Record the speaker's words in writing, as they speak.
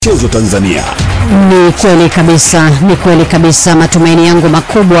Chezo Tanzania. Ni kweli kabisa, matumaini yangu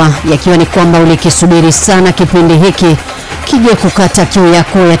makubwa yakiwa ni kwamba ulikisubiri sana kipindi hiki kije kukata kiu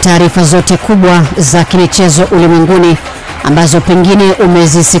yako ya taarifa zote kubwa za kimichezo ulimwenguni ambazo pengine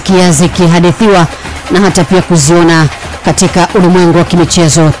umezisikia zikihadithiwa na hata pia kuziona katika ulimwengu wa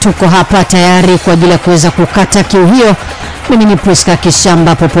kimichezo. Tuko hapa tayari kwa ajili ya kuweza kukata kiu hiyo. Mimi ni Priska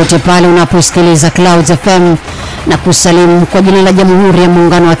Kishamba, popote pale unaposikiliza Clouds FM, na kusalimu kwa jina la Jamhuri ya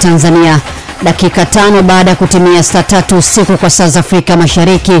Muungano wa Tanzania. Dakika 5 baada ya kutimia saa 3 usiku kwa saa za Afrika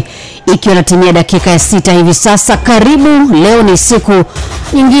Mashariki, ikiwa inatimia dakika ya 6 hivi sasa. Karibu, leo ni siku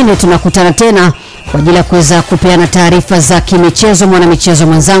nyingine tunakutana tena kwa ajili ya kuweza kupeana taarifa za kimichezo. Mwanamichezo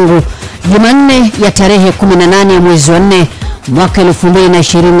mwenzangu, Jumanne ya tarehe 18 ya mwezi wa 4 mwaka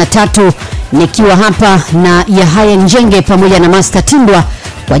 2023, nikiwa hapa na Yahaya Njenge pamoja na Master Tindwa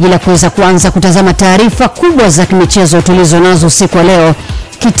kwa ajili ya kuweza kuanza kutazama taarifa kubwa za kimichezo tulizo nazo siku ya leo,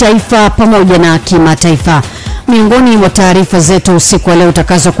 kitaifa pamoja na kimataifa. Miongoni mwa taarifa zetu usiku wa leo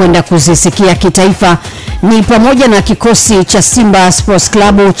utakazo kwenda kuzisikia kitaifa ni pamoja na kikosi cha Simba Sports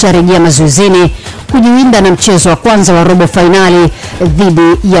Club cha rejea mazoezini kujiwinda na mchezo wa kwanza wa robo finali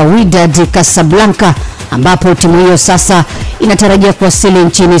dhidi ya Wydad Casablanca, ambapo timu hiyo sasa inatarajia kuwasili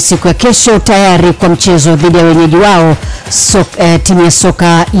nchini siku ya kesho tayari kwa mchezo dhidi ya wenyeji wao timu ya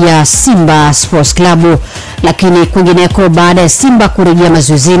soka ya Simba Sports Club. Lakini kwingineko, baada ya Simba kurejea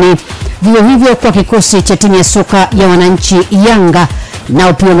mazoezini, vivyo hivyo kwa kikosi cha timu ya soka ya wananchi Yanga,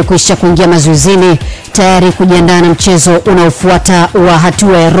 nao pia wamekwisha kuingia mazoezini tayari kujiandaa na mchezo unaofuata wa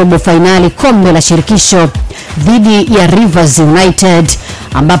hatua ya robo finali kombe la shirikisho dhidi ya Rivers United,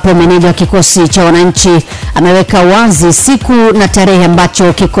 ambapo meneja wa kikosi cha wananchi ameweka wazi siku na tarehe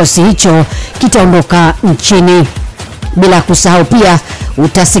ambacho kikosi hicho kitaondoka nchini. Bila kusahau pia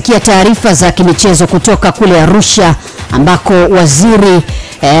utasikia taarifa za kimichezo kutoka kule Arusha, ambako waziri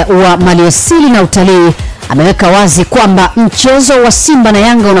wa maliasili na utalii ameweka wazi kwamba mchezo wa Simba na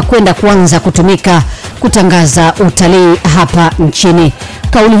Yanga unakwenda kuanza kutumika kutangaza utalii hapa nchini.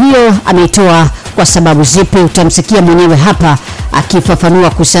 Kauli hiyo ameitoa kwa sababu zipi? Utamsikia mwenyewe hapa akifafanua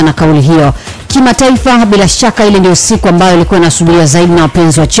kuhusiana na kauli hiyo. Kimataifa, bila shaka ile ndio siku ambayo ilikuwa inasubiriwa zaidi na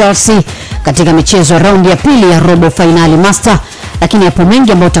wapenzi wa Chelsea katika michezo raundi ya pili ya robo finali Master, lakini hapo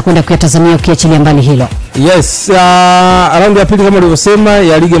mengi ambayo utakwenda kuyatazamia ukiachilia mbali hilo. Yes, raundi ya pili kama ulivyosema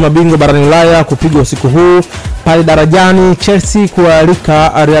ya ligi ya mabingwa barani Ulaya kupigwa usiku huu pale darajani. Chelsea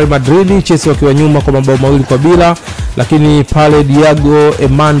kualika Real Madrid, Chelsea wakiwa nyuma kwa mabao 2-0, lakini pale Diego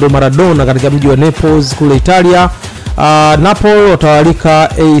Armando Maradona katika mji wa Naples kule Italia, Napoli watawalika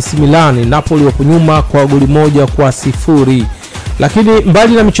AC Milan. Napoli wapo nyuma kwa goli 1-0. Lakini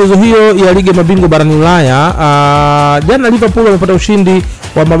mbali na michezo hiyo ya ligi ya mabingwa barani Ulaya, jana Liverpool wamepata ushindi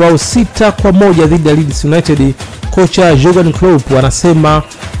wa mabao 6-1 dhidi ya Leeds United. Kocha Jurgen Klopp anasema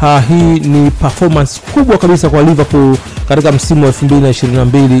hii ni performance kubwa kabisa kwa Liverpool katika msimu wa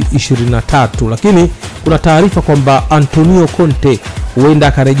 2022-2023. Lakini kuna taarifa kwamba Antonio Conte huenda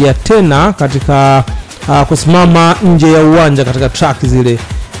akarejea tena katika kusimama nje ya uwanja katika track zile,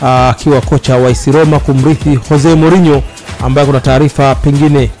 akiwa kocha wa AS Roma kumrithi Jose Mourinho, ambaye kuna taarifa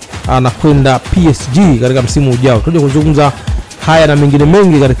pengine anakwenda PSG katika msimu ujao. Tuje kuzungumza haya na mengine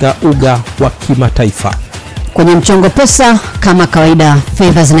mengi katika uga wa kimataifa. Kwenye mchongo pesa, kama kawaida,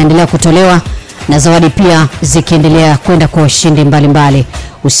 fedha zinaendelea kutolewa na zawadi pia zikiendelea kwenda kwa washindi mbalimbali.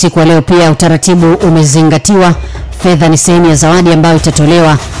 Usiku wa leo pia utaratibu umezingatiwa, fedha ni sehemu ya zawadi ambayo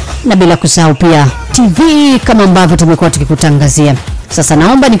itatolewa, na bila kusahau pia TV kama ambavyo tumekuwa tukikutangazia. Sasa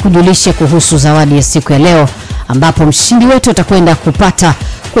naomba nikujulishe kuhusu zawadi ya siku ya leo, ambapo mshindi wetu atakwenda kupata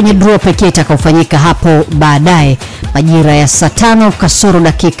kwenye draw pekee itakayofanyika hapo baadaye majira ya saa 5 kasoro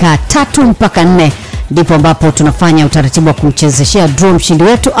dakika 3 mpaka 4, ndipo ambapo tunafanya utaratibu wa kumchezeshea draw mshindi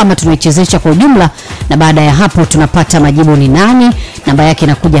wetu, ama tunaichezesha kwa ujumla, na baada ya hapo tunapata majibu ni nani, namba yake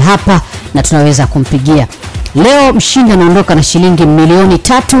inakuja hapa na tunaweza kumpigia. Leo mshindi anaondoka na shilingi milioni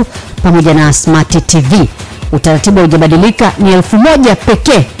 3 pamoja na Smart TV. Utaratibu hujabadilika, ni 1000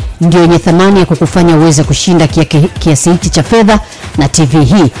 pekee ndio yenye thamani ya kukufanya uweze kushinda kiasi hiki cha fedha na TV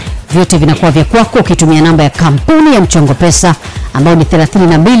hii. Vyote vinakuwa vya kwako ukitumia namba ya kampuni ya mchongo pesa ambayo ni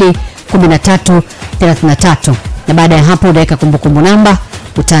 321333, na baada ya hapo utaweka kumbukumbu namba,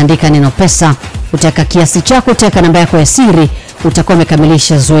 utaandika neno pesa, utaweka kiasi chako, utaweka namba yako ya siri, utakuwa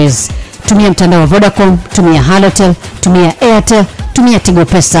umekamilisha zoezi. Tumia mtandao wa Vodacom, tumia Halotel, tumia Airtel, tumia Tigo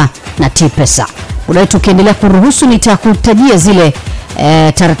Pesa na T-Pesa. Unaweza ukiendelea kuruhusu nitakutajia zile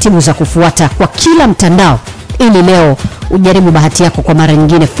taratibu za kufuata kwa kila mtandao, ili leo ujaribu bahati yako kwa mara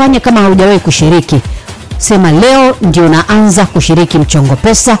nyingine. Fanya kama haujawahi kushiriki, sema leo ndio naanza kushiriki mchongo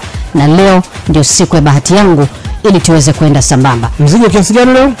pesa, na leo ndio siku ya bahati yangu ili tuweze kwenda sambamba. Mzigo kiasi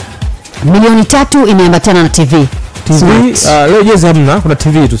gani leo? Milioni 3 imeambatana na TV. Leo jezi hamna, kuna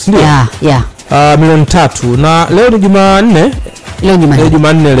TV tu, si ndio? Yeah. Milioni 3 na leo ni Jumanne. Leo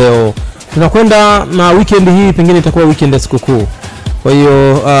Jumanne leo. Tunakwenda na weekend hii, pengine itakuwa weekend ya sikukuu. Kwa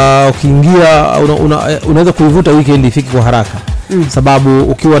hiyo ukiingia unaweza kuivuta weekend ifike kwa haraka. Sababu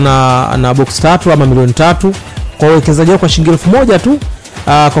ukiwa na box 3 ama milioni 3 kwa uwekezaji kwa shilingi 1000 tu,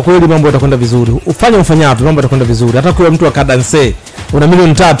 kwa kweli mambo yatakwenda vizuri. Ufanyavyo mambo yatakwenda vizuri. Hata kwa mtu akadanse una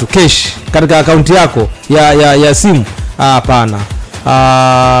milioni 3 cash katika akaunti yako ya simu, hapana.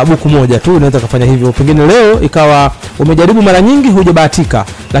 Buku moja tu unaweza kufanya hivyo. Pengine leo ikawa umejaribu mara nyingi hujabahatika,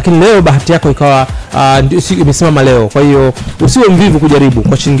 lakini leo bahati yako ikawa imesimama leo. Kwa hiyo usiwe mvivu kujaribu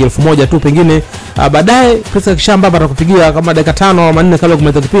kwa shilingi 1000 tu. Pengine baadaye pesa kishamba atakupigia kama dakika 5 au 4 kabla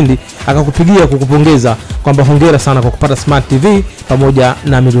kumaliza kipindi, akakupigia kukupongeza kwamba hongera sana kwa kupata smart TV pamoja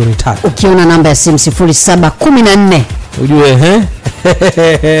na milioni 3. Ukiona namba ya simu 0714 ujue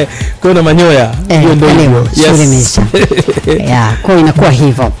kuna manyoya hiyo ndio hivyo. Yes. Kwa inakuwa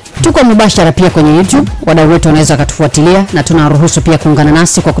hivyo. Tuko mubashara pia kwenye YouTube. Wadau wetu wanaweza kutufuatilia na tunaruhusu pia kuungana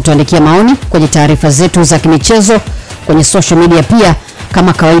nasi kwa kutuandikia maoni kwenye taarifa zetu za kimichezo kwenye social media pia.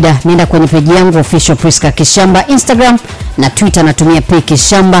 Kama kawaida, nenda kwenye page yangu official Priska Kishamba Instagram na Twitter, natumia P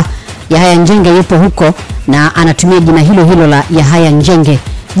Kishamba. Yahaya Njenge yupo huko na anatumia jina hilo la Yahaya Njenge.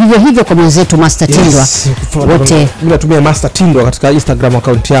 Vivyo hivyo kwa mwenzetu Master Tindwa. Wote mimi natumia Master Tindwa katika Instagram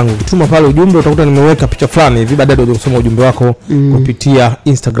account yangu. Tuma pale ujumbe, utakuta nimeweka picha fulani hivi, baadaye ndio kusoma ujumbe wako kupitia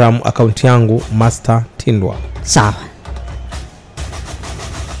Instagram account yangu Master Tindwa. Sawa.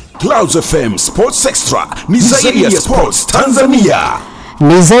 Clouds FM Sports Xtra ni zaidi ya Sports Tanzania.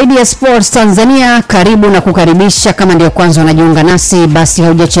 Ni zaidi ya Sports Tanzania. Karibu na kukaribisha. Kama ndio kwanza unajiunga nasi, basi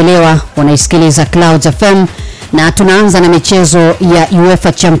haujachelewa, unaisikiliza Clouds FM. Na tunaanza na michezo ya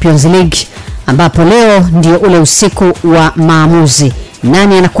UEFA Champions League, ambapo leo ndio ule usiku wa maamuzi.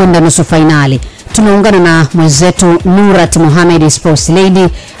 Nani anakwenda nusu finali? Tunaungana na mwenzetu Nurat Mohamed, Sports Lady,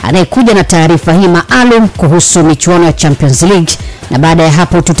 anayekuja na taarifa hii maalum kuhusu michuano ya Champions League, na baada ya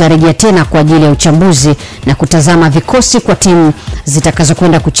hapo tutarejea tena kwa ajili ya uchambuzi na kutazama vikosi kwa timu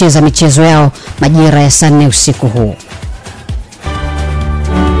zitakazokwenda kucheza michezo yao majira ya saa 4 usiku huu.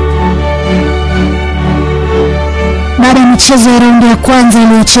 Baada ya michezo ya raundi ya kwanza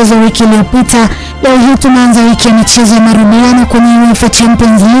iliyochezwa wiki iliyopita, leo hii tunaanza wiki ya michezo ya marudiano kwenye UEFA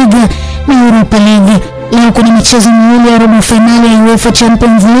Champions League na Europa League. Leo kuna michezo miwili ya robo finali ya UEFA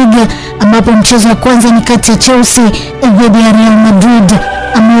Champions League, ambapo mchezo wa kwanza ni kati ya Chelsea dhidi ya Real Madrid,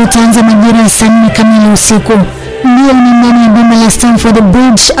 ambao utaanza majira ya saa 4 kamili usiku. Ndio ni ndani ya dimba la Stamford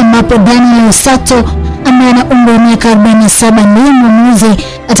Bridge, ambapo Daniel Osato ambaye ana umri wa miaka 47 ndiye mwamuzi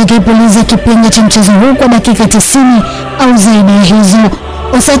atakayepuliza kipenga cha mchezo huu kwa dakika 90 au zaidi ya hizo.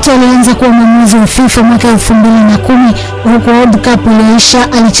 Osato alianza kuwa mwamuzi wa FIFA mwaka 2010, huku World Cup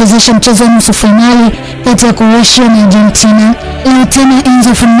iliyoisha alichezesha mchezo wa nusu finali kati ya Croatia na Argentina. Leo tena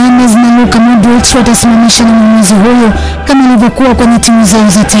Enzo Fernandez na Luka Modric watasimamisha na mwamuzi huyo kama ilivyokuwa kwenye timu zao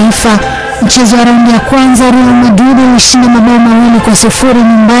za taifa. Mchezo wa raundi ya kwanza, Real Madrid ilishinda mabao 2-0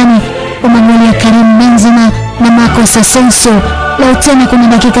 nyumbani kwa magoli ya Karim Benzema na Marcos Asensio. Leo tena kuna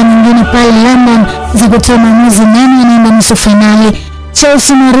dakika nyingine pale London za kutoa maamuzi nani anaenda nusu finali.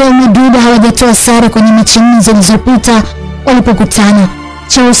 Chelsea na Real Madrid hawajatoa sare kwenye mechi 4 zilizopita walipokutana.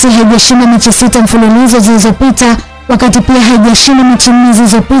 Chelsea haijashinda mechi 6 mfululizo zilizopita, wakati pia haijashinda mechi 4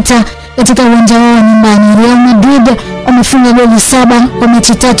 zilizopita katika uwanja wao wa nyumbani. Real Madrid wamefunga goli 7 kwa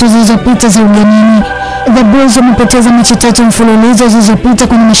mechi 3 zilizopita za ugenini. The Blues wamepoteza mechi 3 mfululizo zilizopita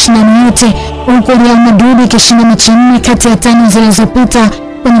kwenye mashindano yote, huku Real Madrid ikishinda mechi 4 kati ya 5 zilizopita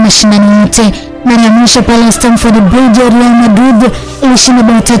kwenye mashindano yote. Mara ya mwisho pale Stamford Bridge, Real Madrid ilishinda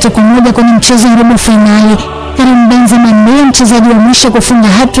bao 3-1 kwenye mchezo wa robo finali. Karim Benzema ndiye mchezaji wa mwisho kufunga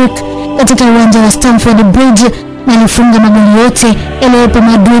hat-trick katika uwanja wa Stamford Bridge na alifunga magoli yote yaliyopa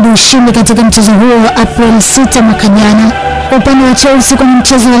Madrid ushindi katika mchezo huo wa April 6 mwaka jana. Kwa upande wa Chelsea kwenye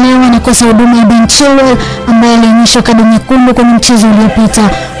mchezo wa leo anakosa huduma ya Ben Chilwell ambaye alionyesha kadi nyekundu kwenye mchezo uliopita,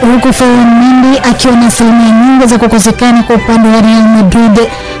 huku Ferland Mendy akiwa na asilimia nyingi za kukosekana kwa upande wa Real Madrid.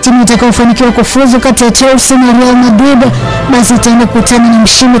 Timu itakayofanikiwa kufuzu kati ya Chelsea na Real Madrid basi itaenda kukutana na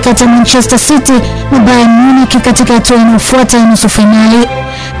mshindi kati ya Manchester City na Bayern Munich katika hatua inayofuata ya nusu finali.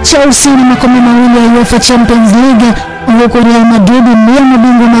 Chelsea ina makombe 2 ya UEFA Champions League, huku Real Madrid ndio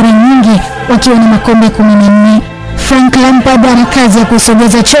mabingwa mara nyingi wakiwa na makombe 14. Frank Lampard ana kazi ya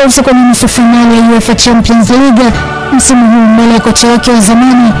kusogeza Chelsea kwenye nusu finali ya UEFA Champions League msimu huu mbele ya kocha wake wa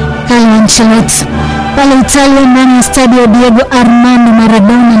zamani Carlo Ancelotti. Pale Italia, ndani ya stadio Diego Armando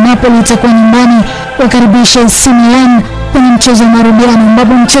Maradona, Napoli itakuwa nyumbani kukaribisha AC Milan, kwenye mchezo wa marudiano,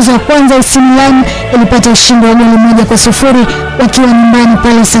 ambapo mchezo wa kwanza AC Milan ilipata ushindi wa goli 1-0 wakiwa nyumbani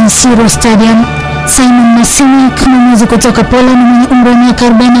pale San Siro Stadium. Simon Masini, mwamuzi kutoka Poland mwenye umri wa miaka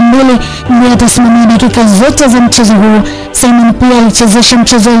 42, ndiye atasimamia dakika zote za mchezo huo. Simon pia alichezesha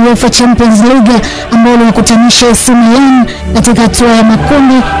mchezo wa UEFA Champions League ambao uliwakutanisha AC Milan katika hatua ya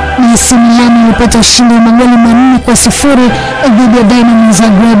makundi, na AC Milan ilipata ushindi wa magoli 4-0 dhidi ya Dynamo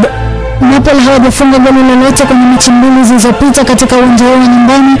Zagreb. Napoli hawajafunga goli lolote kwenye mechi mbili zilizopita katika uwanja wao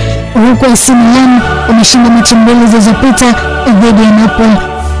nyumbani, huku AC Milan wameshinda mechi mbili zilizopita dhidi ya Napoli.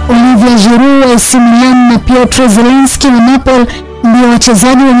 Olivier Giroud wa AC Milan na Piotr Zielinski wa Napoli ndio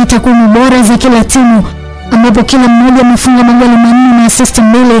wachezaji wenye takwimu bora za kila timu, ambapo kila mmoja amefunga magoli 4 na assist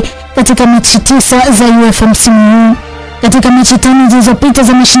 2 katika mechi 9 za UEFA msimu huu. Katika mechi 5 zilizopita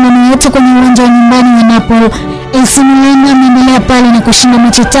za mashindano yote kwenye uwanja wa nyumbani wa Napoli, AC Milan ameendelea pale na kushinda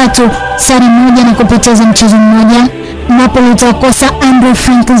mechi 3, sare 1 na kupoteza mchezo mmoja. Napoli itakosa Andre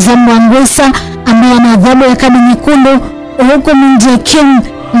Frank Zambo-Anguissa ambaye ana adhabu ya kadi nyekundu, huku Minji Kim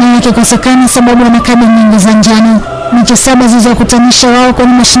na akikosekana sababu ana kadi nyingi za njano. Mechi 7 zilizokutanisha wao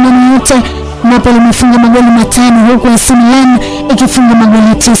kwenye mashindano yote, Napoli imefunga magoli 5 huku AC Milan ikifunga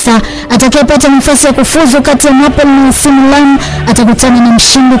magoli 9. Atakayepata nafasi ya kufuzu kati ya Napoli na AC Milan atakutana na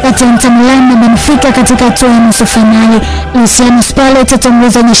mshindi kati ya Inter Milan na Benfica katika hatua ya nusu finali. Luciano Spalletti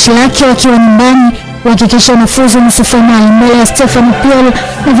ataongoza jeshi lake wakiwa nyumbani kuhakikisha wanafuzu nusu finali mbele ya Stefano Pioli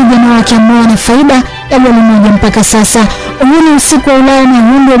na vijana wake ambao wana faida ya goli 1 mpaka sasa. Huu ni usiku wa Ulaya na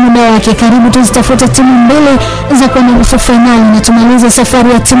huu ndio muda wake. Karibu tuzitafuta timu mbili za kwenda nusu finali na tumalize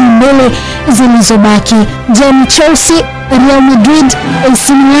safari ya timu mbili zilizobaki. Je, ni Chelsea, Real Madrid, AC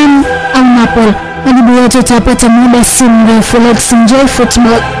Milan au Napoli? Majibu yote utapata muda si mrefu. Let's enjoy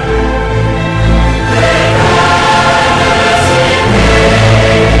football.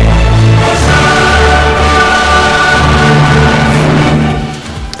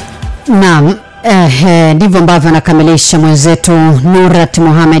 Naam, ndivyo ambavyo anakamilisha mwenzetu Nurat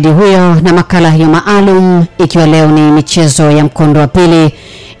Mohamed huyo na makala hiyo maalum, ikiwa leo ni michezo ya mkondo wa pili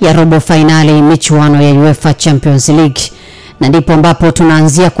ya robo finali michuano ya UEFA Champions League. Na ndipo ambapo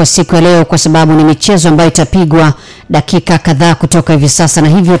tunaanzia kwa siku ya leo, kwa sababu ni michezo ambayo itapigwa dakika kadhaa kutoka hivi sasa, na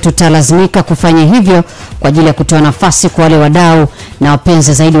hivyo tutalazimika kufanya hivyo kwa ajili ya kutoa nafasi kwa wale wadau na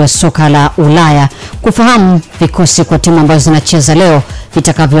wapenzi zaidi wa soka la Ulaya kufahamu vikosi kwa timu ambazo zinacheza leo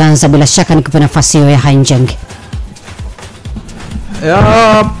vitakavyoanza. Bila shaka nikupe nafasi hiyo ya Hainjenge.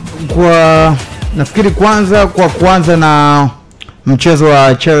 Nafikiri kwanza na mchezo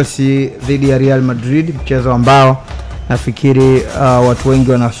wa Chelsea dhidi ya Real Madrid, mchezo ambao nafikiri watu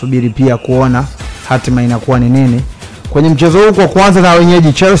wengi wanasubiri pia kuona hatima inakuwa ni nini. Kwenye mchezo huu kwa kwanza na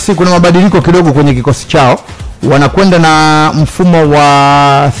wenyeji Chelsea kuna mabadiliko kidogo kwenye kikosi chao. Wanakwenda na mfumo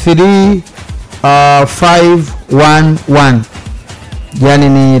wa 3-5-1-1. Yaani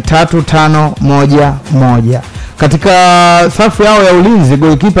ni 3-5-1-1. Katika safu yao ya ulinzi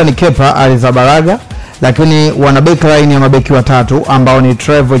goalkeeper ni Kepa Arrizabalaga, lakini wana backline ya mabeki watatu ambao ni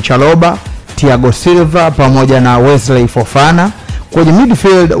Trevor Chalobah, Thiago Silva pamoja na Wesley Fofana. Kwenye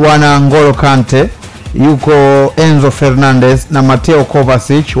midfield wana N'Golo Kante, yuko Enzo Fernandez na Mateo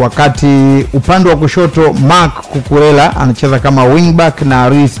Kovacic, wakati upande wa kushoto Marc Cucurella anacheza kama wingback na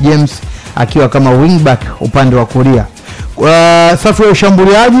Reece James akiwa kama wingback upande wa kulia. Safu ya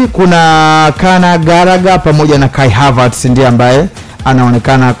ushambuliaji kuna Kana Garaga pamoja na Kai Havertz ndiye ambaye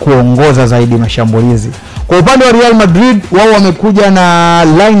anaonekana kuongoza zaidi mashambulizi. Kwa upande wa Real Madrid, wao wamekuja na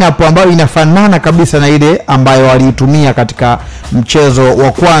lineup ambayo inafanana kabisa na ile ambayo waliitumia katika mchezo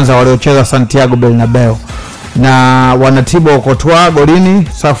wa kwanza waliocheza Santiago Bernabeu. Na wana Thibaut Courtois golini,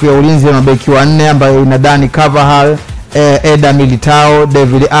 safu ya ulinzi ya mabeki wanne ambayo ina Dani Carvajal, Eder Militao,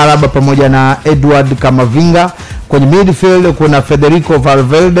 David Alaba pamoja na Edward Camavinga. Kwenye midfield kuna Federico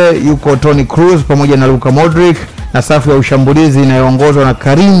Valverde, yuko Toni Kroos pamoja na Luka Modric, na safu ya ushambulizi inayoongozwa na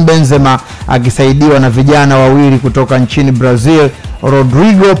Karim Benzema akisaidiwa na vijana wawili kutoka nchini Brazil,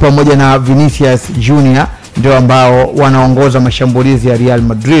 Rodrigo pamoja na Vinicius Junior, ndio ambao wanaongoza mashambulizi ya Real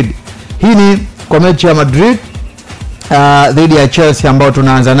Madrid. Hii ni kwa mechi ya Madrid dhidi ya Chelsea ambao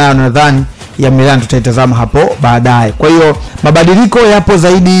tunaanza nayo, nadhani ya Milan tutaitazama hapo baadaye. Kwa hiyo mabadiliko yapo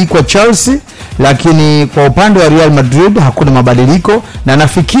zaidi kwa Chelsea, lakini kwa upande wa Real Madrid hakuna mabadiliko. Na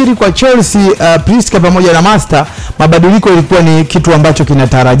nafikiri kwa Chelsea Priska pamoja na Master, mabadiliko ilikuwa ni kitu ambacho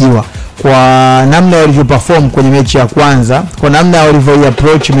kinatarajiwa kwa namna walivyoperform kwenye mechi ya kwanza, kwa namna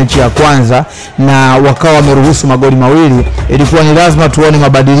walivyoapproach mechi ya kwanza na wakawa wameruhusu magoli mawili. Ilikuwa ni lazima tuone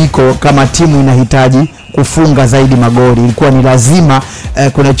mabadiliko kama timu inahitaji kufunga zaidi magoli. Ilikuwa ni lazima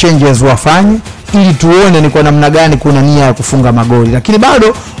kuna changes wafanye ili tuone ni kwa namna gani kuna nia ya kufunga magoli. Lakini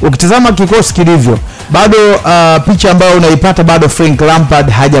bado ukitazama kikosi kilivyo, bado picha ambayo unaipata, bado Frank Lampard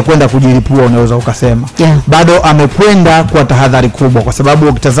hajakwenda kujilipua, unaweza ukasema. Bado amekwenda kwa tahadhari kubwa, kwa sababu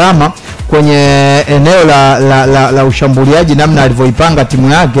ukitazama kwenye eneo la ushambuliaji, namna alivyoipanga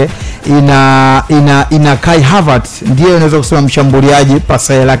timu yake, ina Kai Havertz ndiye unaweza kusema mshambuliaji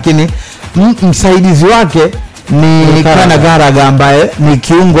pasa, lakini msaidizi wake ni Kana Garaga ambaye ni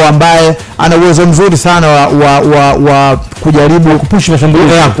kiungo ambaye ana uwezo mzuri sana wa kujaribu kupush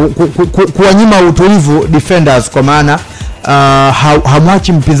mashambulizi, kuwanyima utulivu defenders, kwa maana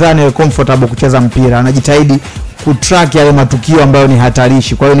hamwachi mpinzani comfortable kucheza mpira, anajitahidi kutrack yale matukio ambayo ni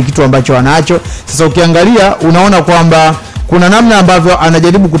hatarishi. Kwa hiyo ni kitu ambacho anacho. Sasa ukiangalia unaona kwamba kuna namna ambavyo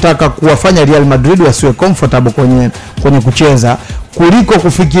anajaribu kutaka kuwafanya Real Madrid wasiwe comfortable kwenye kucheza, kuliko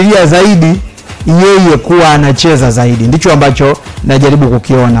kufikiria zaidi yeye kuwa anacheza zaidi. Ndicho ambacho najaribu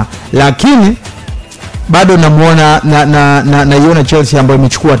kukiona, lakini bado namuona naiona Chelsea ambayo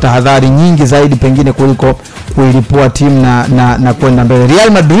imechukua tahadhari nyingi zaidi pengine kuliko kuilipua timu na kwenda mbele.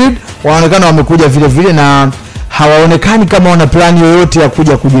 Real Madrid wanaonekana wamekuja vile vile na hawaonekani kama wana plani yoyote ya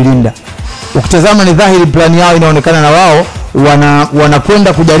kuja kujilinda. Ukitazama ni dhahiri plani yao inaonekana na wao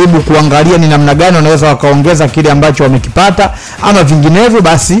wanakwenda kujaribu kuangalia ni namna gani wanaweza wakaongeza kile ambacho wamekipata, ama vinginevyo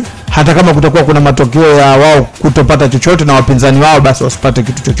basi hata kama kutakuwa kuna matokeo ya wao kutopata chochote na wapinzani wao, basi wasipate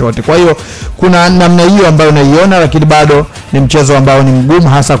kitu chochote. Kwa hiyo kuna namna hiyo ambayo naiona, lakini bado ni mchezo ambao ni mgumu,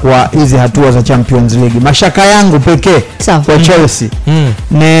 hasa kwa hizi hatua za Champions League. Mashaka yangu pekee kwa Chelsea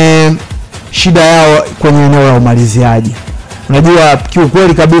ni shida yao kwenye eneo la umaliziaji. Unajua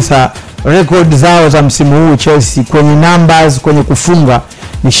kiukweli kabisa record zao za msimu huu Chelsea kwenye numbers, kwenye kufunga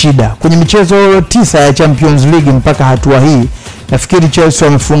ni shida. Kwenye michezo 9 ya Champions League mpaka hatua hii, nafikiri Chelsea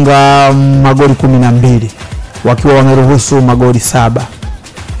wamefunga magoli 12 wakiwa wameruhusu magoli 7.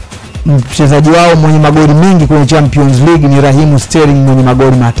 Mchezaji wao mwenye magoli mengi kwenye Champions League ni Raheem Sterling mwenye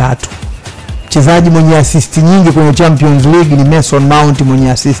magoli 3. Mchezaji mwenye assist nyingi kwenye Champions League ni Mason Mount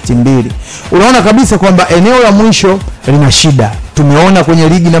mwenye assist 2. Unaona kabisa kwamba eneo la mwisho lina shida. Tumeona kwenye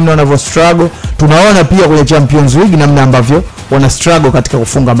ligi namna wanavyo struggle, tunaona pia kwenye Champions League namna ambavyo wana struggle katika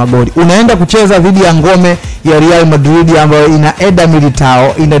kufunga magoli. Unaenda kucheza dhidi ya ngome ya Real Madrid ambayo ina Eder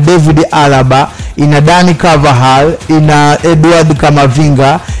Militao, ina David Alaba, ina Dani Carvajal, ina Edward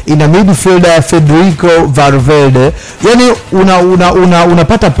Camavinga, ina midfielder Federico Valverde. Yani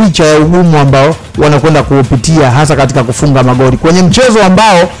unapata picha ya ugumu ambao wanakwenda kuupitia hasa katika kufunga magoli. Kwenye mchezo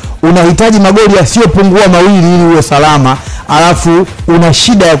ambao unahitaji magoli yasiyopungua 2 ili uwe salama, alafu una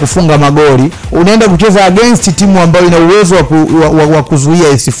shida ya kufunga magoli, unaenda kucheza against timu ambayo ina uwezo wa kuzuia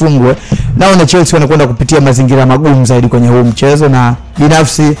isifungwe, na Chelsea wanakwenda kupitia mazingira magumu zaidi kwenye huu mchezo, na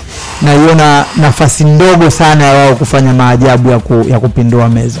binafsi naiona nafasi ndogo sana ya wao kufanya maajabu ya kupindua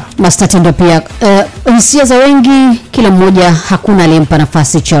meza. Mastati ndo pia hisia za wengi, kila mmoja hakuna aliyempa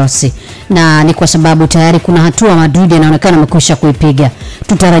nafasi Chelsea, na ni kwa sababu tayari kuna hatua Madrid inaonekana amekwisha kuipiga.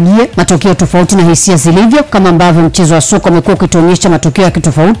 Tutarajie matokeo tofauti na hisia zilivyo, kama ambavyo mchezo wa soka umekuwa ukituonyesha matokeo ya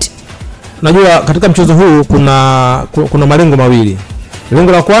kitofauti. Najua katika mchezo huu kuna malengo mawili.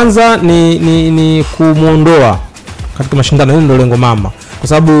 Lengo la kwanza ni kumuondoa katika mashindano. Hilo ndio lengo mama, kwa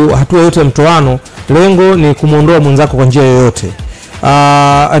sababu hatua yote ya mtoano lengo ni kumuondoa mwenzako kwa njia yoyote.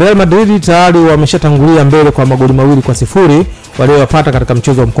 Real Madrid tayari wameshatangulia mbele kwa magoli 2-0 waliopata katika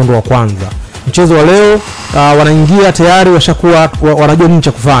mchezo wa mkondo wa kwanza. Mchezo wa leo wanaingia tayari washakuwa wanajua nini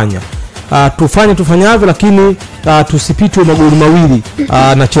cha kufanya. Tufanyavyo, lakini tusipitwe magoli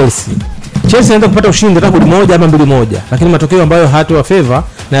 2 na Chelsea. Chelsea inaenda kupata ushindi hata goli 1 ama 2-1, lakini matokeo ambayo hatawa favor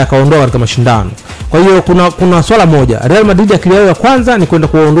na yakaondoa katika mashindano. Kwa hiyo kuna swala moja, Real Madrid akili yao ya kwanza ni kwenda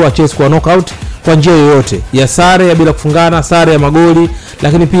kuondoa Chelsea kwa knockout kwa njia yoyote, ya sare ya bila kufungana, sare ya magoli,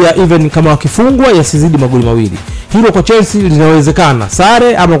 lakini pia even kama wakifungwa yasizidi magoli 2. Hilo kwa Chelsea linawezekana,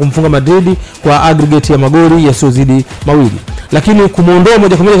 sare ama kumfunga Madrid kwa aggregate ya magoli yasiyozidi 2. Lakini kumuondoa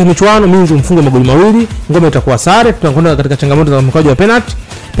moja kwa moja kwa michuano means umfunge magoli 2, ngome itakuwa sare, tutakwenda katika changamoto za mkwaju wa penalty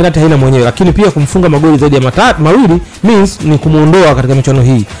haina mwenyewe. Lakini pia kumfunga magoli zaidi ya 2 means ni kumuondoa katika michuano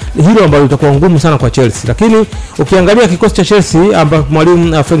hii. Hilo ambalo litakuwa ngumu sana kwa Chelsea. Lakini ukiangalia kikosi cha Chelsea ambapo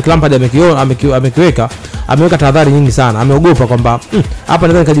mwalimu Frank Lampard ameweka tahadhari nyingi sana. Ameogopa kwamba hapa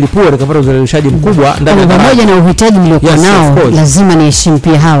naweza nikajilipua nikapata uzalishaji mkubwa ndani ya pamoja na uhitaji mliokuwa nao, lazima niheshimu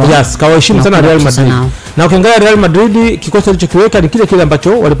pia hawa. Yes, kawaheshimu sana Real Madrid. Na ukiangalia Real Madrid kikosi alichokiweka ni kile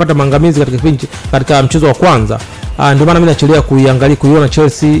ambacho walipata maangamizi katika mchezo wa kwanza. Ndio maana mimi nachelea kuiona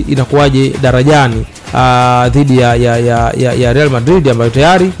Chelsea inakuwaje darajani dhidi ya Real Madrid ambayo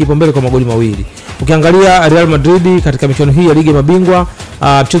tayari ipo mbele kwa magoli 2. Ukiangalia Real Madrid katika michuano hii ya ligi ya mabingwa,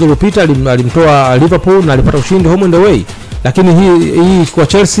 mchezo uliopita alimtoa Liverpool na alipata ushindi home and away. lakini hii kwa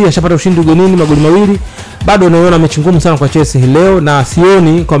Chelsea ashapata ushindi ugenini magoli mawili. Bado naona mechi ngumu sana kwa Chelsea leo, na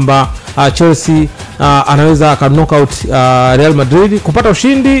sioni kwamba Chelsea anaweza knock out Real Madrid. Kupata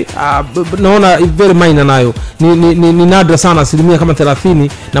ushindi naona very minor, nayo ni nadra sana, asilimia kama 30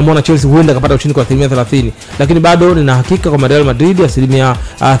 namuona Chelsea huenda kapata ushindi kwa asilimia 30, lakini bado nina hakika kwamba Real Madrid asilimia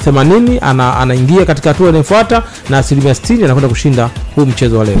 80 anaingia katika hatua inayofuata, na asilimia 60 anakwenda kushinda huu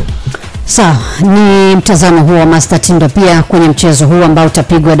mchezo wa leo. Sawa, ni mtazamo huo wa Master Tindo pia kwenye mchezo huu ambao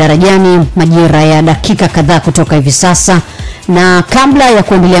utapigwa Darajani majira ya dakika kadhaa kutoka hivi sasa. Na kabla ya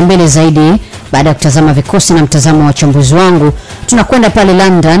kuendelea mbele zaidi, baada ya kutazama vikosi na mtazamo wa wachambuzi wangu, tunakwenda pale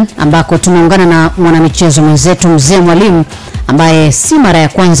London ambako tunaungana na mwanamichezo mwenzetu Mzee Mwalimu, ambaye si mara ya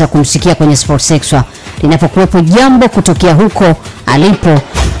kwanza kumsikia kwenye Sports Xtra. Linapokuwepo jambo kutokea huko alipo,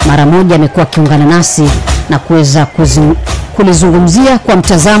 mara moja amekuwa akiungana nasi na kuweza kulizungumzia kwa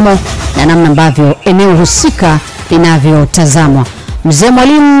mtazamo na namna ambavyo eneo husika linavyotazamwa. Mzee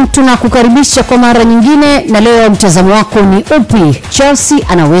Mwalimu, tunakukaribisha kwa mara nyingine, na leo mtazamo wako ni upi? Chelsea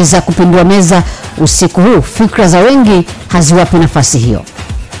anaweza kupindua meza usiku huu? Fikra za wengi haziwapi nafasi hiyo.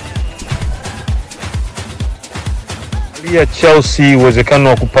 Ya Chelsea uwezekano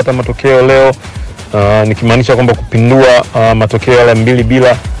wa kupata matokeo leo, nikimaanisha kwamba kupindua matokeo yale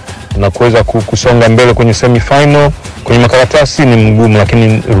 2-0 na kuweza kusonga mbele kwenye semi-final. Kwenye makaratasi ni mgumu,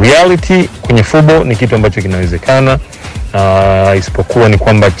 lakini reality kwenye football ni kitu ambacho kinawezekana. Isipokuwa ni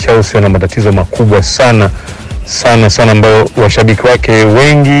kwamba Chelsea wana matatizo makubwa sana ambayo washabiki wake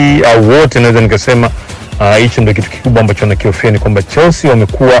wengi au wote naweza nikasema hicho ndio kitu kikubwa ambacho nakihofia, ni kwamba Chelsea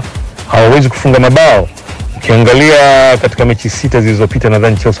wamekuwa hawawezi kufunga mabao. Ukiangalia katika mechi 6 zilizopita,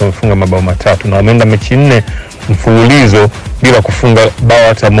 nadhani Chelsea wamefunga mabao 3 na wameenda mechi 4 mfululizo bila kufunga bao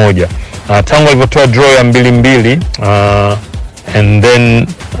hata moja. Tangu walivyotoa draw ya 2-2 and then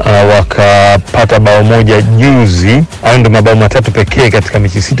wakapata bao moja juzi, au ndio mabao 3 pekee katika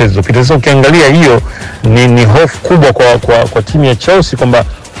mechi 6 zilizopita. Sasa ukiangalia hiyo ni hofu kubwa kwa timu ya Chelsea kwamba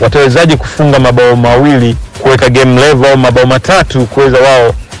watawezaje kufunga mabao 2 kuweka game level, mabao 3 kuweza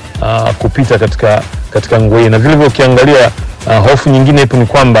wao kupita katika ngwe. Na vile vile ukiangalia hofu nyingine ipo ni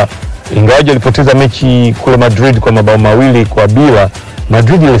kwamba ingawaje walipoteza mechi kule Madrid kwa mabao 2-0,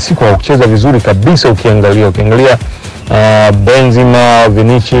 Madrid ile siku hawakucheza vizuri kabisa. Ukiangalia Benzema,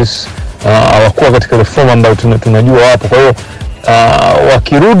 Vinicius hawakuwa katika ile form ambayo tunajua wapo. Kwa hiyo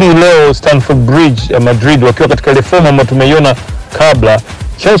wakirudi leo Stamford Bridge Madrid wakiwa katika ile form ambayo tumeiona kabla,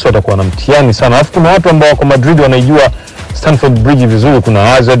 Chelsea watakuwa na mtihani sana. Alafu kuna watu ambao wako Madrid wanaijua Stamford Bridge vizuri. Kuna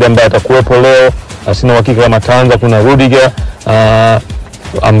Hazard ambaye atakuwepo leo, sina uhakika kama ataanza. Kuna Rudiger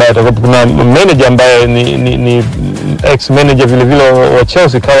ambaye atakuwepo. Kuna manager ambaye ni ex manager vile vile wa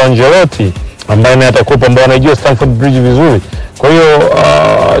Chelsea, Carlo Ancelotti, ambaye naye atakuwepo, ambaye anajua Stamford Bridge vizuri. Kwa hiyo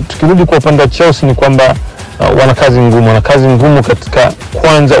tukirudi kwa upande wa Chelsea ni kwamba wana kazi ngumu katika,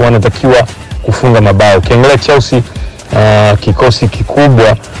 kwanza wanatakiwa kufunga mabao. Ukiangalia Chelsea kikosi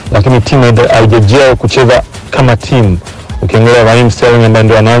kikubwa, lakini timu haijajaa kucheza kama timu. Ukiangalia Raheem Sterling ambaye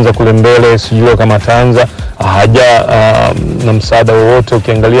ndio anaanza kule mbele, sijui kama ataanza, haja na msaada wowote.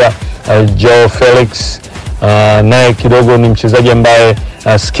 Ukiangalia Joao Felix naye kidogo ni mchezaji ambaye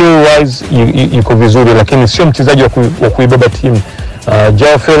skill wise yuko vizuri, lakini sio mchezaji wa kuibeba timu.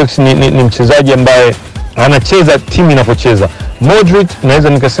 Joao Felix ni mchezaji ambaye anacheza timu inapocheza. Modric naweza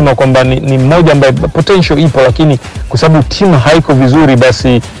nikasema kwamba ni mmoja ambaye potential ipo, lakini kwa sababu timu haiko vizuri,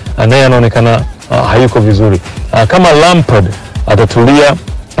 basi naye anaonekana hayuko vizuri. Kama Lampard atatulia,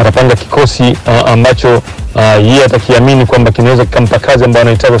 atapanga kikosi ambacho yeye atakiamini kwamba kinaweza kumpa kazi ambayo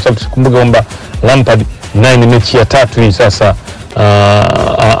anahitaji, kwa sababu tukumbuke kwamba Lampard naye ni mechi ya 3 hii sasa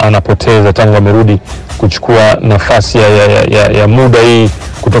anapoteza tangu amerudi kuchukua nafasi ya muda hii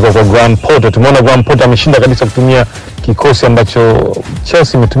kutoka kwa Graham Potter. Tumeona Graham Potter ameshinda kabisa kutumia kikosi ambacho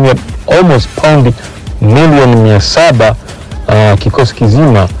Chelsea imetumia almost pound milioni 700 kikosi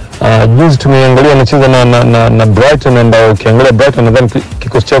kizima. Juzi tumeangalia anacheza na Brighton, ambayo ukiangalia Brighton nadhani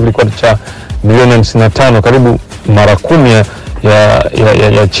kikosi chao kilikuwa cha milioni 55, karibu mara 10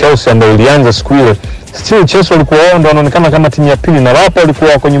 ya Chelsea ambayo ilianza siku ile. Still Chelsea walikuwa wao ndio wanaonekana kama timu ya pili, na wapo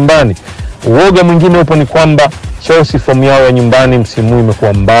walikuwa wako nyumbani. Uoga mwingine upo ni kwamba Chelsea form yao ya nyumbani msimu huu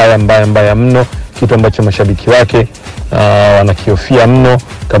imekuwa mbaya mno, kitu ambacho mashabiki wake wanakiofia mno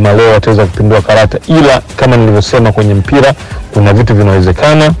kama leo wataweza kupindua karata. Ila kama nilivyosema, kwenye mpira kuna vitu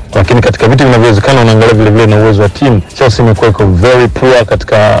vinawezekana, lakini katika vitu vinavyowezekana unaangalia vile vile na uwezo wa timu. Chelsea imekuwa iko very poor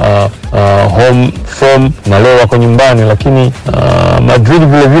katika home form, na leo wako nyumbani, lakini Madrid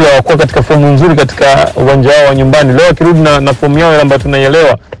vile vile hawakuwa katika form nzuri katika uwanja wao wa nyumbani. Leo kirudi na form yao ile ambayo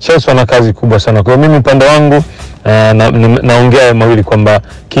tunaielewa, Chelsea wana kazi kubwa sana. Kwa hiyo mimi upande wangu naongea mawili kwamba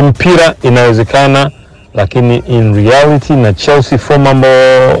kimpira inawezekana lakini in reality na Chelsea form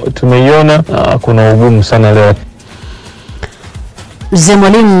ambayo tumeiona kuna ugumu sana leo. Mzee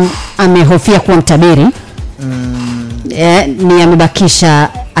Mwalimu amehofia kuwa mtabiri. Ni amebakisha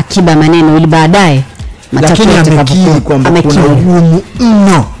akiba maneno ili baadaye lakini amekiri kwamba kuna ugumu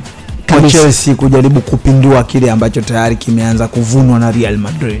mno kwa Chelsea kujaribu kupindua kile ambacho tayari kimeanza kuvunwa na Real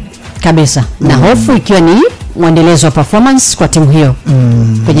Madrid kabisa. Na hofu ikiwa ni mwendelezo wa performance kwa timu hiyo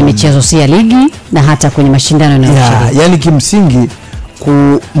kwenye michezo si ya ligi na hata kwenye mashindano yanayoshiriki. Yani kimsingi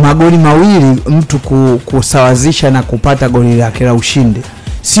magoli mawili mtu kusawazisha na kupata goli lake la ushindi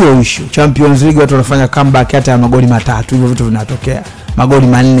sio issue. Champions League watu wanafanya comeback hata ya magoli 3, hivyo vitu vinatokea. Magoli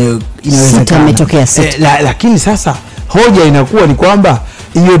 4 inawezekana. Imetokea lakini sasa hoja inakuwa ni kwamba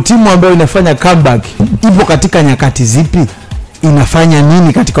hiyo timu ambayo inafanya comeback ipo katika nyakati zipi? Inafanya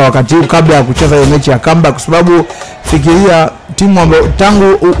nini katika wakati huu kabla ya kucheza hiyo mechi ya comeback? Kwa sababu fikiria timu ambayo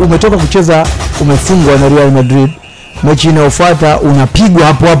tangu umetoka kucheza umefungwa na Real Madrid, mechi inayofuata unapigwa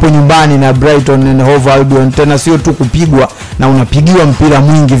hapo hapo nyumbani na Brighton and Hove Albion, tena sio tu kupigwa na unapigiwa mpira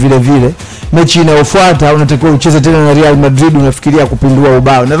mwingi vile vile. Mechi inayofuata unatakiwa ucheze tena na Real Madrid, unafikiria kupindua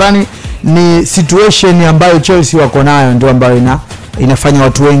ubao. Nadhani ni situation ambayo Chelsea wako nayo ndio ambayo inafanya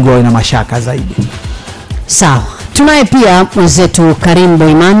watu wengi wawe na mashaka zaidi. Sawa. Tunaye pia mwenzetu Karim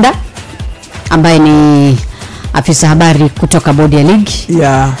Boimanda ambaye ni afisa habari kutoka bodi ya ligi.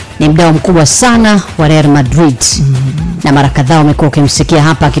 Ni mdau mkubwa sana wa Real Madrid. Na mara kadhaa umekuwa ukimsikia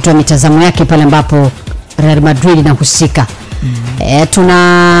hapa akitoa mitazamo yake pale ambapo Real Madrid inahusika.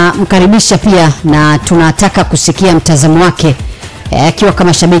 Tunamkaribisha pia na tunataka kusikia mtazamo wake akiwa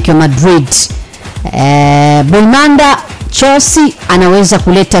kama shabiki wa Madrid. Boimanda, Chelsea anaweza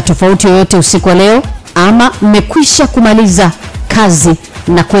kuleta tofauti yoyote usiku wa leo ama mmekwisha kumaliza kazi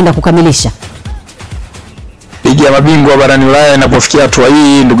na kwenda kukamilisha? Ligi ya mabingwa barani Ulaya inapofikia hatua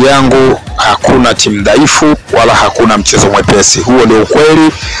hii, ndugu yangu, hakuna timu dhaifu wala hakuna mchezo mwepesi. Huo ndio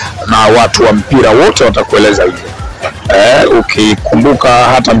ukweli na watu wa mpira wote watakueleza hivyo. Ukikumbuka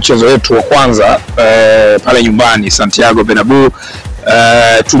hata mchezo wetu wa kwanza pale nyumbani Santiago Bernabeu,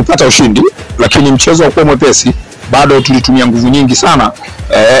 tulipata ushindi, lakini mchezo haukuwa mwepesi. Bado tulitumia nguvu nyingi sana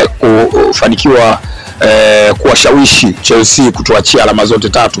kufanikiwa kuwashawishi Chelsea kutuachia alama zote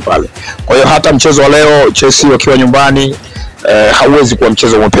 3 pale. Kwa hiyo hata mchezo wa leo Chelsea wakiwa nyumbani hauwezi kuwa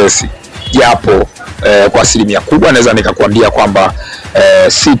mchezo mwepesi. Japo kwa asilimia kubwa naweza nikakwambia kwamba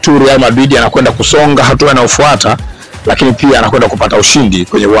si tu Real Madrid anakwenda kusonga hatua inayofuata, lakini pia anakwenda kupata ushindi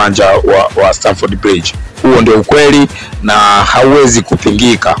kwenye uwanja wa Stamford Bridge. Huo ndio ukweli na hauwezi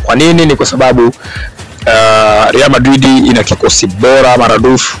kupingika. Kwa nini? Ni kwa sababu Real Madrid ina kikosi bora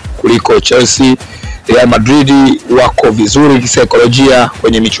maradufu kuliko Chelsea. Real Madrid wako vizuri kisaikolojia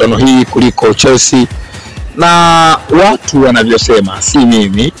kwenye michuano hii kuliko Chelsea. Na watu wanavyosema, si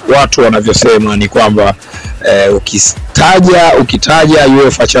mimi, watu wanavyosema ni kwamba ukitaja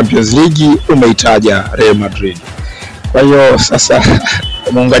UEFA Champions League umeitaja Real Madrid. Kwa hiyo sasa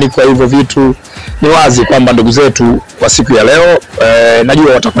muunganiko wa hivyo vitu ni wazi kwamba ndugu zetu kwa siku ya leo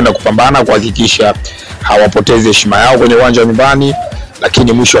najua watakwenda kupambana kuhakikisha hawapotezi heshima yao kwenye uwanja wa nyumbani,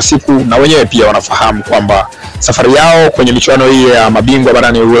 lakini mwisho wa siku na wenyewe pia wanafahamu kwamba safari yao kwenye michuano hii ya mabingwa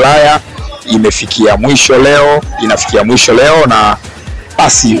barani Ulaya inafikia mwisho leo na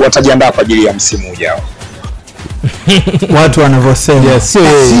basi watajiandaa kwa ajili ya msimu ujao. Watu wanavyosema sio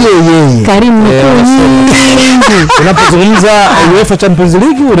yeye. Karimu unapozungumza UEFA Champions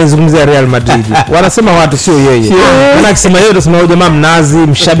League unazungumzia Real Madrid. Wanasema watu sio yeye. Maana akisema yeye unasema huyo jamaa mnazi,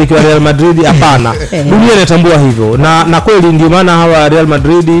 mshabiki wa Real Madrid. Hapana. Dunia inatambua hivyo. Na kweli ndio maana hawa Real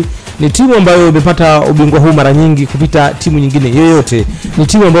Madrid ni timu ambayo imepata ubingwa huu mara nyingi kupita timu nyingine yoyote. Ni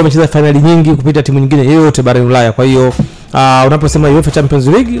timu ambayo imecheza finali nyingi kupita timu nyingine yoyote barani Ulaya. Kwa hiyo unaposema UEFA Champions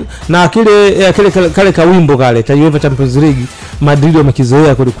League na kale kawimbo kale cha UEFA Champions League, Madrid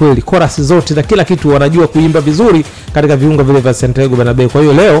wamekizoea kweli, chorus zote na kila kitu wanajua kuimba vizuri katika viunga vile vya Santiago Bernabeu. Kwa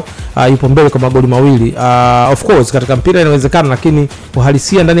hiyo leo yupo mbele kwa magoli mawili. Of course katika mpira inawezekana, lakini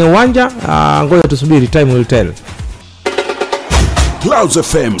uhalisia ndani ya uwanja ngoja tusubiri, time will tell. Clouds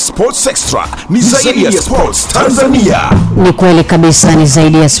FM Sports Xtra ni zaidi ya Sports Tanzania. Ni kweli kabisa, ni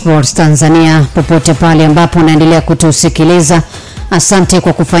zaidi ya Sports Tanzania. Popote pale ambapo unaendelea kutusikiliza, asante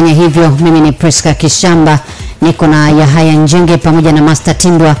kwa kufanya hivyo. Mimi ni Priska Kishamba, niko na Yahaya Njenge pamoja na Master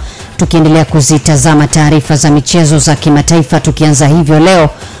Tindwa, tukiendelea kuzitazama taarifa za michezo za kimataifa, tukianza hivyo leo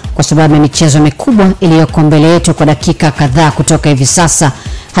kwa sababu ya michezo mikubwa iliyoko mbele yetu kwa dakika kadhaa kutoka hivi sasa.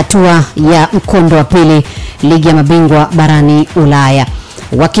 Hatua ya mkondo wa pili ligi ya mabingwa barani Ulaya.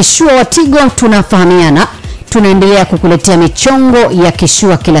 Wakishua watigo tunafahamiana, tunaendelea kukuletea michongo ya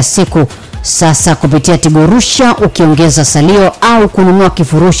kishua kila siku. Sasa kupitia Tiburusha, ukiongeza salio au kununua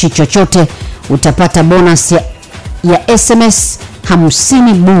kifurushi chochote utapata bonus ya SMS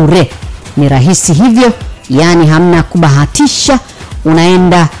 50 bure. Ni rahisi hivyo, yani hamna kubahatisha.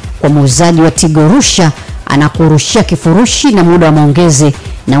 Unaenda kwa muuzaji wa Tigo Rusha, anakurushia kifurushi na muda wa maongezi,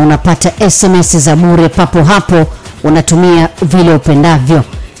 na unapata SMS za bure papo hapo. Unatumia vile upendavyo.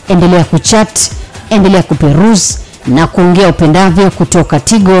 Endelea kuchat, endelea kuperuse na kuongea upendavyo kutoka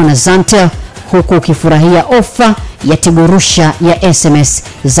Tigo na Zantel, huku ukifurahia ofa ya Tigo Rusha ya SMS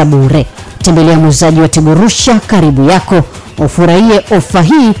za bure. Tembelea muuzaji wa Tigo Rusha karibu yako, ufurahie ofa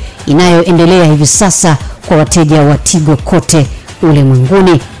hii inayoendelea hivi sasa kwa wateja wa Tigo kote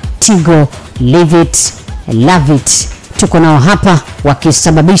ulimwenguni. Tigo, live it, love it. Tuko nao hapa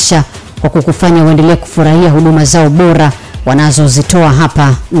wakisababisha kwa kukufanya uendelee kufurahia huduma zao bora wanazozitoa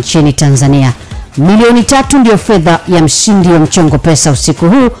hapa nchini Tanzania. Milioni 3 ndio fedha ya mshindi wa mchongo pesa usiku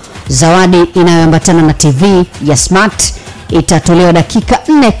huu. Zawadi inayoambatana na TV ya Smart itatolewa dakika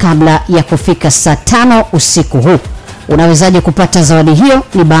 4 kabla ya kufika saa 5 usiku huu. Unawezaje kupata zawadi hiyo?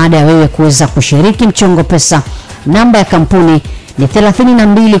 Ni baada ya wewe kuweza kushiriki mchongo pesa. Namba ya kampuni ni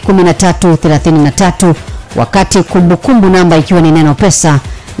 321333, wakati kumbukumbu namba ikiwa ni neno pesa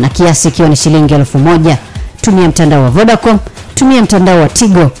na kiasi ikiwa ni shilingi 1000. Tumia mtandao wa Vodacom, tumia mtandao wa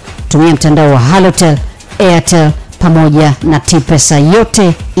Tigo, tumia mtandao wa Halotel, Airtel pamoja na T-Pesa.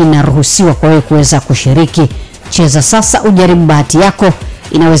 Yote inaruhusiwa kwa wewe kuweza kushiriki. Cheza sasa, ujaribu bahati yako.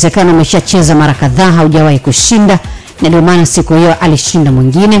 Inawezekana umeshacheza mara kadhaa haujawahi kushinda, na ndio maana siku hiyo alishinda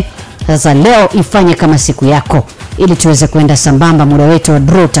mwingine. Sasa leo ifanye kama siku yako, ili tuweze kwenda sambamba muda wetu wa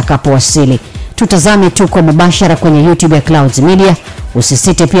draw utakapowasili. Tutazame tuko mubashara kwenye YouTube ya Clouds Media.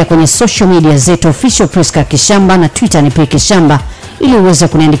 Usisite pia kwenye social media zetu official Priska Kishamba na Twitter ni Kishamba, ili uweze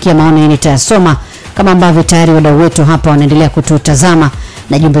kuniandikia maoni nitayasoma, kama ambavyo tayari wadau wetu hapa wanaendelea kututazama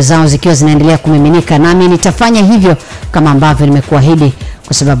na jumbe zao zikiwa zinaendelea kumiminika. Nami nitafanya hivyo kama ambavyo nimekuahidi,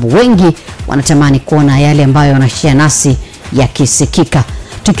 kwa sababu wengi wanatamani kuona yale ambayo wanashare nasi yakisikika.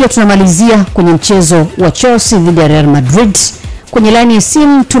 Tukiwa tunamalizia kwenye mchezo wa Chelsea dhidi ya Real Madrid, kwenye line ya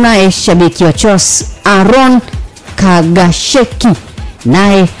simu tunaye shabiki wa Chelsea Aaron Kagasheki,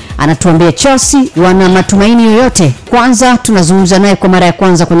 naye anatuambia Chelsea wana matumaini yoyote. Kwanza tunazungumza naye kwa mara ya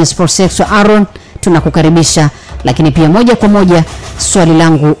kwanza kwenye Sports Xtra. Aaron, tunakukaribisha, lakini pia moja kwa moja swali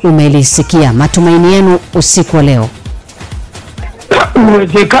langu umelisikia. Matumaini yenu usiku wa leo?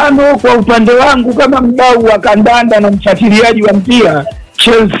 Uwezekano kwa upande wangu kama mdau wa kandanda na mfuatiliaji wa mpira,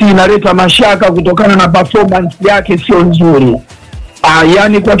 Chelsea inaleta mashaka kutokana na performance yake sio nzuri.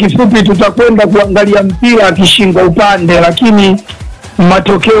 Yani kwa kifupi tutakwenda kuangalia mpira akishinga upande, lakini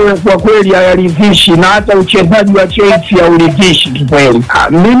matokeo kwa kweli hayaridhishi, na hata uchezaji wa Chelsea hauridhishi kweli.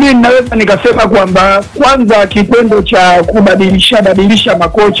 Mimi naweza nikasema kwamba kwanza kitendo cha kubadilisha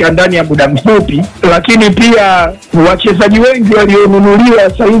makocha ndani ya muda mfupi, lakini pia wachezaji wengi walionunuliwa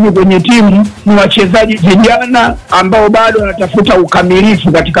sasa hivi kwenye timu ni wachezaji vijana ambao bado wanatafuta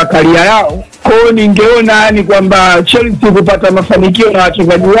ukamilifu katika karia yao. Kwa hiyo ningeona yani kwamba Chelsea kupata mafanikio na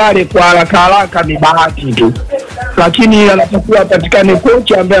wachezaji wale kwa haraka ni bahati tu, lakini anatakiwa patikane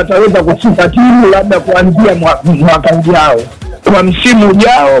kocha ambaye ataweza kusuka timu labda kuanzia mwaka ujao. Kwa msimu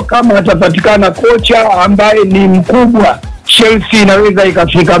ujao kama atapatikana kocha ambaye ni mkubwa, Chelsea inaweza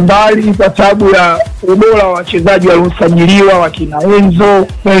ikafika mbali kwa sababu ya ubora wa wachezaji waliosajiliwa, wakina Enzo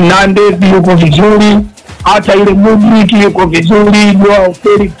Fernandez yuko vizuri, hata ile Mudrik yuko vizuri, Joao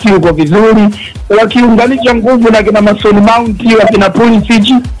Felix yuko vizuri. Wakiunganisha nguvu na kina Mason Mount, wakina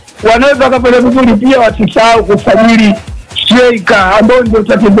Pulisic, wanaweza kufanya vizuri. Pia wasisahau kusajili striker ambao ndio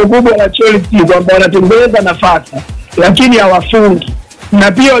tatizo kubwa la Chelsea, kwamba wanatengeneza nafasi lakini hawafungi,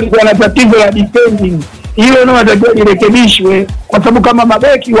 na pia walikuwa na tatizo la defending. Hilo ndio natakiwa lirekebishwe, kwa sababu kama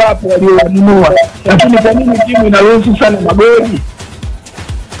mabeki wapo walionunua, lakini kwa nini timu inaruhusu sana magoli?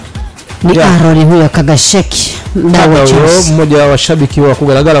 Ni Aaron huyo Kagasheki, mdau wa Chelsea, mmoja wa washabiki wa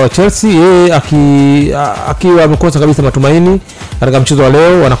kugalagala wa Chelsea. Yeye akiwa amekosa kabisa matumaini katika mchezo wa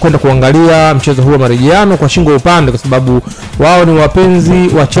leo. Wanakwenda kuangalia mchezo huu wa marejeano kwa shingo upande, kwa sababu wao ni wapenzi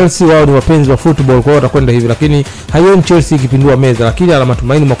wa Chelsea, wao ni wapenzi wa football, kwa hiyo watakwenda hivi. Lakini haioni Chelsea ikipindua meza, lakini ana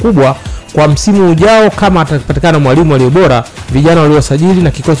matumaini makubwa kwa msimu ujao kama atapatikana mwalimu aliyebora, vijana waliosajili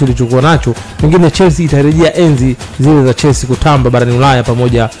na kikosi kilichokuwa nacho, pengine Chelsea itarejea enzi zile za Chelsea kutamba barani Ulaya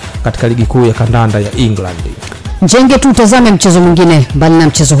pamoja katika ligi kuu ya kandanda ya England. Njenge, tutazame mchezo mwingine mbali na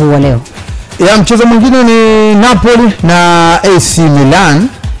mchezo huu wa leo. Mchezo mwingine ni Napoli na AC Milan,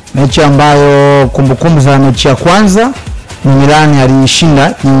 mechi ambayo kumbukumbu za mechi ya kwanza ni Milan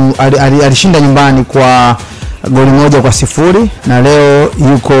alishinda nyumbani kwa goli 1-0, na leo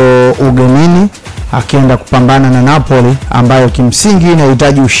yuko ugenini akienda kupambana na Napoli ambayo kimsingi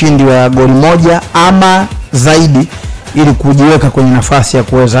inahitaji ushindi wa goli 1 ama zaidi ili kujiweka kwenye nafasi ya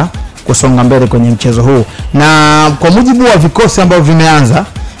kuweza kusonga mbele kwenye mchezo huu. Na kwa mujibu wa vikosi ambavyo vimeanza,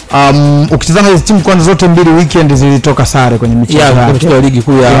 ukitazama hizo timu kwanza zote mbili weekend zilitoka sare kwenye michezo ya ligi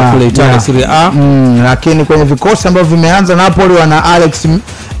kuu ya kule Italia Serie A. Lakini kwenye vikosi ambavyo vimeanza, Napoli wana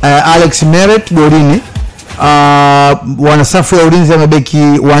Alex Meret golini. Wana safu ya ulinzi ya mabeki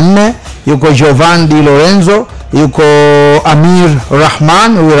 4, yuko Giovanni Di Lorenzo, yuko Amir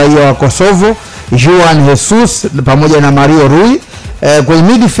Rahman raia wa Kosovo, Juan Jesus pamoja na Mario Rui. Kwenye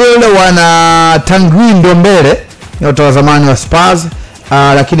midfield wana Tanguy Ndombele nyota wa zamani wa Spurs,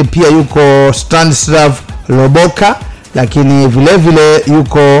 lakini pia yuko Stanislav Lobotka, lakini vile vile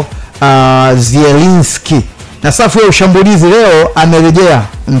yuko Zielinski. Na safu ya ushambulizi leo amerejea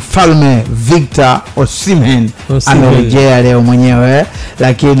mfalme Victor Osimhen amerejea leo mwenyewe,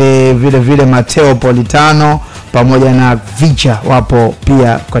 lakini vile vile Matteo Politano pamoja na Vicha wapo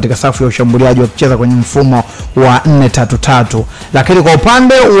pia katika safu ya ushambuliaji wakicheza kwenye mfumo wa 4-3-3. Lakini kwa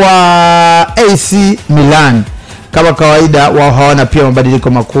upande wa AC Milan kama kawaida wao hawana pia mabadiliko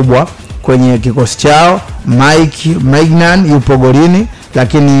makubwa kwenye kikosi chao. Mike Maignan yupo golini,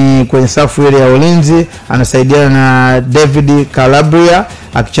 lakini kwenye safu ile ya ulinzi anasaidiana na David Calabria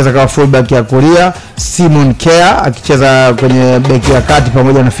akicheza kama fullback ya kulia, Simon Kea akicheza kwenye beki ya kati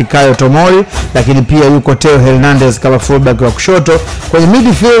pamoja na Fikayo Tomori, lakini pia yuko Theo Hernandez kama fullback wa kushoto. Kwenye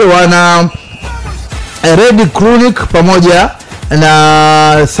midfield wana Redi Krunic pamoja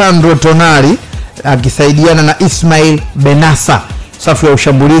na Sandro Tonali akisaidiana na Ismail Benassa. Safu ya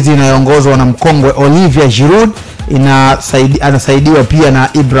ushambulizi inayoongozwa na mkongwe Olivier Giroud anasaidiwa pia na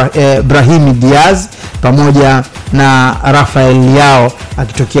Brahim Diaz pamoja na Rafael Leao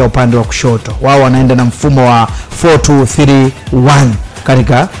akitokea upande wa kushoto. Wao wanaenda na mfumo wa 4-2-3-1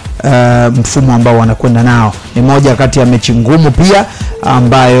 katika mfumo ambao wanakwenda nao. Ni moja kati ya mechi ngumu pia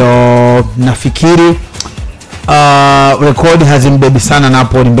ambayo nafikiri rekodi hazimbebi sana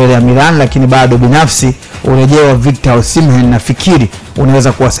Napoli mbele ya Milan, lakini bado binafsi urejeo wa Victor Osimhen nafikiri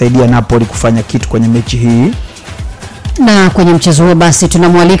unaweza kuwasaidia Napoli kufanya kitu kwenye mechi hii. Na kwenye mchezo huo basi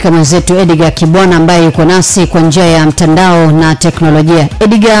tunamwalika mwenzetu Edgar Kibwana ambaye yuko nasi kwa njia ya mtandao na teknolojia.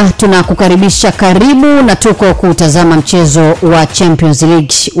 Edgar, tunakukaribisha, karibu, na tuko kutazama mchezo wa Champions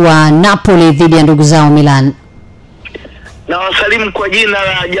League wa Napoli dhidi ya ndugu zao Milan. Na wasalimu kwa jina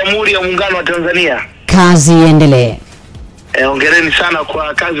la Jamhuri ya Muungano wa Tanzania. Kazi iendelee. Hongereni sana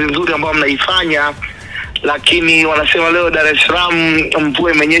kwa kazi nzuri ambayo mnaifanya, lakini wanasema leo Dar es Salaam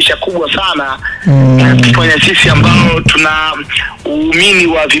mvua imenyesha kubwa sana. Tufanya sisi ambao tuna uumini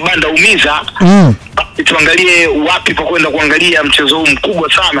wa vibanda umiza tuangalie wapi pa kwenda kuangalia mchezo huu mkubwa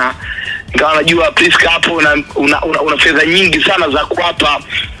sana. Ingawa najua Priska hapo una fedha nyingi sana za kuwapa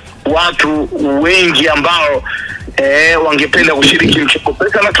watu wengi ambao wangependa kushiriki mchezo.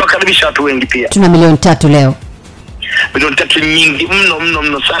 Pesa na tuwakaribisha watu wengi pia. Tuna milioni 3 leo. Milioni 3 nyingi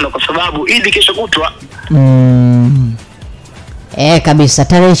mno sana, kwa sababu hili kesho kutwa kabisa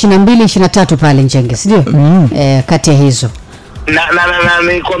tarehe 22 23 pale Njenge, sio? Kati ya hizo.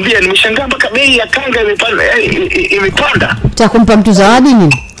 Na nikwambia nimeshangaa mpaka bei ya kanga imepanda. Utakumpa mtu zawadi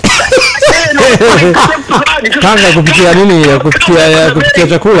nini? Kanga kupitia nini? Kupitia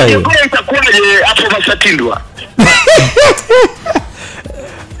chakula hiyo. Itakuwaje hapo Masatindwa?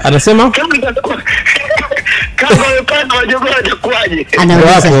 Anasema kanga imepanda, wajogoo itakuwaje?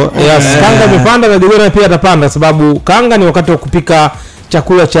 Hapo kanga imepanda na jogoo pia atapanda, sababu kanga ni wakati wa kupika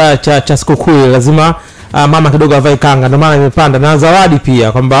chakula cha sikukuu, lazima mama kidogo avae kanga, ndio maana imepanda. Na zawadi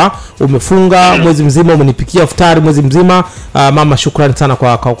pia kwamba umefunga mwezi mzima, umenipikia iftari mwezi mzima, mama shukrani sana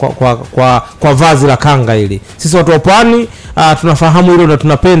kwa vazi la kanga hili. Sisi watu wa pwani tunafahamu hilo na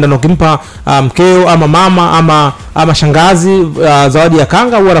tunapenda, na ukimpa mkeo ama mama ama shangazi zawadi ya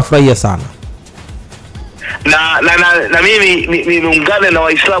kanga huwa anafurahia sana. Na mimi niungane na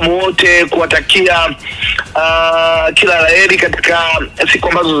Waislamu wote kuwatakia kila laheri katika siku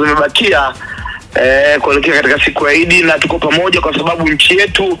ambazo zimebakia kuelekea katika siku ya Eid, na tuko pamoja kwa sababu nchi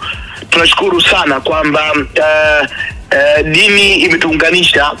yetu tunashukuru sana kwamba dini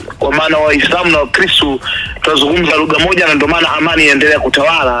imetuunganisha, kwa maana Waislamu na Wakristo tunazungumza lugha moja, na ndio maana amani iendelee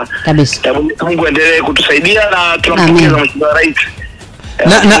kutawala kabisa. Mungu endelee kutusaidia, na tunampongeza Mheshimiwa Rais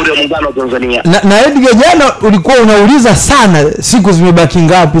wa Muungano wa Tanzania. Na Edgar, jana ulikuwa unauliza sana siku zimebaki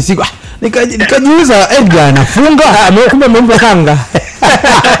ngapi, siku nikajiuliza Edgar anafunga kumbe amempa kanga.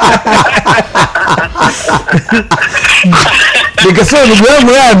 Nikasema ndugu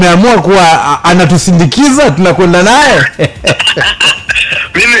yangu yeye ameamua kuwa anatusindikiza tunakwenda naye.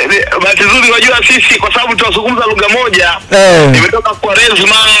 Mimi bahati nzuri wajua sisi kwa sababu tunazungumza lugha moja. Nimetoka kwa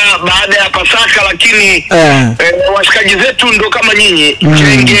Rezma baada ya Pasaka, lakini washikaji zetu ndo kama nyinyi.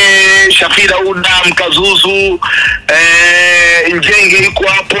 Njenge, Shafira Uda, Mkazuzu, Njenge yuko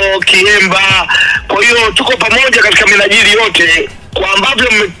hapo, Kiemba. Kwa hiyo tuko pamoja katika minajili yote. Kwa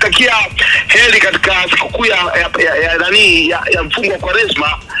ambavyo mmetakia heri katika sikukuu ya mfungo kwa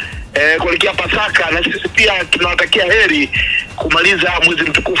Rezma kuelekea Pasaka, na sisi pia tunawatakia heri kumaliza mwezi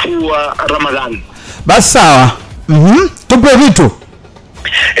mtukufu wa Ramadhani. Basi sawa. Tupe vitu.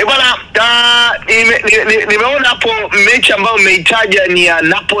 Bwana, nimeona hapo mechi ambayo umeitaja ni ya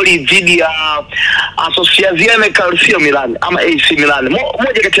Napoli dhidi ya Associazione Calcio Milan ama AC Milan.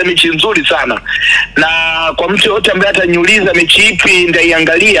 Moja kati ya mechi nzuri sana. Na kwa mtu yote ambaye ataniuliza mechi ipi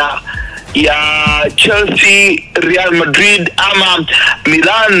ndaiangalia, ya Chelsea Real Madrid ama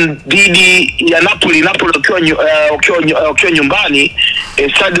Milan dhidi ya Napoli ukiwa nyumbani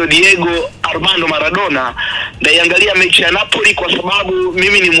Stadio Diego Armando Maradona, naiangalia mechi ya Napoli kwa sababu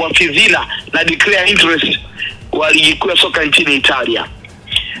mimi ni mwafidhina na declare interest wa ligi kuu ya soka nchini Italia.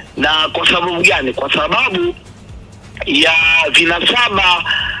 Na kwa sababu gani? Kwa sababu ya vinasaba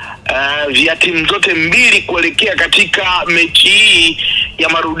vya timu zote mbili kuelekea katika mechi hii ya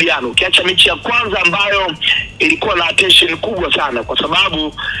marudiano. Ukiacha mechi ya kwanza ambayo ilikuwa na attention kubwa sana kwa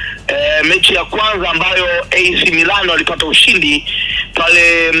sababu mechi ya kwanza ambayo AC Milan walipata ushindi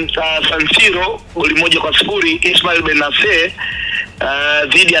pale San Siro goli 1-0 Ismail Benacer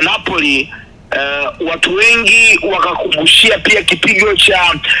dhidi ya Napoli, watu wengi wakakumbushia pia kipigo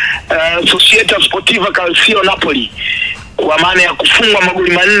cha Società Sportiva Calcio Napoli kwa maana ya kufungwa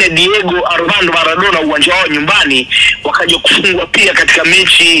magoli 4 Diego Armando Maradona uwanja wao nyumbani, wakaja kufungwa pia katika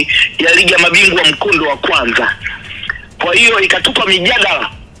mechi ya ligi ya mabingwa mkondo wa kwanza. Kwa hiyo ikatupa mijadala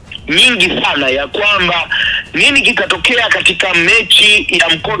nyingi sana ya kwamba nini kitatokea katika mechi ya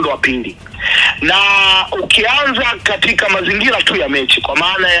mkondo wa pili. Na ukianza katika mazingira tu ya mechi kwa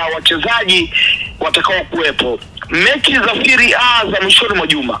maana ya wachezaji watakao kuwepo, mechi za Serie A za mwishoni mwa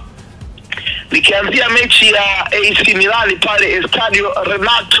juma, nikianzia mechi ya AC Milan pale Stadio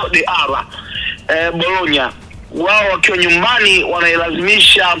Renato de Ara Bologna, wao wakiwa nyumbani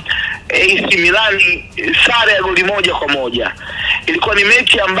wanailazimisha AC Milan sare ya goli 1-1. Ilikuwa ni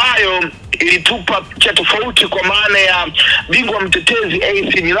mechi ambayo ilitupa picha tofauti kwa maana ya bingwa mtetezi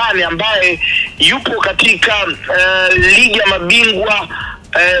AC Milan ambaye yupo katika ligi ya mabingwa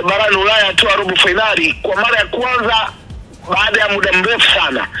barani Ulaya tu robo finali kwa mara ya kwanza baada ya muda mrefu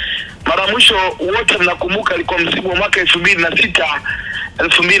sana. Mara mwisho wote mnakumbuka ilikuwa msimu wa mwaka 2006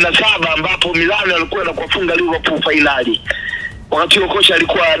 2007 ambapo Milan walikuwa na kuwafunga Liverpool finali. Wakati huo kocha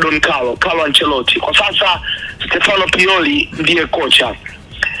alikuwa Don Carlo Ancelotti. Kwa sasa Stefano Pioli ndiye kocha.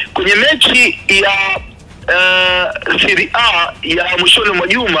 Kwenye mechi ya Serie A ya mwishoni mwa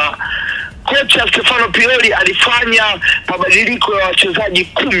juma, kocha Stefano Pioli alifanya mabadiliko ya wachezaji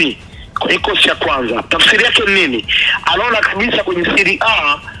 10 kwenye kosi ya kwanza. Tafsiri yake ni nini? Anaona kabisa kwenye Serie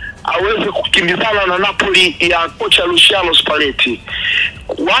A aweze kukimbizana na Napoli ya kocha Luciano Spalletti.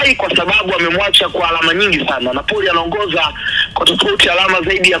 Why? Kwa sababu amemwacha kwa alama nyingi sana. Napoli anaongoza kwa tofauti alama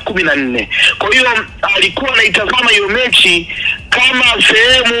zaidi ya 14. Kwa hiyo alikuwa anaitazama hiyo mechi kama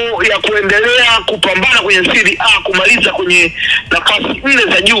sehemu ya kuendelea kupambana kwenye Serie A kumaliza kwenye nafasi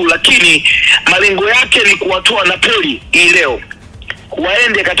 4 za juu, lakini malengo yake ni kuwatoa Napoli hii leo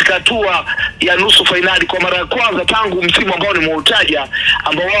waende katika hatua ya nusu finali kwa mara ya kwanza tangu msimu ambao nimeutaja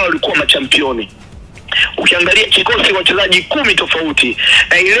ambao wao walikuwa machampioni. Ukiangalia kikosi wachezaji 10 tofauti,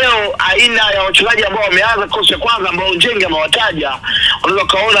 na leo aina ya wachezaji ambao wameanza kikosi cha kwanza ambao Njenge amewataja, unaweza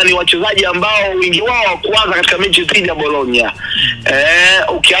kaona ni wachezaji ambao wengi wao kuanza katika mechi dhidi ya Bologna.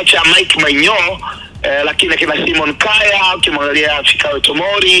 Ukiacha Mike Maignan, lakini kina Simon Kaya, ukimwangalia Fikayo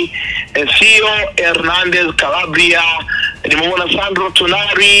Tomori, Theo Hernandez, Calabria, nimeona Sandro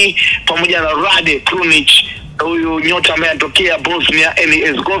Tonali pamoja na Rade Krunic, huyu nyota ambaye anatokea Bosnia and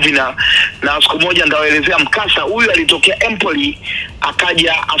Herzegovina, na siku moja ndawaelezea mkasa. Huyu alitokea Empoli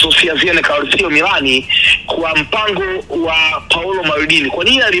akaja Associazione Calcio Milani kwa mpango wa Paolo Maldini. Kwa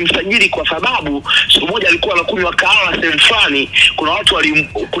nini alimsajili? Kwa sababu siku moja alikuwa anakunywa kahawa sehemu fulani, kuna watu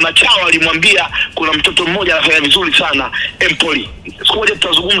kuna chao alimwambia kuna mtoto mmoja anafanya vizuri sana Empoli. Siku moja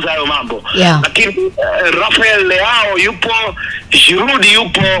tutazungumza hayo mambo. Lakini Rafael Leao yupo, Giroud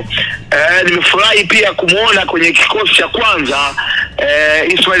yupo, nimefurahi pia kumuona kwenye kikosi cha kwanza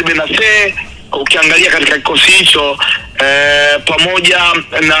Ismail Benacer. Ukiangalia katika kikosi hicho pamoja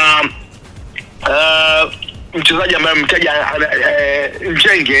na mchezaji ambaye mtaja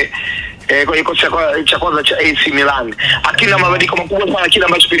Njenge kwenye kikosi cha kwanza cha AC Milan, akina mabadiliko makubwa sana kile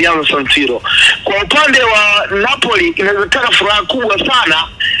ambacho kilianza San Siro. Kwa upande wa Napoli inawezekana furaha kubwa sana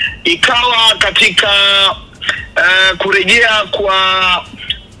ikawa katika kurejea kwa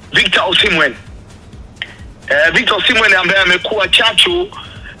Victor Osimhen. Victor Osimhen ambaye amekuwa chachu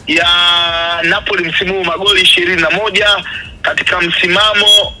ya Napoli msimu huu, magoli 21 katika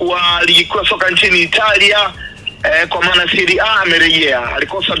msimamo wa ligi kuu soka nchini Italia, kwa maana Serie A amerejea.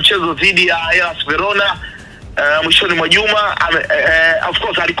 Alikosa mchezo dhidi ya Hellas Verona mwishoni mwa juma. Of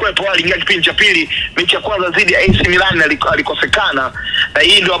course alikuwepo, aliingia kipindi cha pili. Mechi ya kwanza dhidi ya AC Milan alikosekana, na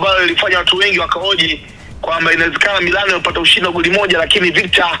hii ndio ambayo ilifanya watu wengi wakahoji kwamba inawezekana Milan imepata ushindi wa goli moja, lakini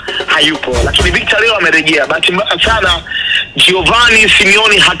Victor hayupo. Lakini Victor leo amerejea. Bahati mbaya sana Giovanni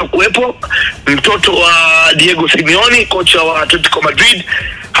Simeone hatakuwepo, mtoto wa Diego Simeone, kocha wa Atletico Madrid.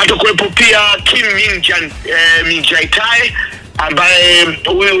 Hatakuwepo pia Kim Min-jae ambaye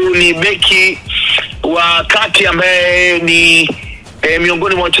huyu ni beki wa kati ambaye ni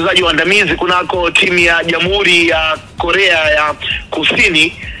miongoni mwa wachezaji waandamizi kunako timu ya Jamhuri ya Korea ya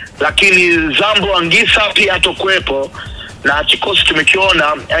Kusini. Lakini Zambo Angisa pia hatakuwepo, na kikosi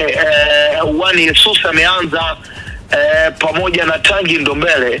tumekiona Wani Jesus ameanza pamoja na Tangi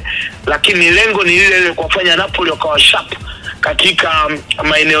Ndombele, lakini lengo ni lile kuwafanya Napoli wakawa sharp katika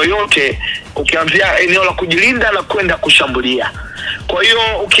maeneo yote, ukianzia eneo la kujilinda na kwenda kushambulia. Kwa hiyo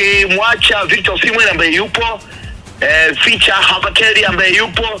ukimwacha Victor Osimhen ambaye yupo, Ficha Havertz ambaye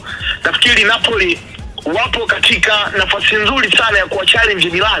yupo, nafikiri Napoli wapo katika nafasi nzuri sana ya kuwa challenge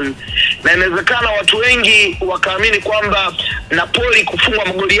Milan, na inawezekana watu wengi wakaamini kwamba Napoli kufungwa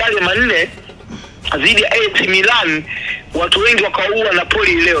magoli yale 4 dhidi ya AC Milan, watu wengi wakaua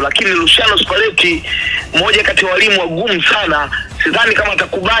Napoli leo. Lakini Luciano Spalletti, mmoja kati ya walimu wagumu sana, sidhani kama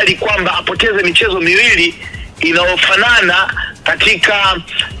atakubali kwamba apoteze michezo miwili inayofanana katika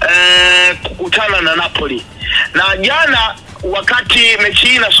kukutana na Napoli. Na jana wakati mechi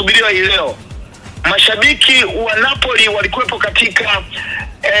hii inasubiriwa hii leo, mashabiki wa Napoli walikuwepo katika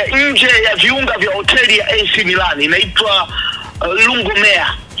nje ya viunga vya hoteli ya AC Milan, inaitwa Lungomare.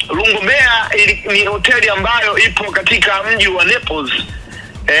 Lungomare ni hoteli ambayo ipo katika mji wa Naples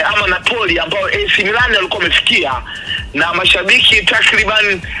ama Napoli, ambao AC Milan walikuwa wamefikia, na mashabiki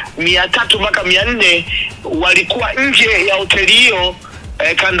takriban 300 mpaka 400 walikuwa nje ya hoteli hiyo,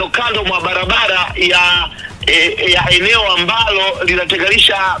 kando kando mwa barabara ya eneo ambalo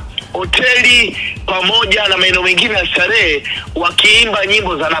linatenganisha hoteli pamoja na maeneo mengine ya starehe, wakiimba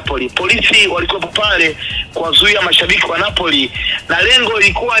nyimbo za Napoli. Polisi walikuwa pale kuwazuia mashabiki wa Napoli, na lengo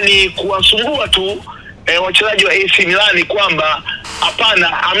lilikuwa ni kuwasumbua tu wachezaji wa AC Milan kwamba hapana,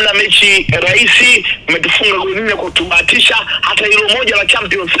 hamna mechi rahisi, mmetufunga goli 4 kwa kutubahatisha, hata hilo moja la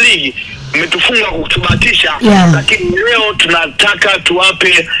Champions League mmetufunga kwa kutubahatisha, lakini leo tunataka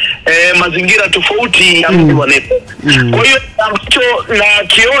tuwape mazingira tofauti ya mji wa Napoli. Kwa hiyo ambacho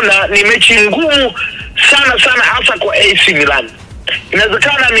nakiona ni mechi ngumu sana hasa kwa AC Milan.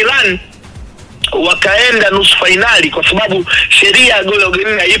 Inawezekana Milan wakaenda nusu finali kwa sababu sheria ya goli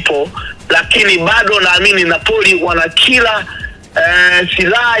ugenini ipo, lakini bado naamini Napoli wana kila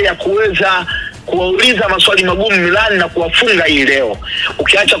silaha ya kuweza kuwauliza maswali magumu Milan na kuwafunga hii leo,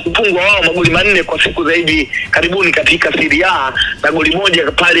 ukiacha kupungwa wao magoli 4 kwa siku zaidi karibuni katika Serie A na goli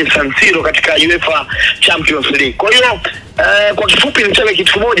 1 pale San Siro katika UEFA Champions League. Kwa hiyo kwa kifupi niseme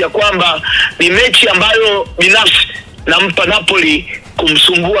kitu kimoja kwamba ni mechi ambayo binafsi nampa Napoli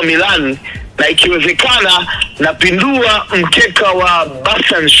kumsumbua Milan, na ikiwezekana napindua mkeka wa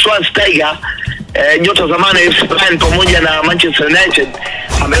Bastian Schweinsteiger, nyota zamani ya FC Bayern pamoja na Manchester United,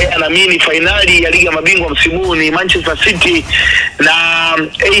 ambaye anaamini finali ya Liga ya Mabingwa msimu huu ni Manchester City na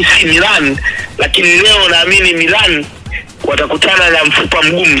AC Milan, lakini leo naamini Milan watakutana na mfupa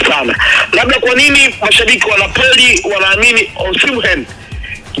mgumu sana. Labda kwa nini mashabiki wa Napoli wanaamini Osimhen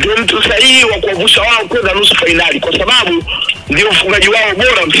ndio mtu sahihi wa kuwavusha wao kwenda nusu finali? Kwa sababu ndio mfungaji wao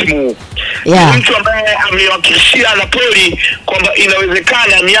bora msimu huu. Mtu ambaye amewakilishia Napoli kwamba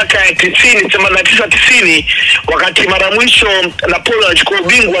inawezekana miaka ya 90, 89, 90, wakati mara mwisho Napoli alichukua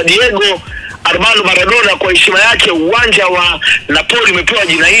ubingwa, Diego Armando Maradona kwa heshima yake uwanja wa Napoli umepewa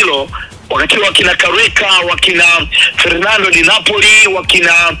jina hilo, wakati wakina Carreca, wakina Fernando Di Napoli,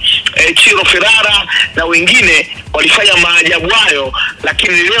 wakina Ciro Ferrara na wengine walifanya maajabu hayo.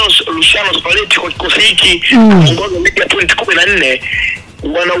 Lakini leo Luciano Spalletti kwa kikosi hiki kuongoza ligi ya 2014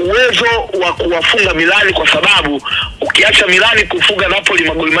 wana uwezo wa kuwafunga Milani, kwa sababu ukiacha Milani kufunga Napoli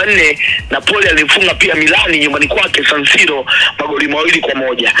magoli 4, Napoli alifunga pia Milani nyumbani kwake San Siro magoli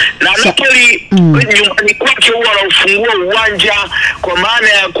 2-1. Na Napoli nyumbani kwake huwa wanaufungua uwanja, kwa maana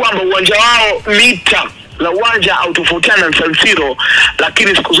ya kwamba uwanja wao mita la uwanja au tofautiana na San Siro,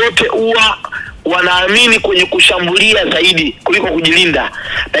 lakini siku zote huwa wanaamini kwenye kushambulia zaidi kuliko kujilinda,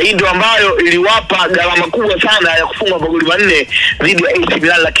 na hii ndio ambayo iliwapa gharama kubwa sana ya kufunga magoli 4 dhidi ya AC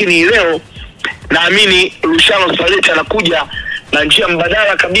Milan. Lakini leo naamini Luciano Spalletti anakuja na njia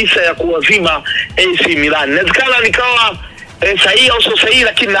mbadala kabisa ya kuwazima AC Milan. Inawezekana nikawa sahihi au sio sahihi,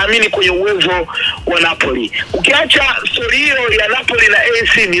 lakini naamini kwenye uwezo wa Napoli. Ukiacha story hiyo ya Napoli na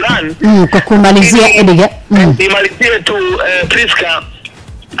AC Milan, kwa kumalizia Edgar, nimalizie tu Priska.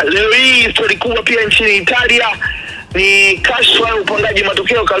 Leo hii story kubwa pia nchini Italia ni kashfa ya upangaji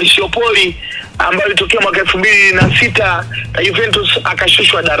matokeo Calciopoli ambayo ilitokea mwaka 2006 na Juventus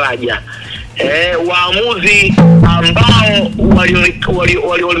akashushwa daraja. Waamuzi ambao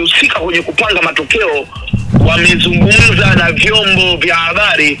walihusika kwenye kupanga matokeo wamezungumza na vyombo vya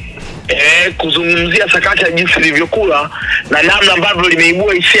habari kuzungumzia sakata ya jinsi lilivyokuwa na namna ambavyo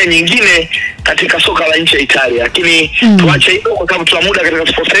limeibua hisia nyingine katika soka la nchi ya Italia. Lakini tuache hilo kwa sababu tuna muda katika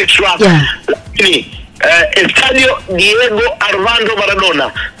Sports Xtra. Lakini Estadio Diego Armando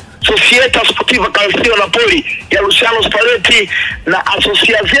Maradona, Società Sportiva Calcio Napoli ya Luciano Spalletti na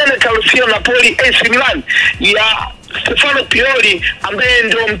Associazione Calcio Napoli AC Milan ya Stefano Pioli ambaye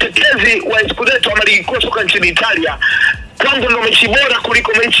ndio mtetezi wa Scudetto wa ligi kuu soka nchini Italia, kwangu ndio mechi bora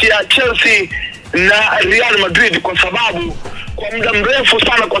kuliko mechi ya Chelsea na Real Madrid, kwa sababu kwa muda mrefu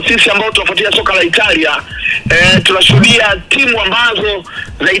sana kwa sisi ambao tunafuatilia soka la Italia tunashuhudia timu ambazo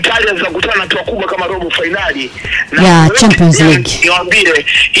za Italia zinakutana na timu kubwa kama robo finali ya Champions League. Niwaambie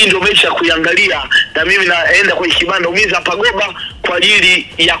hii ndio mechi ya kuiangalia, na mimi naenda kwa kibanda umiza pagoba kwa ajili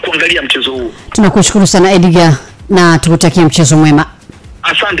ya kuangalia mchezo huu. Tunakushukuru sana Edgar na tukutakie mchezo mwema.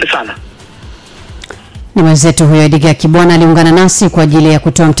 Asante sana. Ni mwenzetu huyo Edgar Kibwana aliungana nasi kwa ajili ya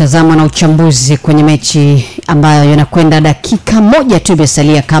kutoa mtazamo na uchambuzi kwenye mechi ambayo inakwenda dakika moja tu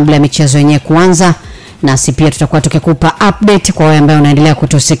imesalia kabla ya michezo yenyewe kuanza. Nasi pia tutakuwa tukikupa update kwa wale ambao wanaendelea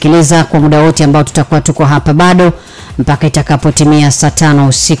kutusikiliza kwa muda wote ambao tutakuwa tuko hapa bado mpaka itakapotimia saa 5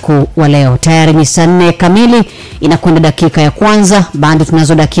 usiku wa leo. Tayari ni saa 4 kamili, inakwenda dakika ya kwanza, bado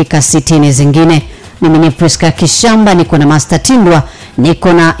tunazo dakika 60 zingine. Mimi ni Priska Kishamba, niko na Master Tindwa,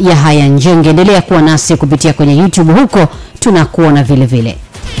 niko na Yahaya Njenge. Endelea kuwa nasi kupitia kwenye YouTube, huko tunakuona vile vile.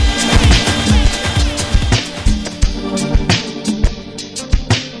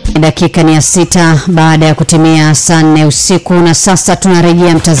 Dakika ni ya 6 baada ya kutimia saa 4 usiku, na sasa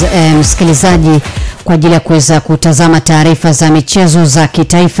tunarejea msikilizaji kwa ajili ya kuweza kutazama taarifa za michezo za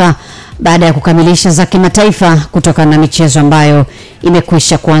kitaifa baada ya kukamilisha za kimataifa kutokana na michezo ambayo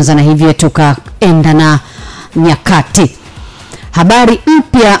imekwisha kuanza, na hivyo tukaenda na nyakati. Habari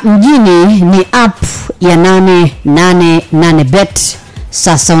mpya mjini ni app ya 888bet.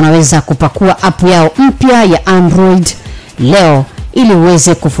 Sasa unaweza kupakua app yao mpya ya Android leo ili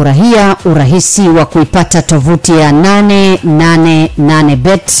uweze kufurahia urahisi wa kuipata tovuti ya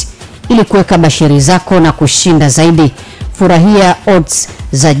 888bet ili kuweka bashiri zako na kushinda zaidi. Furahia odds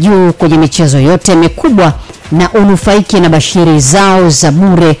za juu kwenye michezo yote mikubwa na unufaike na bashiri zao za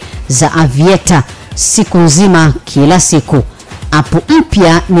bure za Avieta siku nzima kila siku. App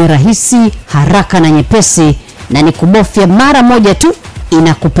mpya ni rahisi, haraka na nyepesi, na ni kubofya mara moja tu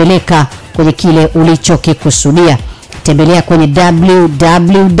inakupeleka kwenye kile ulichokikusudia. Tembelea kwenye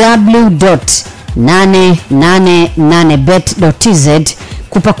www.888bet.tz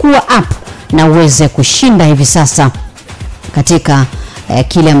kupakua app na uweze kushinda hivi sasa katika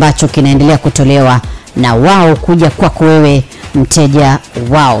kile ambacho kinaendelea kutolewa na wao kuja kwako wewe mteja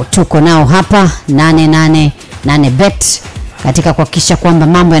wao. Tuko nao hapa 888bet katika kuhakikisha kwamba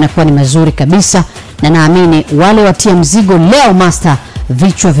mambo yanakuwa ni mazuri kabisa, na naamini wale watia mzigo leo Master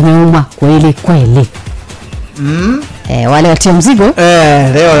vichwa vimeuma kweli kweli. Wale watia mzigo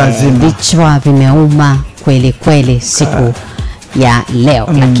leo lazima vichwa vimeuma kweli kweli siku ya leo.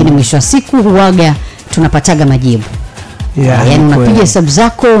 Lakini mwisho wa siku huaga tunapataga majibu. Yaani unapiga hesabu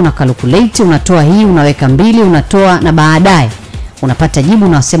zako, una calculate, unatoa hii, unaweka 2, unatoa, na baadaye unapata jibu,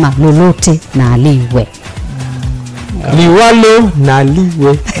 unasema lolote na aliwe. Liwalo na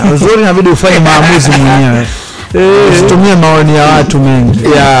liwe. Uzuri inabidi ufanye maamuzi mwenyewe. Usitumie maoni ya watu mengi.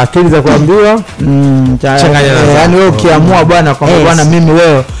 Ya akili za kuambiwa yaani wewe ukiamua bwana kwamba bwana mimi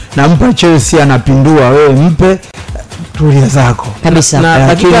leo nampa Chelsea anapindua, wewe mpe, tulia zako kabisa.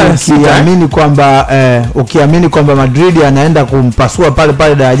 Lakini ukiamini kwamba Madrid anaenda kumpasua pale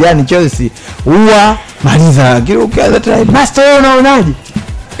pale darajani Chelsea, huwa maliza. Lakini ukianza tena Master, wewe unaonaje?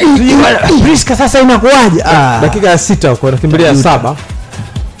 Priska sasa inakuaje? Dakika ya 6 huko anakimbilia 7.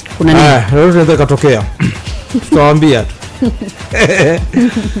 Kuna nini? Leo tunaweza kutokea. Tutawaambia tu.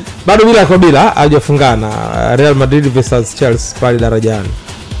 Bado bila hajafungana Real Madrid versus Chelsea pale darajani.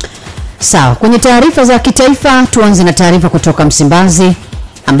 Sawa, kwenye taarifa za kitaifa tuanze na taarifa kutoka Msimbazi.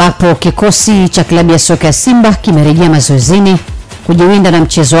 ambapo kikosi cha klabu ya soka ya Simba kimerejea mazoezini kujiwinda na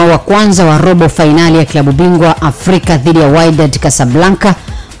mchezo wao wa kwanza wa robo fainali ya klabu bingwa Afrika dhidi ya Wydad Casablanca,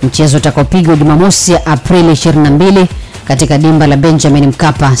 mchezo utakaopigwa Jumamosi ya Aprili 22 katika dimba la Benjamin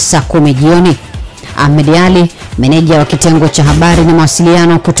Mkapa saa 10 jioni. Ahmed Ali, meneja wa kitengo cha habari na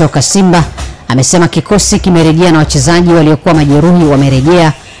mawasiliano kutoka Simba, amesema kikosi kimerejea na wachezaji waliokuwa majeruhi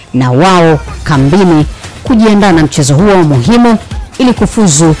wamerejea na wao kambini kujiandaa na mchezo huo muhimu ili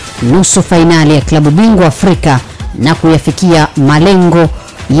kufuzu nusu fainali ya klabu bingwa Afrika na kuyafikia malengo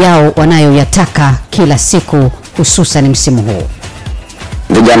yao wanayoyataka kila siku, hususan msimu huu.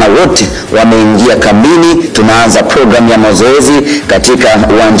 Vijana wote wameingia kambini. Tunaanza program ya mazoezi katika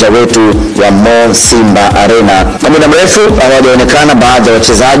uwanja wetu wa Mo Simba Arena. Kwa muda mrefu hawajaonekana baadhi ya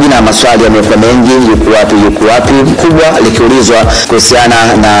wachezaji na maswali yamekuwa mengi, yuko wapi kubwa likiulizwa kuhusiana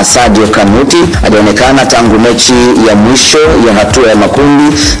na Sadio Kanuti. Hajaonekana tangu mechi ya mwisho ya hatua ya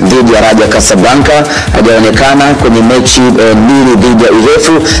makundi dhidi ya Raja Casablanca, hajaonekana kwenye mechi mbili dhidi ya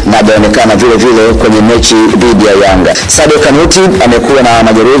Urefu, na hajaonekana vile vile kwenye mechi dhidi ya Yanga. Sadio Kanuti amekuwa na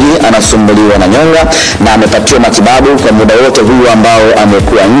majeruhi, anasumbuliwa na nyonga na amepatiwa matibabu kwa muda wote huu ambao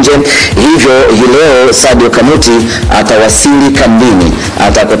amekuwa nje. Hivyo hii leo Sadio Kanuti atawasili kambini,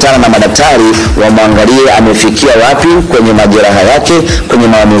 atakutana na madaktari wamwangalie amefikia wapi kwenye majeraha yake, kwenye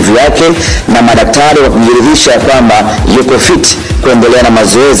maumivu yake, na madaktari wakujiridhisha kwamba yuko fit kuendelea na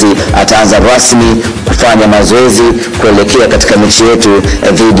mazoezi, ataanza rasmi kufanya mazoezi kuelekea katika mechi yetu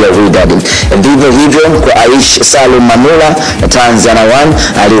dhidi ya Wydad. Vivyo hivyo kwa Aish Salum Manula, Tanzania One,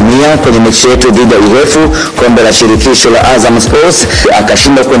 aliumia kwenye mechi yetu dhidi ya Urefu, kombe la shirikisho la Azam Sports,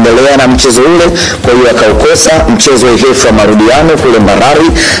 akashindwa kuendelea na mchezo ule, kwa hiyo akaukosa mchezo wa Urefu wa marudiano kule Mbarari,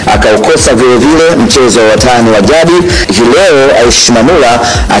 akaukosa vile vile mchezo wa watani wa jadi. Hii leo Aish Manula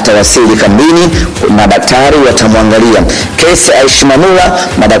atawasili kambini, madaktari watamwangalia kesi Aish Manula,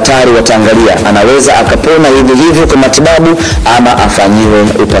 madaktari wataangalia anaweza akapona hivi hivi kwa matibabu ama afanyiwe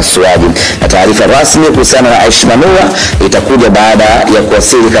upasuaji. Na taarifa rasmi kuhusiana na Aish Manula itakuja baada ya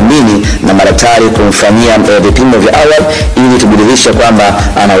kuwasili kambini na madaktari kumfanyia vipimo vya awali ili tubidilisha kwamba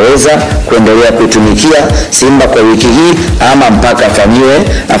anaweza kuendelea kutumikia Simba kwa wiki hii ama mpaka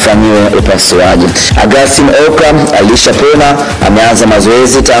afanyiwe upasuaji. Agassim Oka alishapona, ameanza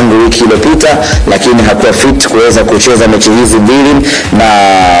mazoezi tangu wiki iliyopita, lakini hakuwa fit kuweza kucheza mechi hizi mbili, na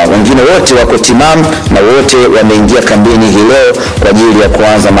wengine wote wako timamu na wote wameingia kambini hii leo kwa ajili ya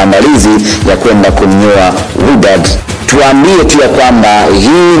kuanza maandalizi ya kwenda kumnyoa Wydad. Tuambie tu ya kwamba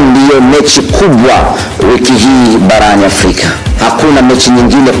hii ndiyo mechi kubwa wiki hii barani Afrika. Hakuna mechi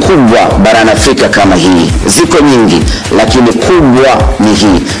nyingine kubwa barani Afrika kama hii. Ziko nyingi, lakini kubwa ni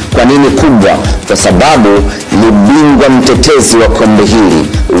hii. Kwa nini kubwa? Kwa sababu ni bingwa mtetezi wa kombe hili,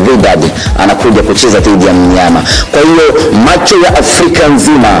 Wydad, anakuja kucheza dhidi ya mnyama. Kwa hiyo macho ya Afrika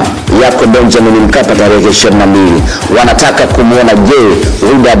nzima yako Benjamin Mkapa tarehe 22. Wanataka kumuona, je,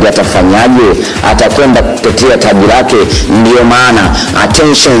 Wydad atafanyaje? Atakwenda kutetea taji lake? Ndio maana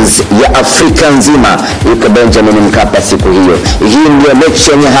attentions ya Afrika nzima iko Benjamin Mkapa siku hiyo. Hii ndio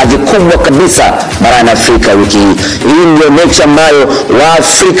mechi yenye hadhi kubwa kabisa barani Afrika wiki hii. Hii ndio mechi ambayo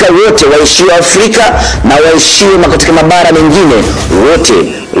Waafrika wote, waishio Afrika na waishio katika mabara mengine, wote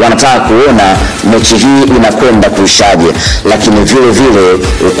wanataka kuona mechi hii inakwenda kuishaje. Lakini vile vile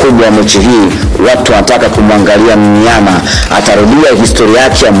ukubwa wa mechi hii, watu wanataka kumwangalia mnyama atarudia historia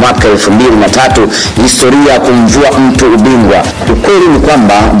yake ya mwaka 2003, historia ya kumvua mtu ubingwa. Ukweli ni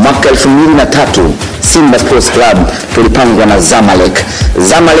kwamba mwaka 2003 Simba Sports Club tulipangwa na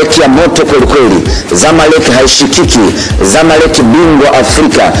Zamalek ya moto kweli. Zamalek haishikiki, Zamalek bingwa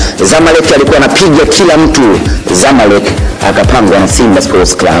Afrika. Zamalek alikuwa anapiga kila mtu. Zamalek akapangwa na Simba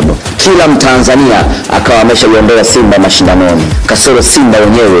Sports Club. Kila Mtanzania akawa ameshaiondoa Simba mashindanoni, kasoro Simba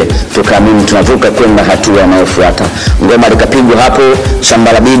wenyewe. Tukaamini tunavuka kwenda hatua inayofuata. Ngoma likapigwa hapo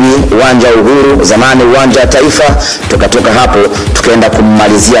shamba la bibi, uwanja wa Uhuru, zamani uwanja wa Taifa. Tukatoka hapo tukaenda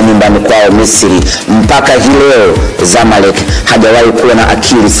kummalizia nyumbani kwao Misri. Mpaka hii leo Zamalek hajawahi kuwa na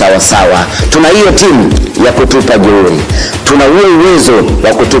akili sawa. Tuna hiyo timu ya kutupa jeuri, tuna uwezo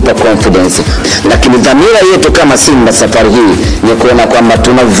wa kutupa confidence, lakini dhamira yetu kama Simba safari hii ni kuona kwamba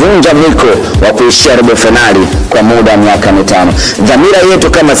tunavunja mwiko wa kuishia robo finali kwa muda wa miaka 5. Dhamira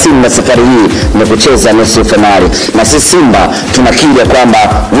yetu kama Simba safari hii ni kucheza nusu finali, na sisi Simba tunakiri kwamba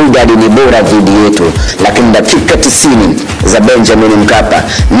Wydad ni bora dhidi yetu, lakini dakika 90 za Benjamin Mkapa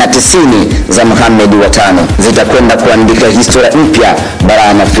na 90 za Mohamed Watano zitakwenda kuandika historia mpya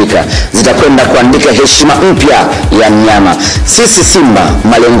barani Afrika, zitakwenda kuandika heshima mpya ya mnyama. sisi Simba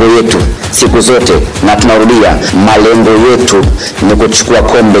malengo yetu siku zote, na tunarudia, malengo yetu ni kuchukua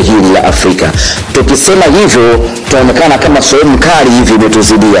kombe hili la Afrika. Tukisema hivyo tunaonekana kama sehemu kali hivi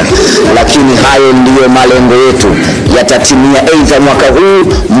imetuzidia, lakini hayo ndiyo malengo yetu. Yatatimia aidha mwaka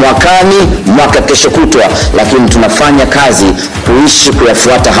huu, mwakani, mwaka kesho kutwa, lakini tunafanya kazi kuishi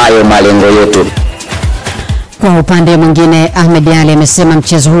kuyafuata hayo malengo yetu. Kwa upande mwingine, Ahmed Ali amesema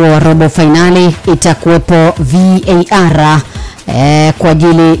mchezo huo wa robo finali itakuwepo VAR kwa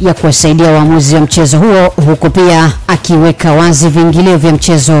ajili ya kuwasaidia waamuzi wa mchezo huo, huku pia akiweka wazi viingilio vya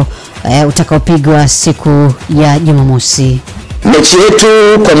mchezo utakaopigwa siku ya Jumamosi. Mechi yetu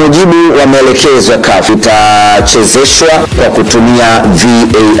kwa mujibu wa maelekezo ya CAF itachezeshwa kwa kutumia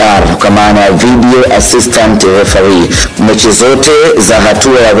VAR, kwa maana video assistant referee. Mechi zote za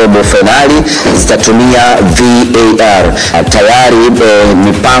hatua ya robo finali zitatumia VAR. Tayari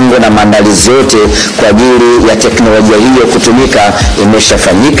mipango na maandalizi yote kwa ajili ya teknolojia hiyo kutumika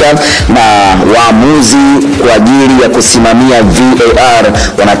imeshafanyika, na waamuzi kwa ajili ya kusimamia VAR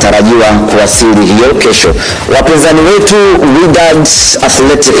wanatarajiwa kuwasili hiyo kesho. Wapinzani wetu Wydad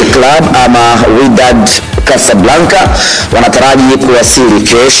Athletic Club ama Wydad Casablanca wanataraji kuwasili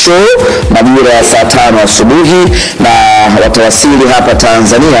kesho majira ya saa 5 asubuhi, na watawasili hapa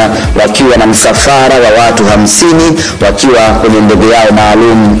Tanzania wakiwa na msafara wa watu 50 wakiwa kwenye ndege yao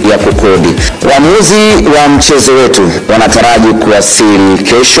maalum ya kukodi. Waamuzi wa mchezo wetu wanataraji kuwasili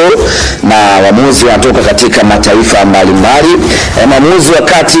kesho, na waamuzi wanatoka katika mataifa mbalimbali. Mwamuzi wa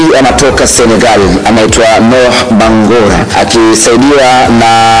kati anatoka Senegal, anaitwa Noh Bangora, akisaidiwa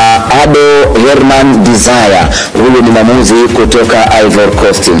na Ado Herman Desire. Huyu ni mwamuzi kutoka Ivory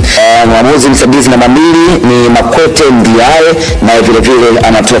Coast. Mwamuzi msaidizi namba 2 ni Makote Ndiaye, na vile vile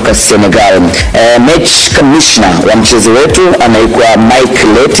anatoka Senegal. Match commissioner wa mchezo wetu anaitwa Mike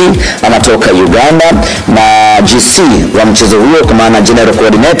Leti, anatoka Uganda, na GC wa mchezo huo kwa maana general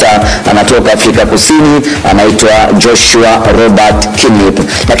coordinator anatoka Afrika Kusini, anaitwa Joshua Robert Kinlip.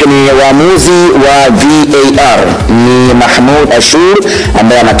 Lakini waamuzi wa VAR ni Mahmoud Ashur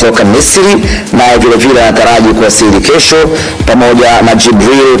ambaye anatoka Misri, na vile vile anataraji kuwasili kesho, pamoja na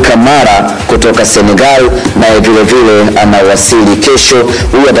Jibril Kamara kutoka Senegal, na vile vile anawasili kesho.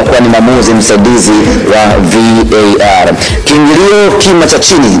 Huyu atakuwa ni mwamuzi msaidizi wa VAR. Kiingilio kima cha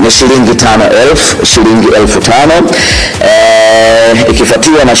chini ni shilingi 5,000, shilingi 5,000,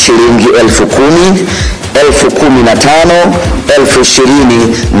 ikifuatiwa na shilingi 10,000, 15,000, 20,000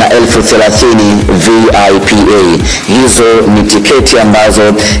 na 30,000 VIPA. Hizo ni tiketi ambazo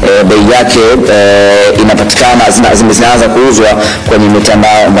bei yake inapatikana, zinaanza kuuzwa kwenye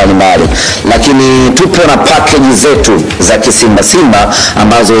mitandao mbalimbali. Lakini tupo na package zetu za kisimba Simba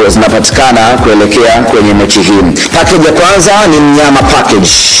ambazo zinapatikana kuelekea kwenye mechi hii. Package ya kwanza ni mnyama package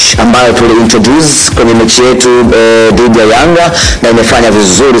ambayo tuliintroduce kwenye mechi yetu dhidi ya Yanga, na imefanya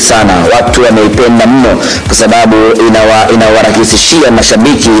vizuri sana. Watu wameipenda mno kwa sababu inawarahisishia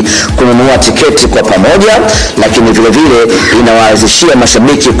mashabiki kununua tiketi kwa pamoja, lakini vile vile inawarahisishia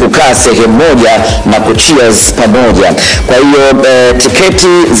mashabiki kukaa sehemu moja na kucheers pamoja. Kwa hiyo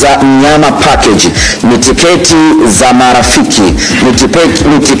tiketi za mnyama package ni tiketi za marafiki,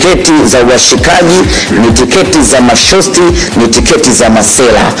 ni tiketi za washikaji, ni tiketi za mashosti, ni tiketi za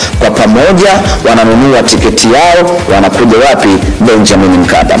masela. Kwa pamoja wananunua tiketi yao, wanakuja wapi? Benjamin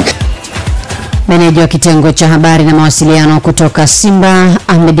Mkapa. Meneja wa kitengo cha habari na mawasiliano kutoka Simba,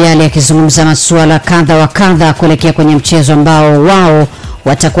 Ahmed Ali, akizungumza masuala kadha wa kadha kuelekea kwenye mchezo ambao wao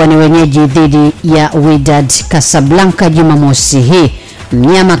watakuwa ni wenyeji dhidi ya Wydad Casablanca Jumamosi hii.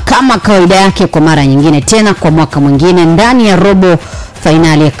 Mnyama kama kawaida yake kwa mara nyingine tena kwa mwaka mwingine ndani ya robo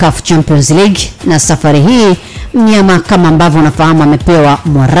finali ya CAF Champions League, na safari hii mnyama kama ambavyo unafahamu amepewa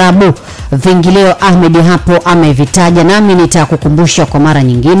Mwarabu. Vingilio Ahmed hapo amevitaja, nami nitakukumbusha kwa mara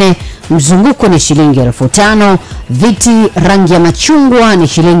nyingine. Mzunguko ni shilingi 5,000, viti rangi ya machungwa ni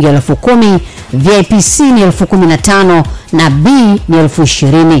shilingi 10,000, VIP C ni 15,000 na B ni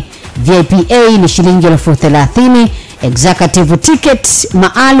 20,000. VIP A ni shilingi 30,000. Executive ticket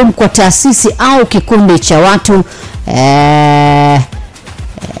maalum kwa taasisi au kikundi cha watu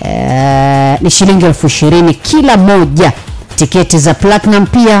ni shilingi 20,000 kila moja. Tiketi za platinum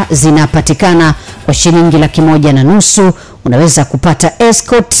pia zinapatikana kwa shilingi 1,500,000. Unaweza kupata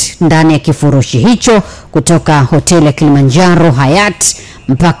escort ndani ya kifurushi hicho kutoka hoteli ya Kilimanjaro Hyatt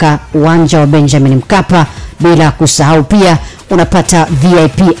mpaka uwanja wa Benjamin Mkapa, bila kusahau pia unapata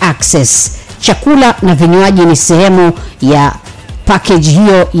VIP access. Chakula na vinywaji ni sehemu ya package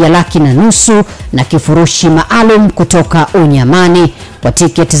hiyo ya 1,500,000 na kifurushi maalum kutoka Unyamani. Kwa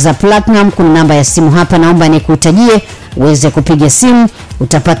tiketi za platinum kuna namba ya simu hapa, naomba nikutajie uweze kupiga simu,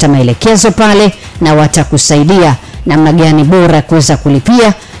 utapata maelekezo pale na watakusaidia namna gani bora ya kuweza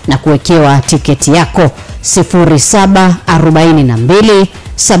kulipia na kuwekewa tiketi yako. 0742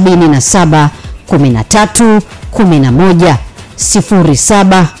 77 13 11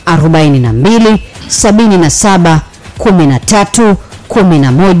 0742 77 13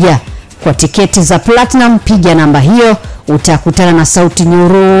 11. Kwa tiketi za platinum piga namba hiyo, utakutana na sauti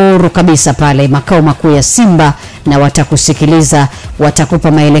nyororo kabisa pale makao makuu ya Simba na watakusikiliza,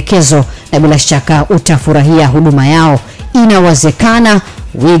 watakupa maelekezo na bila shaka utafurahia huduma yao. Inawezekana,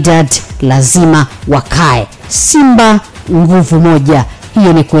 Wydad lazima wakae. Simba nguvu moja.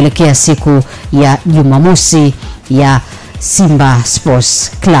 Hiyo ni kuelekea siku ya Jumamosi ya Simba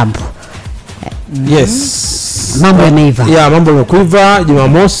Sports Club. Yes. Mambo yameiva. Mambo yamekuiva.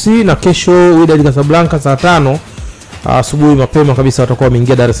 Jumamosi na kesho Wydad Casablanca saa 5 asubuhi mapema kabisa watakuwa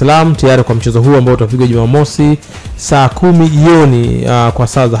wameingia Dar es Salaam tayari kwa mchezo huu ambao utapigwa Jumamosi saa 10 jioni kwa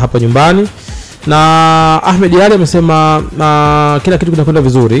saa za hapa nyumbani. Na Ahmed Ali amesema kila kitu kinakwenda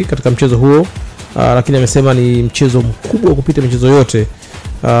vizuri katika mchezo huo, lakini amesema ni mchezo mkubwa kupita michezo yote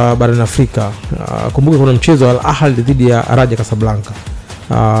barani Afrika. Kumbuka kuna mchezo Al Ahly dhidi ya Raja Casablanca.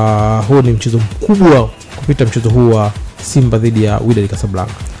 Huo ni mchezo mkubwa kupita mchezo huu wa Simba dhidi ya Wydad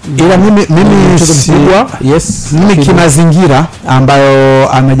Casablanca. Ila mimi mchezo mkubwa, mimi kimazingira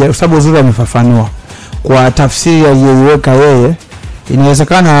ambayo sababu uzuri amefafanua kwa tafsiri aliyoiweka yeye,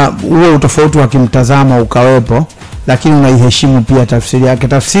 inawezekana uwe utofauti wa kimtazamo ukawepo, lakini unaiheshimu pia tafsiri yake.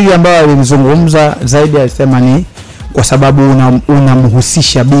 Tafsiri ambayo alimzungumza zaidi alisema ni kwa sababu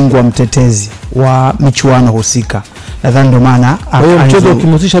unamhusisha bingwa mtetezi wa michuano husika. Nadhani ndio maana mchezo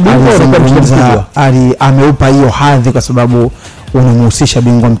ukimhusisha bingwa unamhusisha ameupa hiyo hadhi kwa sababu unamhusisha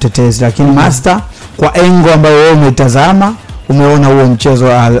bingwa mtetezi. Lakini master kwa engo ambayo wewe umetazama, umeona huo mchezo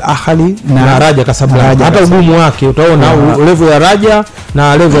wa Al Ahly na Raja Casablanca. Hata ugumu wake utaona level ya Raja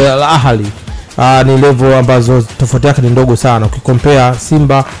na level ya Al Ahly ni level ambazo tofauti yake ni ndogo sana ukikompare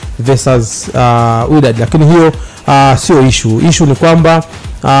Simba versus Wydad. Lakini hiyo sio issue. Issue ni kwamba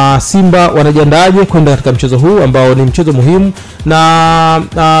Simba wanajiandaje kwenda katika mchezo huu ambao ni mchezo muhimu,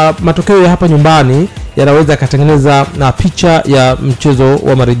 na matokeo ya hapa nyumbani yanaweza kutengeneza picha ya mchezo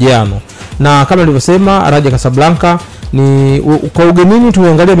wa marejeano. Na kama nilivyosema, Raja Casablanca ni kwa ugenini.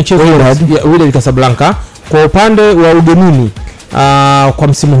 Tumeangalia michezo ya Wydad Casablanca kwa upande wa ugenini. Kwa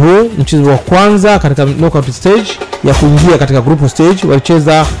msimu huu mchezo wa kwanza katika knockout stage ya kuingia katika group stage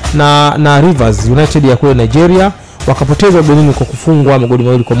walicheza na Rivers United ya kule Nigeria, wakapoteza ugenini kwa kufungwa magoli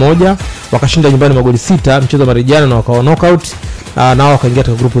 2-1, wakashinda nyumbani magoli 6 mchezo wa marejeano na wakawa knockout na wakaingia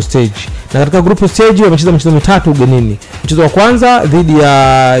katika group stage. Na katika group stage wamecheza michezo 3 ugenini. Mchezo wa kwanza dhidi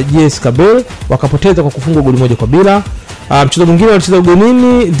ya JS Kabylie wakapoteza kwa kufungwa goli 1-0. Mchezo mwingine walicheza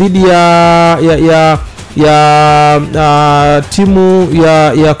ugenini dhidi ya timu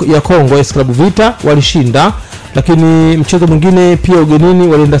ya Kongo AS Club Vita, walishinda. Lakini mchezo mwingine pia ugenini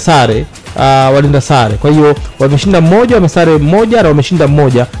walienda sare. Kwa hiyo wameshinda mmoja, wamesare mmoja na wameshinda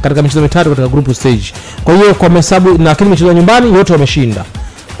mmoja katika michezo 3 katika group stage. Kwa hiyo kwa mahesabu, lakini michezo ya nyumbani yote wameshinda.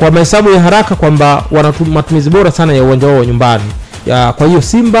 Kwa mahesabu ya haraka kwamba wana matumizi bora sana ya uwanja wao wa nyumbani. Kwa hiyo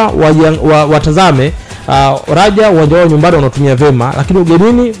Simba watazame Raja uwanja wao nyumbani wanatumia vema, lakini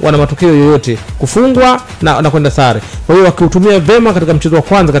ugenini wana matokeo yoyote kufungwa na kwenda sare. Kwa hiyo wakiutumia vema katika mchezo wa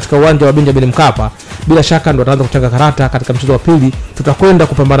kwanza katika uwanja wa Benjamin Mkapa, bila shaka ndio wataanza kuchanga karata katika mchezo wa pili. Tutakwenda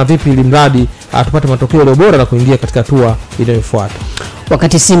kupambana vipi ili mradi tupate matokeo yale bora na kuingia katika hatua inayofuata.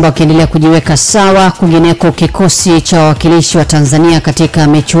 Wakati Simba wakiendelea kujiweka sawa, kwingineko kikosi cha wawakilishi wa Tanzania katika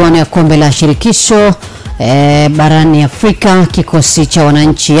michuano ya kombe la shirikisho barani Afrika, kikosi cha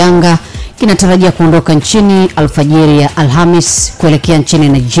wananchi Yanga kinatarajia kuondoka nchini alfajiri ya Alhamis kuelekea nchini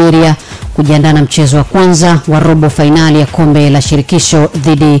Nigeria kujiandaa na mchezo wa kwanza wa robo finali ya kombe la shirikisho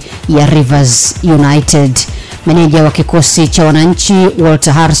dhidi ya Rivers United. Meneja wa kikosi cha wananchi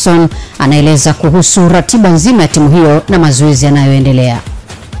Walter Harrison anaeleza kuhusu ratiba nzima ya timu hiyo na mazoezi yanayoendelea.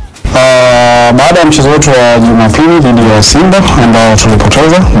 Baada ya mchezo wetu wa Jumapili dhidi ya Simba ambao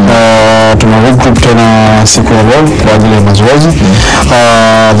tulipoteza, tumeregroup tena siku ya leo kwa ajili ya mazoezi.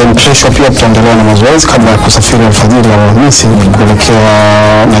 Then kesho pia tutaendelea na mazoezi kabla ya kusafiri alfajiri ya Alhamisi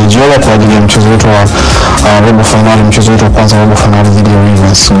kuelekea Nigeria kwa ajili ya mchezo wetu wa robo finali, mchezo wetu wa kwanza robo finali dhidi ya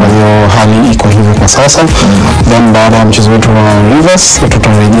Rivers. Kwa hiyo hali iko hivyo kwa sasa. Then baada ya mchezo wetu wa Rivers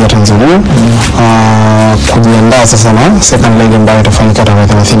tutarejea Tanzania kujiandaa sasa na second leg ambayo itafanyika tarehe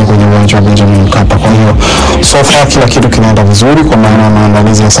 30 kwenye uwanja wa Benjamin Mkapa. Kwa hiyo so far kila kitu kinaenda vizuri kwa maana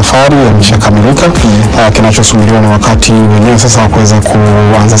maandalizi ya safari yameshakamilika. Kinachosubiriwa ni wakati wenyewe sasa wa kuweza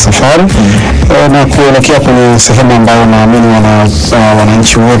kuanza safari na kuelekea kwenye sehemu ambayo naamini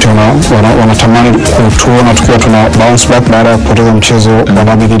wananchi wote wanatamani kutuona tukiwa tuna bounce back baada ya kupoteza mchezo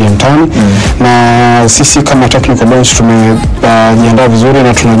Simba dabi dhidi ya mtani, na sisi kama technical bench tumejiandaa vizuri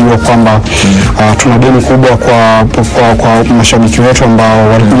na tunajua kwamba tuna deni kubwa kwa mashabiki wetu ambao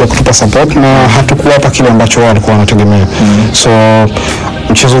walikuja kutupa support na hatukuwapa kile ambacho wao walikuwa wanategemea. So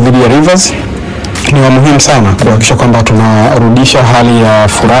mchezo dhidi ya Rivers ni wa muhimu sana kuhakikisha kwamba tunarudisha hali ya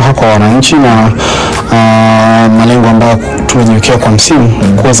furaha kwa wananchi na malengo ambayo tumejiwekea kwa msimu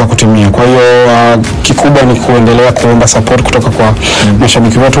kuweza kutimia. Kwa hiyo kikubwa ni kuendelea kuomba support kutoka kwa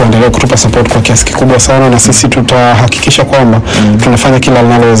mashabiki wetu, waendelee kutupa support kwa kiasi kikubwa sana, na sisi tutahakikisha kwamba tunafanya kila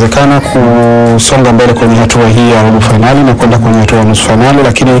linalowezekana kusonga mbele kwenye hatua hii ya robo finali na kwenda kwenye hatua ya nusu finali,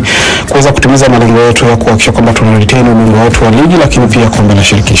 lakini kuweza kutimiza malengo yetu ya kuhakikisha kwamba tuna retain ubingwa wetu wa ligi, lakini pia kombe la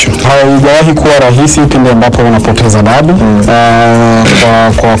shirikisho. Haijawahi kuwa rahisi pindi ambapo unapoteza dabi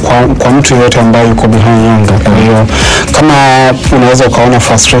kwa mtu yeyote ambaye yuko behind Yanga. Kwa hiyo kama unaweza ukaona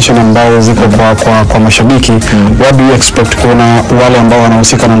frustration ambayo ziko kwa mashabiki, what do you expect kuona wale ambao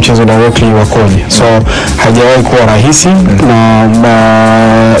wanahusika na mchezo directly wakoje? So haijawahi kuwa rahisi na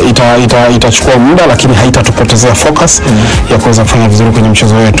itachukua muda, lakini haitatupotezea focus ya kuweza kufanya vizuri kwenye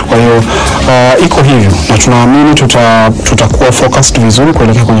mchezo wetu. Kwa hiyo iko hivyo na tunaamini tutakuwa focused vizuri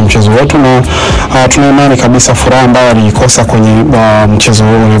kuelekea kwenye mchezo wetu, na tunaamini kabisa furaha ambayo alikosa kwenye mchezo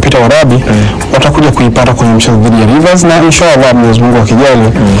uliopita wa dabi watakuja kuipata kwenye mchezo dhidi ya Rivers, na inshallah Mwenyezi Mungu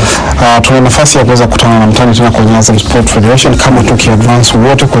akijali tuna nafasi ya kuweza kukutana na mtani tena kwenye Azam Sports Federation kama tukiadvance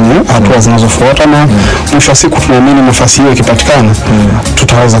wote kwenye hatua zinazofuata, na mwisho wa siku tunaamini nafasi hiyo ikipatikana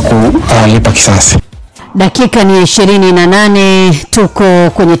tutaweza kulipa kisasi. Dakika ni 28, tuko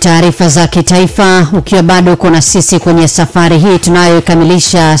kwenye taarifa za kitaifa. Ukiwa bado uko na sisi kwenye safari hii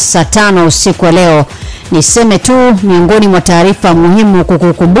tunayokamilisha saa 5 usiku wa leo, niseme tu miongoni mwa taarifa muhimu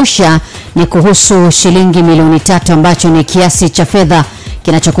kukukumbusha ni kuhusu shilingi milioni 3 ambacho ni kiasi cha fedha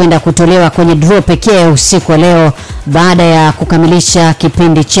kinachokwenda kutolewa kwenye draw pekee usiku wa leo baada ya kukamilisha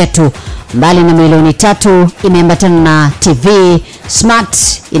kipindi chetu. Mbali na milioni 3 imeambatana na TV Smart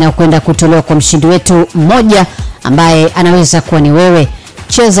inayokwenda kutolewa kwa mshindi wetu mmoja ambaye anaweza kuwa ni wewe.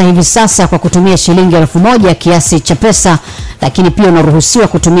 Cheza hivi sasa kwa kutumia shilingi 1000 kiasi cha pesa, lakini pia unaruhusiwa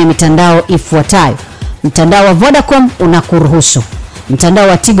kutumia mitandao ifuatayo. Mtandao wa Vodacom unakuruhusu, mtandao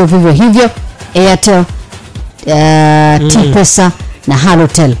wa Tigo vivyo hivyo, Airtel, T-Pesa na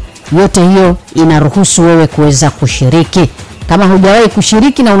Halotel. Yote hiyo inaruhusu wewe kuweza kushiriki. Kama hujawahi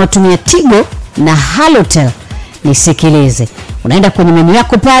kushiriki na unatumia Tigo na Halotel, nisikilize. Unaenda kwenye menu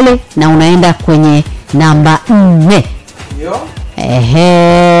yako pale na unaenda kwenye namba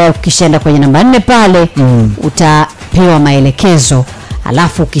 4. Ukishaenda kwenye namba 4 pale utapewa maelekezo.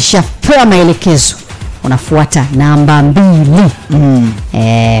 Alafu ukishapewa maelekezo unafuata namba 2.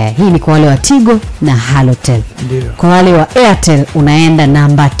 Hii ni kwa wale wa Tigo na Halotel. Kwa wale wa Airtel unaenda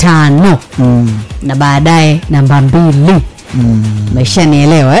namba 5 na baadaye namba 2.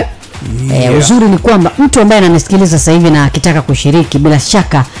 Umeshanielewa eh? Uzuri ni kwamba mtu ambaye ananisikiliza sasa hivi na akitaka kushiriki, bila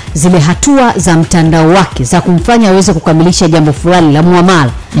shaka zile hatua za mtandao wake za kumfanya aweze kukamilisha jambo fulani la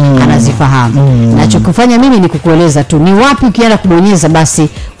muamala anazifahamu. Nachokufanya mimi ni kukueleza tu ni wapi ukienda kubonyeza, basi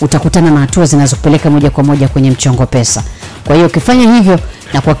utakutana na hatua zinazopeleka moja kwa moja kwenye mchongo pesa. Kwa hiyo ukifanya hivyo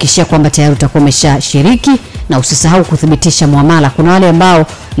na kuhakikisha kwamba tayari utakuwa umeshashiriki, na usisahau kuthibitisha muamala. Kuna wale ambao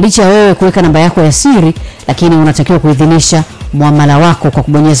licha wewe kuweka namba yako ya siri, lakini unatakiwa kuidhinisha muamala wako kwa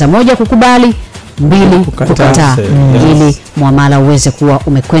kubonyeza 1 kukubali, 2 kukataa, ili muamala uweze kuwa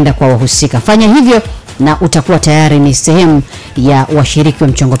umekwenda kwa wahusika. Fanya hivyo na utakuwa tayari ni sehemu ya washiriki wa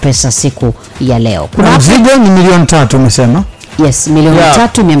mchongo pesa siku ya leo. Kuna mzigo ni milioni 3 umesema? Yes, milioni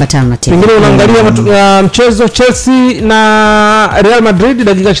 3 imeambatana na timu. Pengine unaangalia mchezo Chelsea na Real Madrid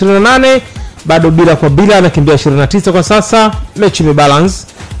dakika 28 bado bila kwa bila, anakimbia 29 kwa sasa. Mechi imebalance,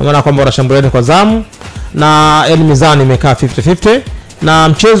 maana kwamba wanashambuliana kwa zamu na mizani imekaa 50-50. Na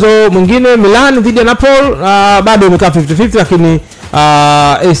mchezo mwingine Milan dhidi ya Napoli bado imekaa 50-50, lakini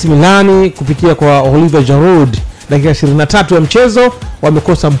AC Milan kupitia kwa Olivier Giroud dakika 23 ya mchezo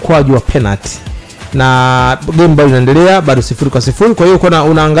wamekosa mkwaju wa penalty, na game bado inaendelea, bado 0-0. Kwa hiyo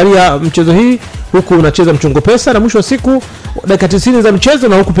unaangalia mchezo hii huku unacheza mchongo pesa, na mwisho wa siku dakika 90 za mchezo,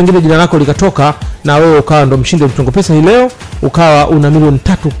 na huku pengine jina lako likatoka na wewe ukawa ndo mshindi wa mchongo pesa hii leo, ukawa una milioni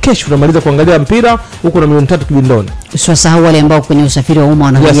 3 kesho. Unamaliza kuangalia mpira huku na milioni 3 kibindoni. Usiwasahau wale ambao kwenye usafiri wa umma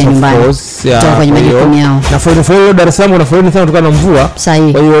wanakuja nyumbani kutoka kwenye majukumu yao. Na foleni Dar es Salaam na foleni sana kutokana na mvua.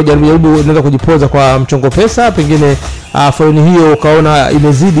 Kwa hiyo jaribu unaweza kujipoza kwa mchongo pesa, pengine foleni hiyo ukaona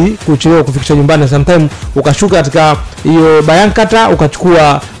imezidi kuchelewa kufikisha nyumbani, sometime ukashuka katika hiyo Bayankata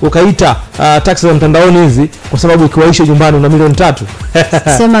ukaita taxi za mtandaoni hizi, kwa sababu ikiwaisha nyumbani una milioni 3.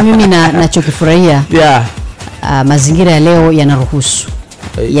 Sema mimi nachokifurahia mazingira ya leo yanaruhusu.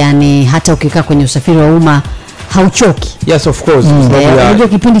 Yani hata ukikaa kwenye usafiri wa umma hauchoki. Yes, of course. Unajua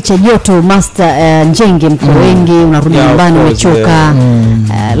kipindi cha joto master Njenge mko wengi, unarudi nyumbani umechoka.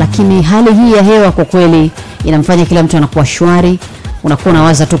 Lakini hali hii ya hewa kwa kweli inamfanya kila mtu anakuwa shwari. Unakuwa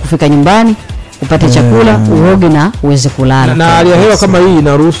unawaza tu kufika nyumbani, upate chakula, uoge na uweze kulala. Na hali ya hewa kama hii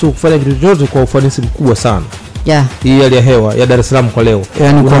inaruhusu kufanya kitu chochote kwa ufanisi mkubwa sana. Hii hali ya hewa ya Dar es Salaam kwa leo.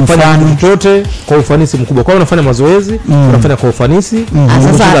 Yani unafanya kitu chochote kwa ufanisi mkubwa. Kwa hiyo unafanya mazoezi, unafanya kwa ufanisi,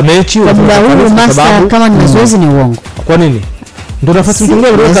 unacheza mechi, unafanya huu master kama ni mazoezi ni uongo. Kwa nini? Ndio nafasi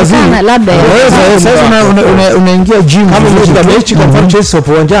mtungua ndio kazini. Labda sasa unaingia gym kama unacheza mechi kwa mfano Chelsea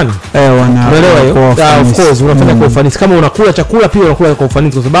hapo uwanjani. Unaelewa hiyo? Of course unafanya kwa ufanisi. Kama unakula chakula pia unakula kwa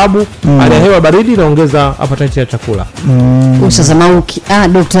ufanisi kwa sababu hali ya hewa baridi inaongeza appetite ya chakula. Sasa Mauki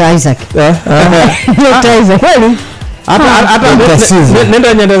Dr. Isaac. Dr. Isaac kweli? Hata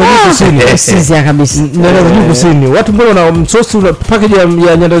nenda nyanda za juu kusini. Sisi kabisa. Nyanda za juu kusini. Watu mbona na msosi una package ya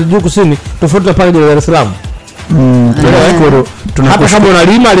nyanda za juu kusini tofauti na package ya Dar es Salaam. Hata kama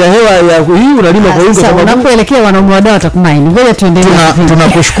unalima hali ya hewa ya hii unalima kwa wingi sababu unapoelekea wanaume wadau watakumaini. Ngoja tuendelee.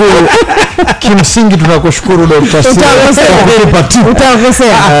 Tunakushukuru. Kimsingi tunakushukuru Dr. Sisi.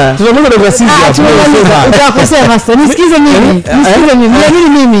 Utakosea. Tunamwona Dr. Sisi hapa. Utakosea master. Nisikize mimi.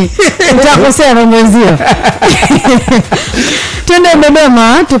 Mimi. Utakosea na mwenzio. Twende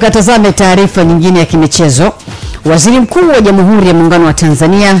Dodoma tukatazame taarifa nyingine ya kimichezo. Waziri Mkuu wa Jamhuri ya Muungano wa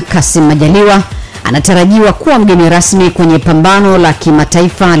Tanzania Kassim Majaliwa anatarajiwa kuwa mgeni rasmi kwenye pambano la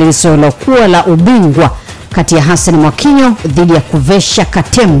kimataifa lililokuwa la ubingwa kati ya Hassan Mwakinyo dhidi ya Kuvesha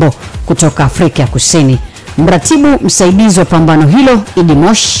Katembo kutoka Afrika ya Kusini. Mratibu msaidizi wa pambano hilo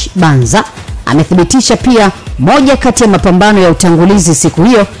Idimosh Banza amethibitisha pia moja kati ya mapambano ya utangulizi siku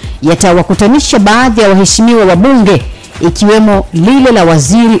hiyo yatawakutanisha baadhi ya waheshimiwa wa bunge ikiwemo lile la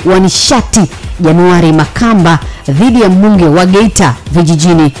waziri wa nishati Januari Makamba dhidi ya mbunge wa Geita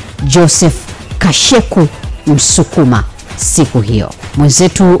Vijijini Joseph Kasheku Msukuma siku hiyo.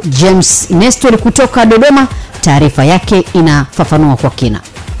 Mwenzetu James Nestor kutoka Dodoma, taarifa yake inafafanua kwa kina.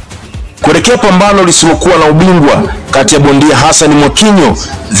 Kuelekea pambano lisilokuwa na ubingwa kati ya bondia Hassan Mwakinyo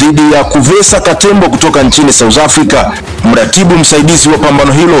dhidi ya Kuvesa Katembo kutoka nchini South Africa, mratibu msaidizi wa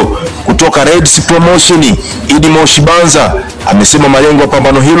pambano hilo kutoka Reds Promotion Idimosh Banza amesema malengo ya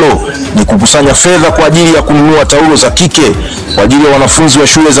pambano hilo ni kukusanya fedha kwa ajili ya kununua taulo za kike kwa ajili ya wanafunzi wa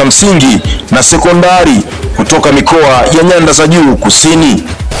shule za msingi na sekondari kutoka mikoa ya Nyanda za Juu Kusini.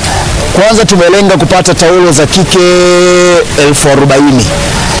 Kwanza tumelenga kupata taulo za kike 40,000.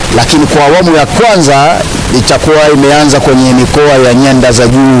 Lakini kwa awamu ya kwanza itakuwa imeanza kwenye mikoa ya Nyanda za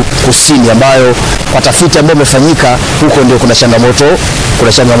Juu Kusini ambayo kwa tafiti ambayo imefanyika huko ndio kuna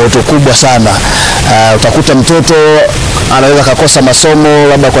changamoto kubwa sana. Utakuta mtoto anaweza kukosa masomo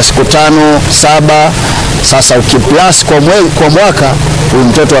labda kwa siku 5, 7. Sasa ukiplus kwa mwaka huyu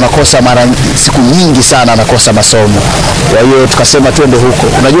mtoto anakosa siku nyingi sana anakosa masomo. Kwa hiyo tukasema twende huko.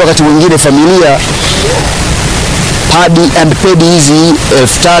 Unajua wakati mwingine familia padi and pedi hizi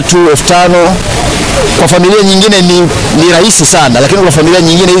 3,000, 5,000 kwa familia nyingine ni rahisi sana, lakini kwa familia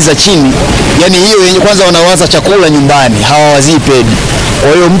nyingine hizi za chini, yani hiyo yenye kwanza wanawaza chakula nyumbani, hawawazii pedi.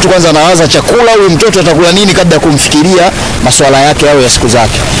 Kwa hiyo mtu kwanza anawaza chakula, huyu mtoto atakula nini kabla ya kumfikiria masuala yake au ya siku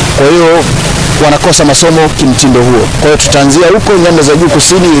zake. Kwa hiyo wanakosa masomo kimtindo huo. Kwa hiyo tutaanzia huko Nyanda za Juu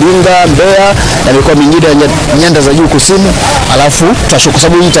Kusini, Iringa, Mbeya na mikoa mingine ya Nyanda za Juu Kusini, alafu tutashuka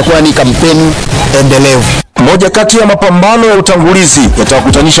sababu hii itakuwa ni kampeni endelevu. Moja kati ya mapambano ya utangulizi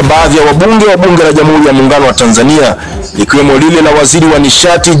yatawakutanisha baadhi ya wabunge wa Bunge la Jamhuri ya Muungano wa Tanzania ikiwemo lile la waziri wa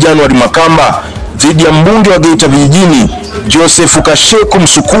nishati Januari Makamba dhidi ya mbunge wa Geita Vijijini Joseph Kasheku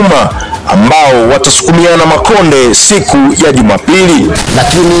Msukuma ambao watasukumiana makonde siku ya Jumapili.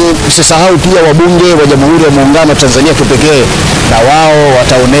 Lakini usisahau pia wabunge wa Jamhuri ya Muungano wa Tanzania kipekee, na wao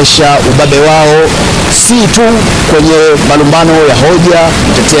wataonesha ubabe wao si tu kwenye malumbano ya hoja,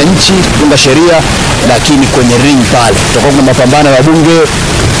 kutetea nchi, kutunga sheria, lakini kwenye ring pale. Tutakuwa na mapambano ya wabunge.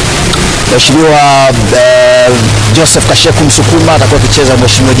 Mheshimiwa Joseph Kasheku Msukuma atakuwa akicheza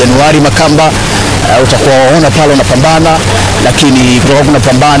Mheshimiwa Januari Makamba, utakuwa waona pale wanapambana. Lakini kutakuwa kuna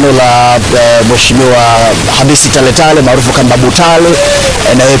pambano la Mheshimiwa Hamisi Taletale maarufu kama Butale,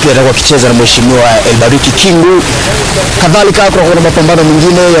 na yeye pia atakuwa akicheza na Mheshimiwa Elbariki Kingu. Kadhalika kutakuwa na mapambano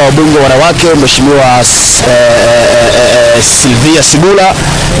mengine ya wabunge wanawake, Mheshimiwa Silvia Sigula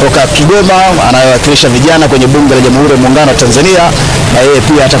kutoka Kigoma anayewakilisha vijana kwenye bunge la Jamhuri ya Muungano wa Tanzania, na yeye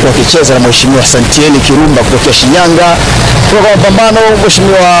pia atakuwa akicheza na Mheshimiwa Santieni Kirumba kutoka Shinyanga. Kutoka mapambano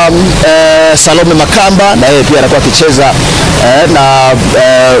Mheshimiwa Salome Makamba na yeye pia atakuwa akicheza na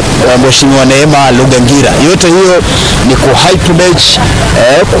Mheshimiwa Neema Lugangira. Yote hiyo ni ku hype match,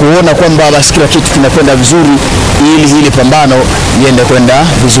 kuona kwamba basi kila kitu kinakwenda vizuri ili hili pambano liende kwenda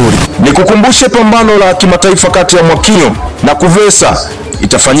vizuri. Nikukumbushe pambano la kimataifa kati ya Mwakinyo na Kuvesa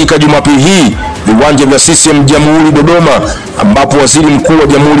itafanyika Jumapili hii viwanja vya CCM Jamhuri Dodoma, ambapo Waziri Mkuu wa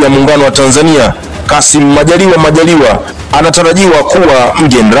Jamhuri ya Muungano wa Tanzania Kassim Majaliwa anatarajiwa kuwa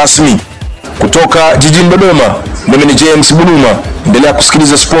mgeni rasmi. Kutoka jijini Dodoma, mimi ni James Buluma. Endelea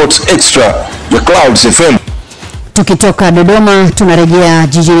kusikiliza Sports Extra ya Clouds FM. Tukitoka Dodoma tunarejea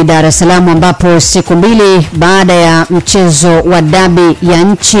jijini Dar es Salaam, ambapo siku mbili baada ya mchezo wa dabi ya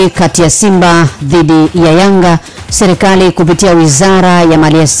nchi kati ya Simba dhidi ya Yanga, serikali kupitia Wizara ya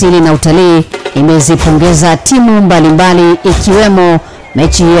Maliasili na Utalii imezipongeza timu mbalimbali ikiwemo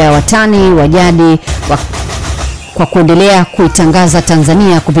mechi ya watani wa jadi kwa kuendelea kuitangaza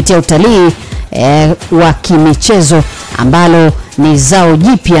Tanzania kupitia utalii wa kimichezo ambalo ni zao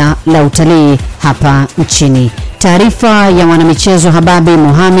jipya la utalii hapa nchini. Taarifa ya mwanamichezo Hababi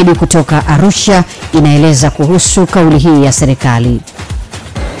Mohamed kutoka Arusha inaeleza kuhusu kauli hii ya serikali.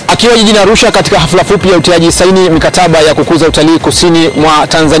 Akiwa jijini Arusha katika hafla fupi ya utiaji saini mikataba ya kukuza utalii kusini mwa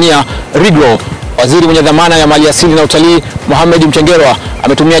Tanzania RIGRO, waziri mwenye dhamana ya maliasili na utalii Mohamed Mchengerwa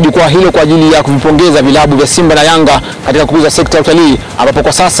ametumia jukwaa hilo kwa ajili ya kuvipongeza vilabu vya Simba na Yanga katika kukuza sekta ya utalii, ambapo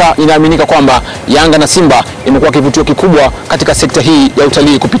kwa sasa inaaminika kwamba Yanga na Simba imekuwa kivutio kikubwa katika sekta hii ya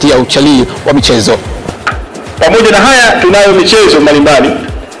utalii kupitia utalii wa michezo. Pamoja na haya tunayo michezo mbalimbali,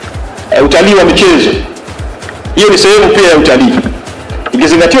 utalii wa michezo. Hiyo ni sehemu pia ya utalii.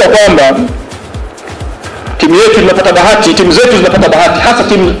 Ikizingatiwa kwamba timu zetu zinapata bahati hasa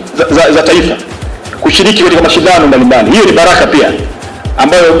timu za taifa kushiriki katika mashindano mbalimbali. Hiyo ni baraka pia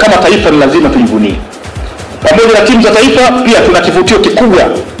ambayo kama taifa ni lazima tujivunie. Pamoja na timu za taifa pia tuna kivutio kikubwa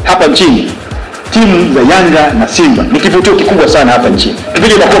hapa nchini. Timu za Yanga na Simba ni kivutio kikubwa sana hapa nchini.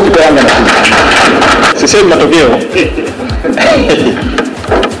 Tupige makofi kwa Yanga na Simba. Sisemi matokeo.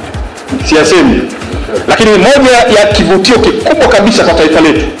 Siyasemi. Lakini moja ya kivutio kikubwa kabisa kwa taifa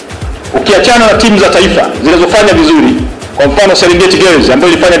letu, ukiachana na timu za taifa zinazofanya vizuri, kwa mfano Serengeti Girls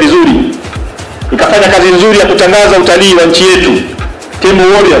ambayo ilifanya vizuri, ikafanya kazi nzuri ya kutangaza utalii wa nchi yetu. Team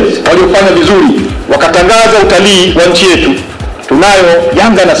Warriors waliofanya vizuri wakatangaza utalii wa nchi yetu. Tunayo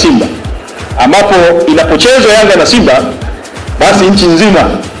Yanga na Simba, ambapo inapochezwa Yanga na Simba basi nchi nzima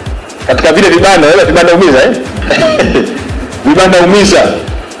katika vile vibanda umiza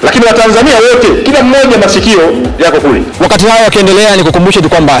lakini Watanzania wote kila mmoja masikio yako kule. Wakati hao wakiendelea, ni kukumbusha tu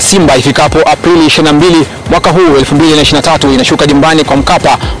kwamba Simba ifikapo Aprili 22 mwaka huu 2023 inashuka dimbani kwa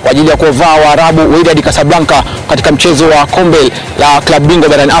Mkapa kwa ajili ya kuwavaa Waarabu Wydad Casablanca katika mchezo wa kombe la klabu bingwa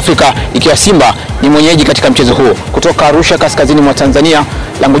barani Afrika, ikiwa Simba ni mwenyeji katika mchezo huo. Kutoka Arusha kaskazini mwa Tanzania,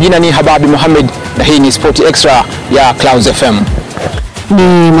 langu jina ni Hababi Mohamed na hii ni Sports Extra ya Clouds FM.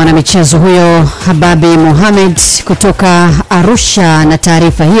 Ni mwanamichezo huyo Hababi Mohamed kutoka Arusha na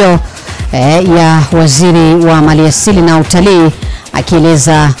taarifa hiyo ya waziri wa maliasili na utalii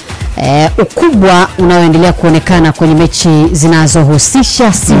akieleza ukubwa unaoendelea kuonekana kwenye mechi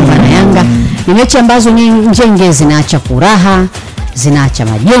zinazohusisha Simba na Yanga. Ni mechi ambazo njenge zinaacha furaha, zinaacha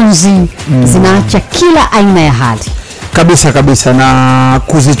majonzi, zinaacha kila aina ya hali. Kabisa na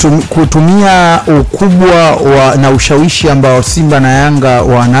kutumia ukubwa na ushawishi ambao Simba na Yanga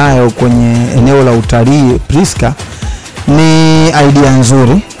wanayo kwenye eneo la utalii Priska ni idea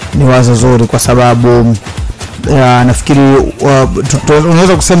nzuri, ni wazo zuri, kwa sababu nafikiri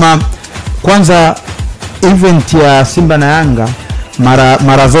unaweza kusema kwanza event ya Simba na Yanga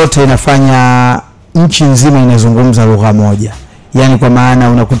mara zote inafanya nchi nzima inazungumza lugha moja. Yani kwa maana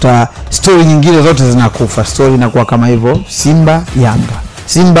unakuta story nyingine zote zinakufa, story inakuwa kama hivyo Simba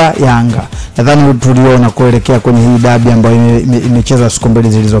Yanga. Nadhani tuliona kuelekea kwenye hii dabi ambayo imechezwa siku mbili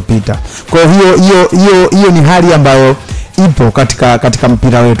zilizopita. Kwa hiyo ni hali ambayo ipo katika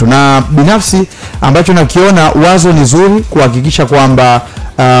mpira wetu, na binafsi ambacho nakiona wazo ni zuri kuhakikisha kwamba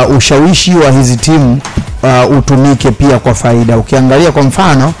ushawishi wa hizi timu utumike pia kwa faida. Ukiangalia kwa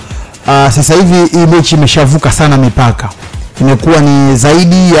mfano sasa hivi hii mechi imeshavuka sana mipaka, imekuwa ni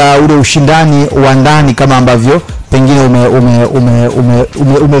zaidi ya ule ushindani wa ndani kama ambavyo pengine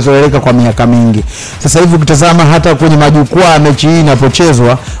umezoeleka kwa miaka mingi. Sasa hivi ukitazama hata kwenye majukwaa mechi hii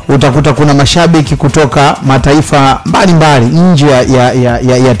inapochezwa, utakuta kuna mashabiki kutoka mataifa mbalimbali nje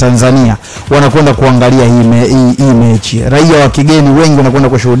ya Tanzania wanakwenda kuangalia hii mechi. Raia wa kigeni wengi wanakwenda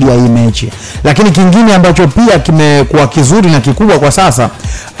kushuhudia hii mechi. Lakini kingine ambacho pia kimekuwa kizuri na kikubwa kwa sasa,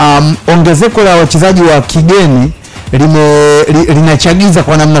 ongezeko la wachezaji wa kigeni linachagiza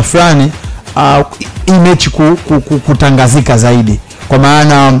kwa namna fulani hii mechi kutangazika zaidi, kwa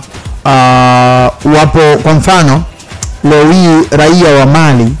maana wapo, kwa mfano leo hii raia wa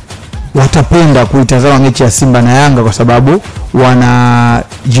Mali watapenda kuitazama mechi ya Simba na Yanga kwa sababu wana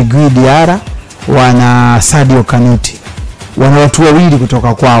Djigui Diarra, wana Sadio Kanuti, wana watu wawili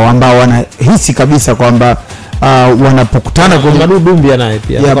kutoka kwao ambao wanahisi kabisa kwamba wanapokutana kwa Mamadou Doumbia naye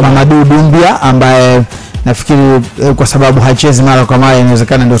pia. Mamadou Doumbia ambaye nafikiri kwa sababu hachezi mara kwa mara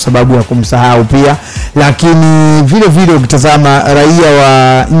inawezekana ndio sababu ya kumsahau pia, lakini vile vile ukitazama raia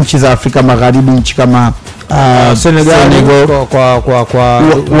wa nchi za Afrika Magharibi, nchi kama Senegal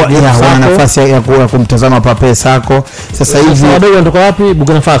wana nafasi ya kumtazama Pape Sako. Sasa hivi wadogo wanatoka wapi?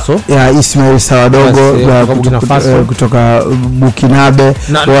 Burkina Faso. Ismail Sawadogo kutoka Bukinabe.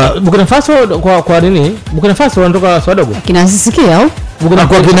 Burkina Faso kwa nini? Burkina Faso wanatoka Sawadogo. Kinasisikia au?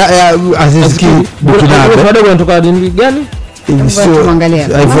 Burkina Aziziki Bukinabe. Sawadogo wanatoka dini gani?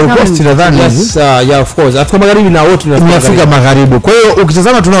 Of course Afrika Magharibi na wote ni Afrika Magharibi. Kwa hiyo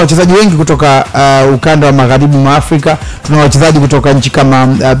ukitazama tuna wachezaji wengi kutoka ukanda wa magharibi mwa Afrika, tuna wachezaji kutoka nchi kama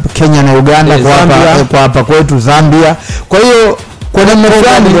Kenya na Uganda, kwa hapa kwetu Zambia. Kwa hiyo kwa namna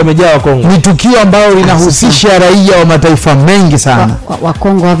fulani wamejaa Kongo. Ni tukio ambalo linahusisha raia wa mataifa mengi sana. Wa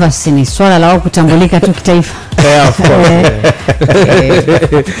Kongo hapa si ni swala la wao kutambulika tu kitaifa. Of course.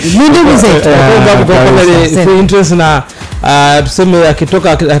 Ni ndugu zetu. Kwa interest na tuseme akitoka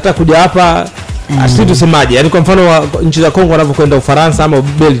hata kuja hapa sisi tusemaje, yani kwa mfano wa nchi za Kongo wanavyokwenda Ufaransa ama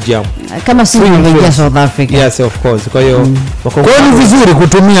Belgium kama sisi tunaingia South Africa. Yes, of course. Kwa hiyo ni vizuri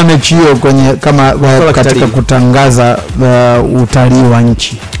kutumia mechi hiyo kwenye kama katika kutangaza utalii wa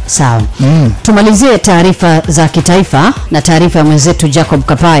nchi. Sawa. Tumalizie taarifa za kitaifa na taarifa ya mwenzetu Jacob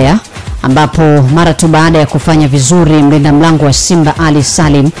Kapaya, ambapo mara tu baada ya kufanya vizuri mlinda mlango wa Simba Ali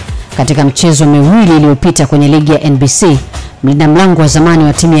Salim katika mchezo miwili iliyopita kwenye ligi ya NBC, mlinda mlango wa zamani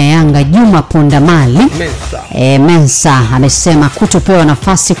wa timu ya Yanga Juma Pondamali Mensa amesema kutopewa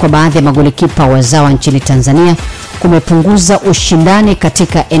nafasi kwa baadhi ya magolikipa wazawa nchini Tanzania kumepunguza ushindani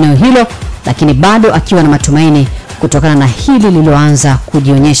katika eneo hilo, lakini bado akiwa na matumaini kutokana na hili lililoanza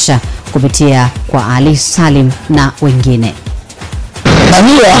kujionyesha kupitia kwa Ali Salim na wengine.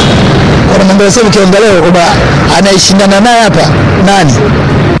 Nania kwa mambo sasa ukiangalia kwamba anaishindana naye hapa nani?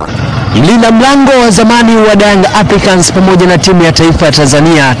 Mlinda mlango wa zamani wa Young Africans pamoja na timu ya taifa ya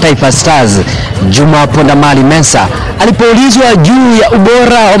Tanzania Taifa Stars Juma Pondamali Mensa alipoulizwa juu ya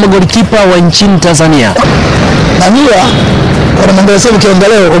ubora wa magolikipa wa nchini Tanzania. Nania kwa mambo sasa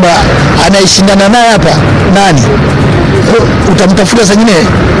ukiangalia kwamba anaishindana naye hapa nani? Utamtafuta saa nyingine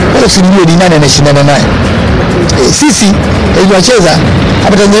wala usijue ni nani anashindana naye. Sisi tunacheza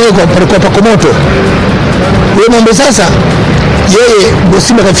hapa Tanzania kwa pakomoto. Wewe mambo sasa yeye ndio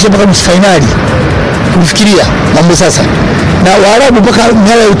Simba kafikisha mpaka nusu finali. Kufikiria mambo sasa. Na Waarabu mpaka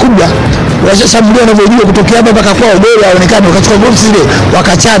miaka kubwa washashambulia na vijua kutokea hapa mpaka kwao bora aonekane wakachukua goli zile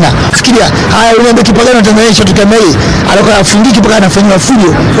wakachana. Fikiria haya unaenda kipagano Tanzania shot kama hii alikuwa afungiki mpaka anafanywa fujo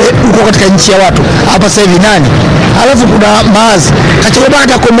huko katika nchi ya watu. Hapa sasa hivi nani? Alafu kuna Maazi kachukua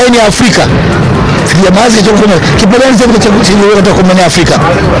mpaka kombaini ya Afrika. Fikiria Maazi kachukua kipagano sasa kachukua katika kombaini ya Afrika.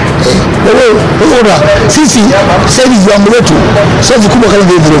 Sisi sasa hivi viwango wetu sio vikubwa kama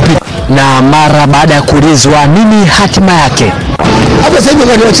vile vilivyopita. Na mara baada ya kuulizwa nini hatima yake, hapa sasa hivi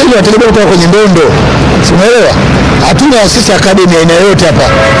kwa wachezaji wategemea kutoka kwenye ndondo. Unaelewa? Hatuna sisi academy aina yote hapa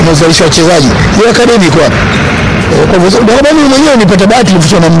inazalisha wachezaji. Hiyo academy iko hapa. Kwa sababu mimi mwenyewe nipata bahati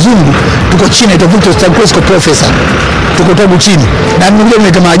nilifundishwa na mzungu, tuko chini itavuta Stankosko professor. Tuko tabu chini. Na mimi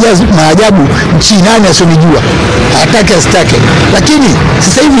nileta maajabu nchi nani asionijua. Hataki asitake. Lakini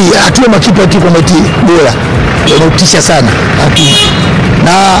sasa hivi hatuna makipa tu kwa meti bora. Wanatisha sana.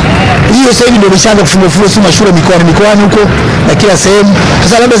 Na hiyo sasa hivi ndio imeshaanza kufungua si mashule mikoani huko na kila sehemu.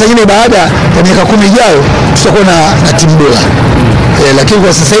 Sasa labda zingine baada ya miaka 10 ijayo tutakuwa na timu bora. Lakini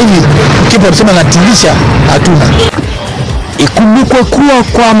kwa sasa hivi kipa tunasema natingisha hatuna. Ikumbukwe kuwa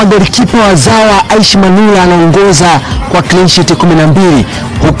kwa magolikipa wazawa Aishi Manula anaongoza kwa clean sheet 12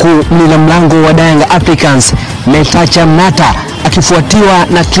 huku mlinda mlango wa Young Africans Metacha Mnata akifuatiwa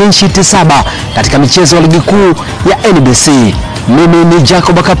na clean sheet 7 katika michezo ya ligi kuu ya NBC. Mimi ni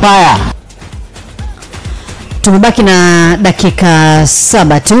Jacob Kapaya. Tumebaki na dakika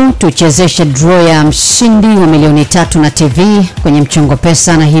 7 tu tuchezeshe draw ya mshindi wa milioni 3 na TV kwenye mchongo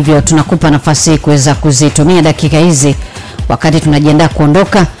pesa, na hivyo tunakupa nafasi kuweza kuzitumia dakika hizi wakati tunajiandaa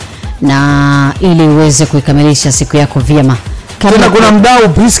kuondoka na ili uweze kuikamilisha siku yako vyema. Tena kuna mdau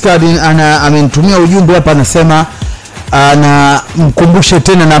Piscard amenitumia ujumbe hapa anasema mkumbushe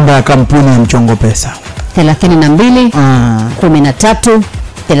tena namba ya kampuni ya mchongo pesa. 32 13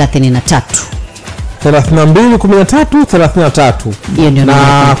 33. 32-13-33. Hiyo ndio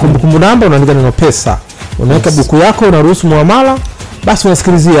Na kumbukumbu namba unaandika neno pesa. Unaweka buku yako, unaruhusu muamala, basi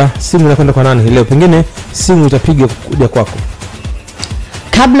unasikilizia simu inakwenda kwa nani leo. Pengine simu itapiga kuja kwako.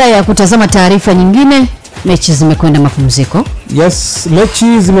 Kabla ya kutazama taarifa nyingine, mechi zimekwenda mapumziko. Yes,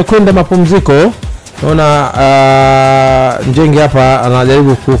 mechi zimekwenda mapumziko. Naona Njenge hapa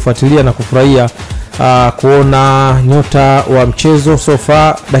anajaribu kufuatilia na kufurahia kuona nyota wa mchezo so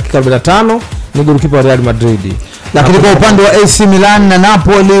far. Dakika 45 ni golikipa wa Real Madrid. Lakini kwa upande wa AC Milan na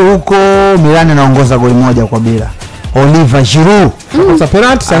Napoli, huko Milan anaongoza goli 1-0. Oliver Giroud kwa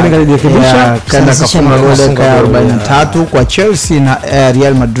penalty sasa kajirekebisha, kaenda kafunga goli dakika 43 kwa Chelsea. Na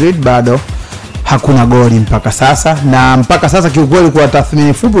Real Madrid bado hakuna goli mpaka sasa. Na mpaka sasa kiukweli, kwa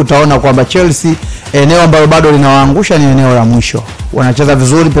tathmini fupi, utaona kwamba Chelsea eneo ambalo bado linawaangusha ni eneo la mwisho. Wanacheza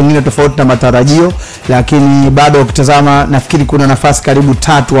vizuri, pengine tofauti na matarajio, lakini bado ukitazama, nafikiri kuna nafasi karibu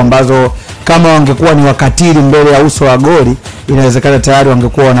 3 ambazo kama wangekuwa ni wakatili mbele ya uso wa goli, inawezekana tayari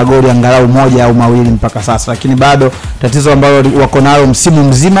wangekuwa wana goli angalau 1 au 2 mpaka sasa. Lakini bado tatizo ambalo wako nalo msimu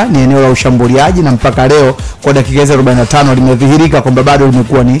mzima ni eneo la ushambuliaji, na mpaka leo kwa dakika 45 limedhihirika kwamba bado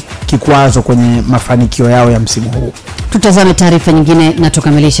limekuwa ni kikwazo kwenye mafanikio yao ya msimu huu. Tutazame taarifa nyingine na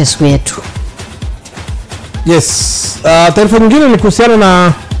tukamilishe siku yetu. Yes, taarifa nyingine ni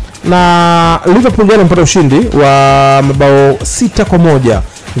kuhusiana na Liverpool jana mpata ushindi wa mabao 6-1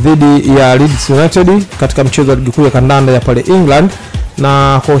 dhidi ya Leeds United katika mchezo wa ligi kuu ya kandanda ya pale England,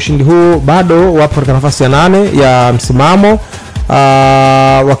 na kwa ushindi huu bado wapo katika nafasi ya 8 ya msimamo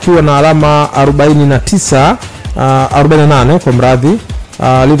wakiwa na alama 48 kwa mradhi.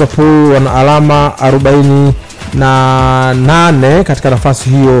 Liverpool wana alama 48 katika nafasi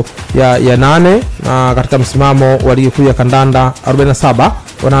hiyo ya 8, na katika msimamo wa ligi kuu ya kandanda 47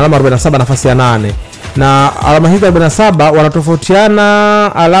 wana alama 47 nafasi ya 8, na alama hizo 47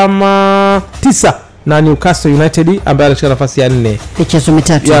 wanatofautiana alama 9 na Newcastle United ambaye anashika nafasi ya 4. Michezo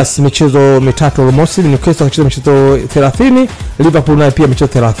mitatu. Yes, michezo mitatu almost. Newcastle anacheza michezo 30, Liverpool naye pia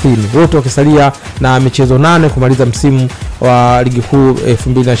michezo 30. Wote wakisalia na michezo 8 kumaliza msimu wa ligi kuu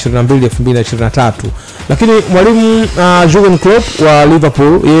 2022-2023. Lakini mwalimu Jurgen Klopp wa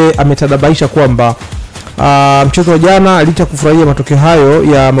Liverpool yeye ametadabaisha kwamba mchezo wa jana licha kufurahia matokeo hayo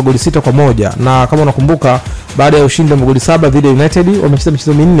ya magoli 6-1, na kama unakumbuka baada ya ushindi wa magoli 7 dhidi ya United wamecheza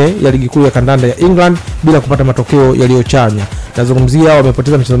michezo 4 ya ligi kuu ya kandanda ya England bila kupata matokeo yaliyochanya. Nazungumzia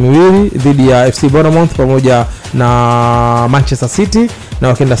wamepoteza michezo 2 dhidi ya FC Bournemouth pamoja na Manchester City, na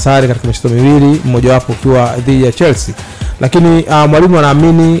wakaenda sare katika michezo 2, mmoja wapo ukiwa dhidi ya Chelsea. Lakini mwalimu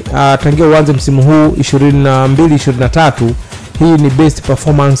anaamini tangia uanze msimu huu 22-23 hii ni best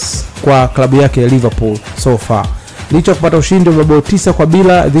performance kwa klabu yake ya Liverpool so far. Licha kupata ushindi wa mabao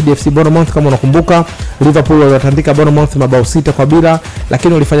 9-0 dhidi ya FC Bournemouth, kama unakumbuka Liverpool walitandika Bournemouth mabao 6-0,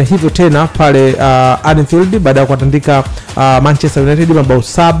 lakini walifanya hivyo tena pale Anfield baada ya kuwatandika Manchester United mabao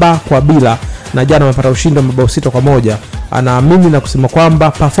 7-0, na jana wamepata ushindi wa mabao 6-1. Anaamini na kusema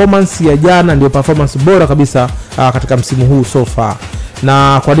kwamba performance ya jana ndio performance bora kabisa katika msimu huu so far.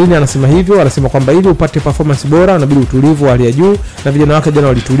 Na kwa nini anasema hivyo? Anasema kwamba ili upate performance bora unabidi utulivu wa hali ya juu, na vijana wake jana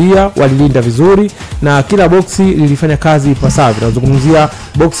walitulia, walilinda vizuri, na kila boksi lilifanya kazi ipasavyo. Nazungumzia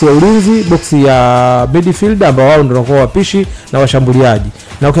boksi ya ulinzi, boksi ya midfield ambao wao ndio wanakuwa wapishi na washambuliaji.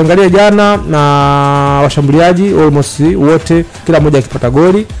 Na ukiangalia jana na washambuliaji almost wote kila mmoja akipata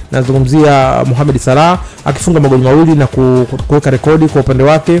goli. Nazungumzia Mohamed Salah akifunga magoli 2 na kuweka rekodi kwa upande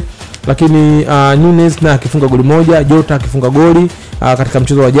wake, lakini Nunes na akifunga goli 1, Jota akifunga goli katika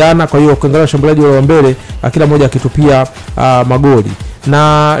mchezo wa jana. Kwa hiyo ukiangalia washambuliaji wale wa mbele kila mmoja akitupia magoli.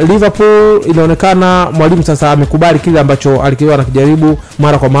 Na Liverpool inaonekana mwalimu sasa amekubali kile ambacho alikuwa anakijaribu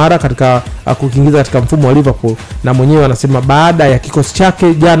mara kwa mara katika kukiingiza katika mfumo wa Liverpool, na mwenyewe anasema baada ya kikosi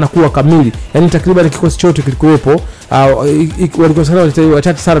chake jana kuwa kamili, yani takriban kikosi chote kilikuwepo, walikosekana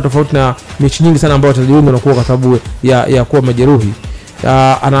wachache sana tofauti na mechi nyingi sana ambayo wachezaji wengi wanakuwa kwa sababu ya kuwa majeruhi.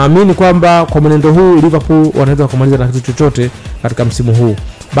 Anaamini kwamba kwa mwenendo huu Liverpool wanaweza kumaliza na kitu chochote katika msimu huu.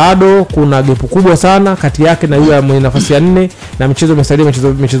 Bado kuna gap kubwa sana kati yake na yule mwenye nafasi ya 4, na michezo imesalia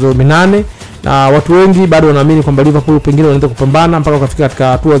michezo 8, na watu wengi bado wanaamini kwamba Liverpool pengine wanaweza kupambana mpaka kufika katika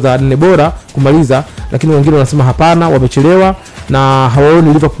hatua za 4 bora kumaliza, lakini wengine wanasema hapana, wamechelewa na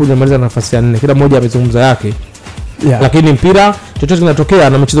hawaoni Liverpool inamaliza nafasi ya 4. Kila mmoja amezungumza yake. Yeah. Lakini mpira chochote kinatokea,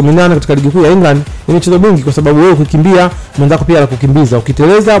 na michezo 8 katika ligi kuu ya England ni michezo mingi, kwa sababu wewe ukikimbia mwenzako pia anakukimbiza,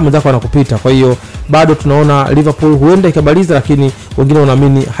 ukiteleza mwenzako anakupita. Kwa hiyo bado tunaona Liverpool huenda ikabaliza, lakini wengine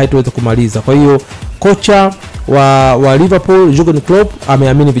wanaamini haitoweza kumaliza. Kwa hiyo kocha wa Liverpool Jurgen Klopp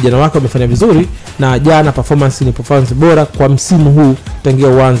ameamini vijana wake wamefanya vizuri, na jana performance ni performance bora kwa msimu huu tangia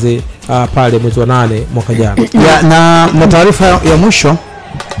uanze pale mwezi wa 8 mwaka jana. Na taarifa ya mwisho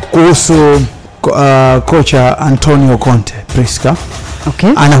kuhusu kocha Antonio Conte Priska. Okay.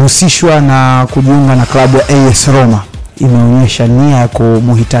 Anahusishwa na kujiunga na klabu ya AS Roma. Imeonyesha nia ya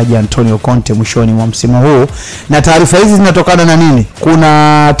kumhitaji Antonio Conte mwishoni mwa msimu huu. Na taarifa hizi zinatokana na nini?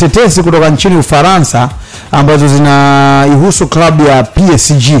 Kuna tetesi kutoka nchini Ufaransa ambazo zinaihusu klabu ya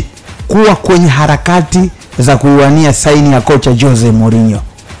PSG kuwa kwenye harakati za kuiwania saini ya kocha Jose Mourinho.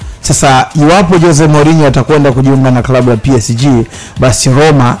 Sasa iwapo Jose Mourinho atakwenda kujiunga na klabu ya PSG, basi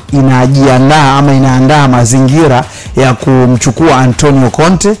Roma inaandaa mazingira ya kumchukua Antonio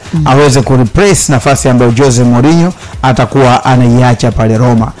Conte aweze kureplace nafasi ambayo Jose Mourinho atakuwa anaiacha pale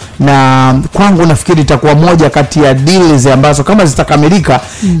Roma. Na kwangu nafikiri itakuwa moja kati ya deals ambazo kama zitakamilika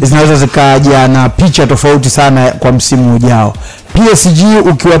zinaweza zikaja na picha tofauti sana kwa msimu ujao. PSG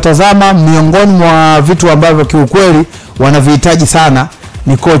ukiwatazama, miongoni mwa vitu ambavyo kiukweli wanavihitaji sana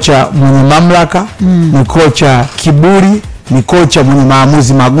ni kocha mwenye mamlaka, ni kocha kiburi, ni kocha mwenye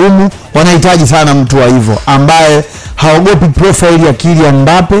maamuzi magumu. Wanahitaji sana mtu wa hivyo ambaye haogopi profile ya Kylian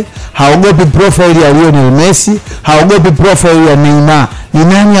Mbappe, haogopi profile ya Lionel Messi, haogopi profile ya Neymar. Ni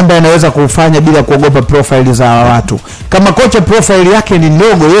nani ambaye anaweza kufanya bila kuogopa profile za watu? Kama kocha profile yake ni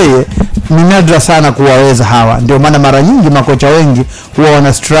ndogo, yeye ni nadra sana kuwaweza hawa. Ndio maana mara nyingi makocha wengi huwa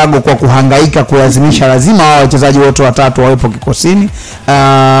wana struggle kwa kuhangaika kulazimisha lazima wao wachezaji wote watatu wawepo kikosini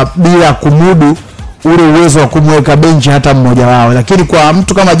bila kumudu ule uwezo wa kumweka benchi hata mmoja wao. Lakini kwa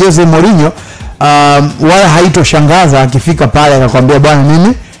mtu kama Jose Mourinho wala haitoshangaza akifika pale akakwambia bwana,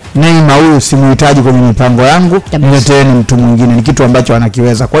 mimi Neymar huyu simuhitaji kwenye mipango yangu, nileteeni mtu mwingine. Ni kitu ambacho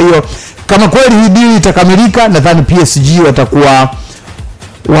anakiweza. Kwa hiyo kama kweli hii deal itakamilika, nadhani PSG watakuwa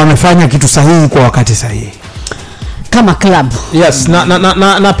wamefanya kitu sahihi kwa wakati sahihi kama club. Yes,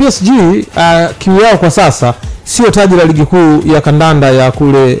 na PSG kiu yao kwa sasa sio taji la ligi kuu ya kandanda ya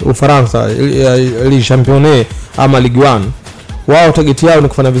kule Ufaransa, Ligue Championne ama Ligue 1. Wao target yao ni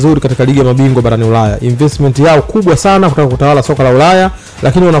kufanya vizuri katika ligi ya mabingwa barani Ulaya. Investment yao kubwa sana kutaka kutawala soka la Ulaya,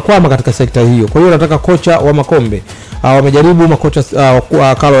 lakini wanakwama katika sekta hiyo. Kwa hiyo wanataka kocha wa makombe. Wamejaribu makocha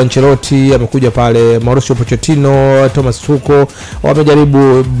Carlo Ancelotti amekuja pale, Mauricio Pochettino, Thomas Tuchel,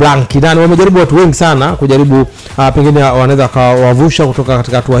 wamejaribu Blanc, wamejaribu watu wengi sana kujaribu pengine wanaweza kawavusha kutoka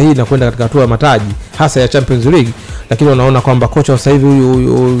katika hatua hii na kwenda katika hatua ya mataji hasa ya Champions League. Lakini wanaona kwamba kocha wa sasa hivi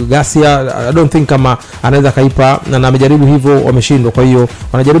huyu Garcia, I don't think kama anaweza kaipa, na amejaribu hivyo wameshindwa. Kwa hiyo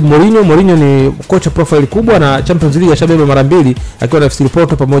wanajaribu Mourinho ni kocha profile kubwa na Champions League ashabeba mara mbili akiwa na FC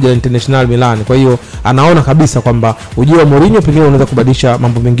Porto pamoja na International Milan. Kwa hiyo anaona kabisa kwamba ujio wa Mourinho pengine unaweza kubadilisha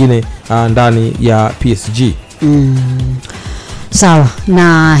mambo mengine ndani ya PSG. Sawa,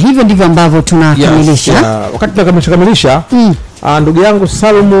 na hivyo ndivyo ambavyo tunakamilisha. Yes, wakati tunakamilisha ndugu yangu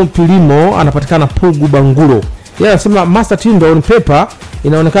Salmu Pilimo anapatikana Pugu Bangulo. Yeye anasema Master Tindo on paper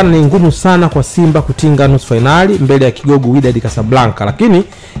inaonekana ni ngumu sana kwa Simba kutinga nusu finali mbele ya kigogo Wydad Casablanca, lakini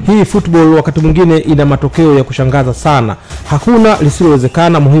hii football wakati mwingine ina matokeo ya kushangaza sana. Hakuna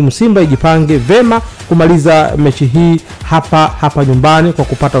lisilowezekana, muhimu Simba ijipange vema kumaliza mechi hii hapa nyumbani kwa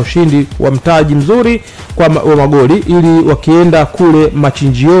kupata ushindi wa mtaji mzuri wa magoli, ili wakienda kule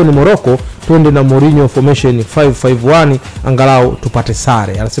machinjioni Morocco tuende na Mourinho formation 5-5-1 angalau tupate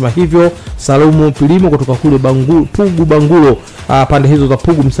sare. Anasema hivyo Salumu Pilimo kutoka kule Pugu Bangulo. Pande hizo za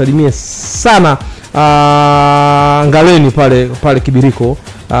Pugu msalimie sana Ngaleni pale Kibiriko,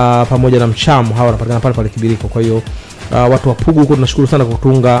 pamoja na Mchamu, hawa wanapatikana pale Kibiriko. Kwa hiyo watu wa Pugu huko tunashukuru sana kwa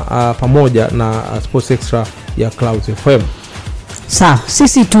kutunga pamoja na Sports Xtra ya Clouds FM. Sawa,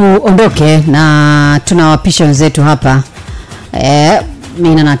 sisi tuondoke na tunawapisha wenzetu hapa.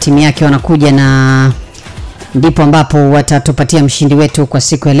 Mina na timu yake wanakuja, na ndipo ambapo watatupatia mshindi wetu kwa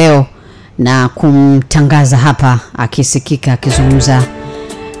siku ya leo na kumtangaza hapa akisikika akizungumza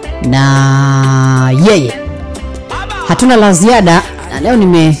na yeye. Hatuna la ziada leo.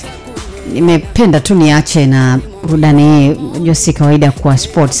 Nimependa tu niache na burudani hii. Unajua si kawaida kwa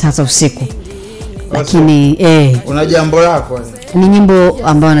sports hasa usiku, lakini una jambo lako. Ni nyimbo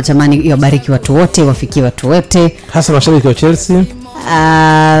ambayo natamani iwabariki watu wote, wafikie watu wote, hasa mashabiki wa Chelsea.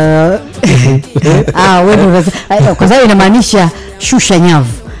 Wewe kwa sababu inamaanisha shusha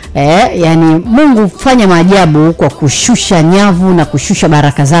nyavu. Yani Mungu fanya maajabu kwa kushusha nyavu na kushusha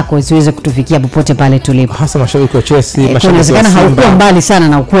baraka zako ziweze kutufikia popote pale tulipo. Hasa mashabiki wa Chelsea, mashabiki wa Simba. Haukuwa mbali sana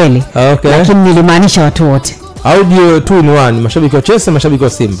na ukweli. Okay. Lakini nilimaanisha watu wote. Audio 2-in-1, mashabiki wa Chelsea, mashabiki wa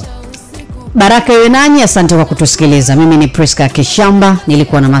Simba. Baraka iwe nanyi, asante kwa kutusikiliza. Mimi ni Priska Kishamba,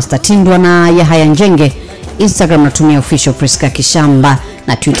 nilikuwa na Master Tindwa na Yahaya Njenge. Instagram natumia official Priska Kishamba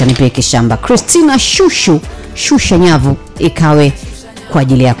na Twitter ni pia Kishamba. Christina shusha nyavu ikawe kwa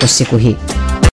ajili yako siku hii.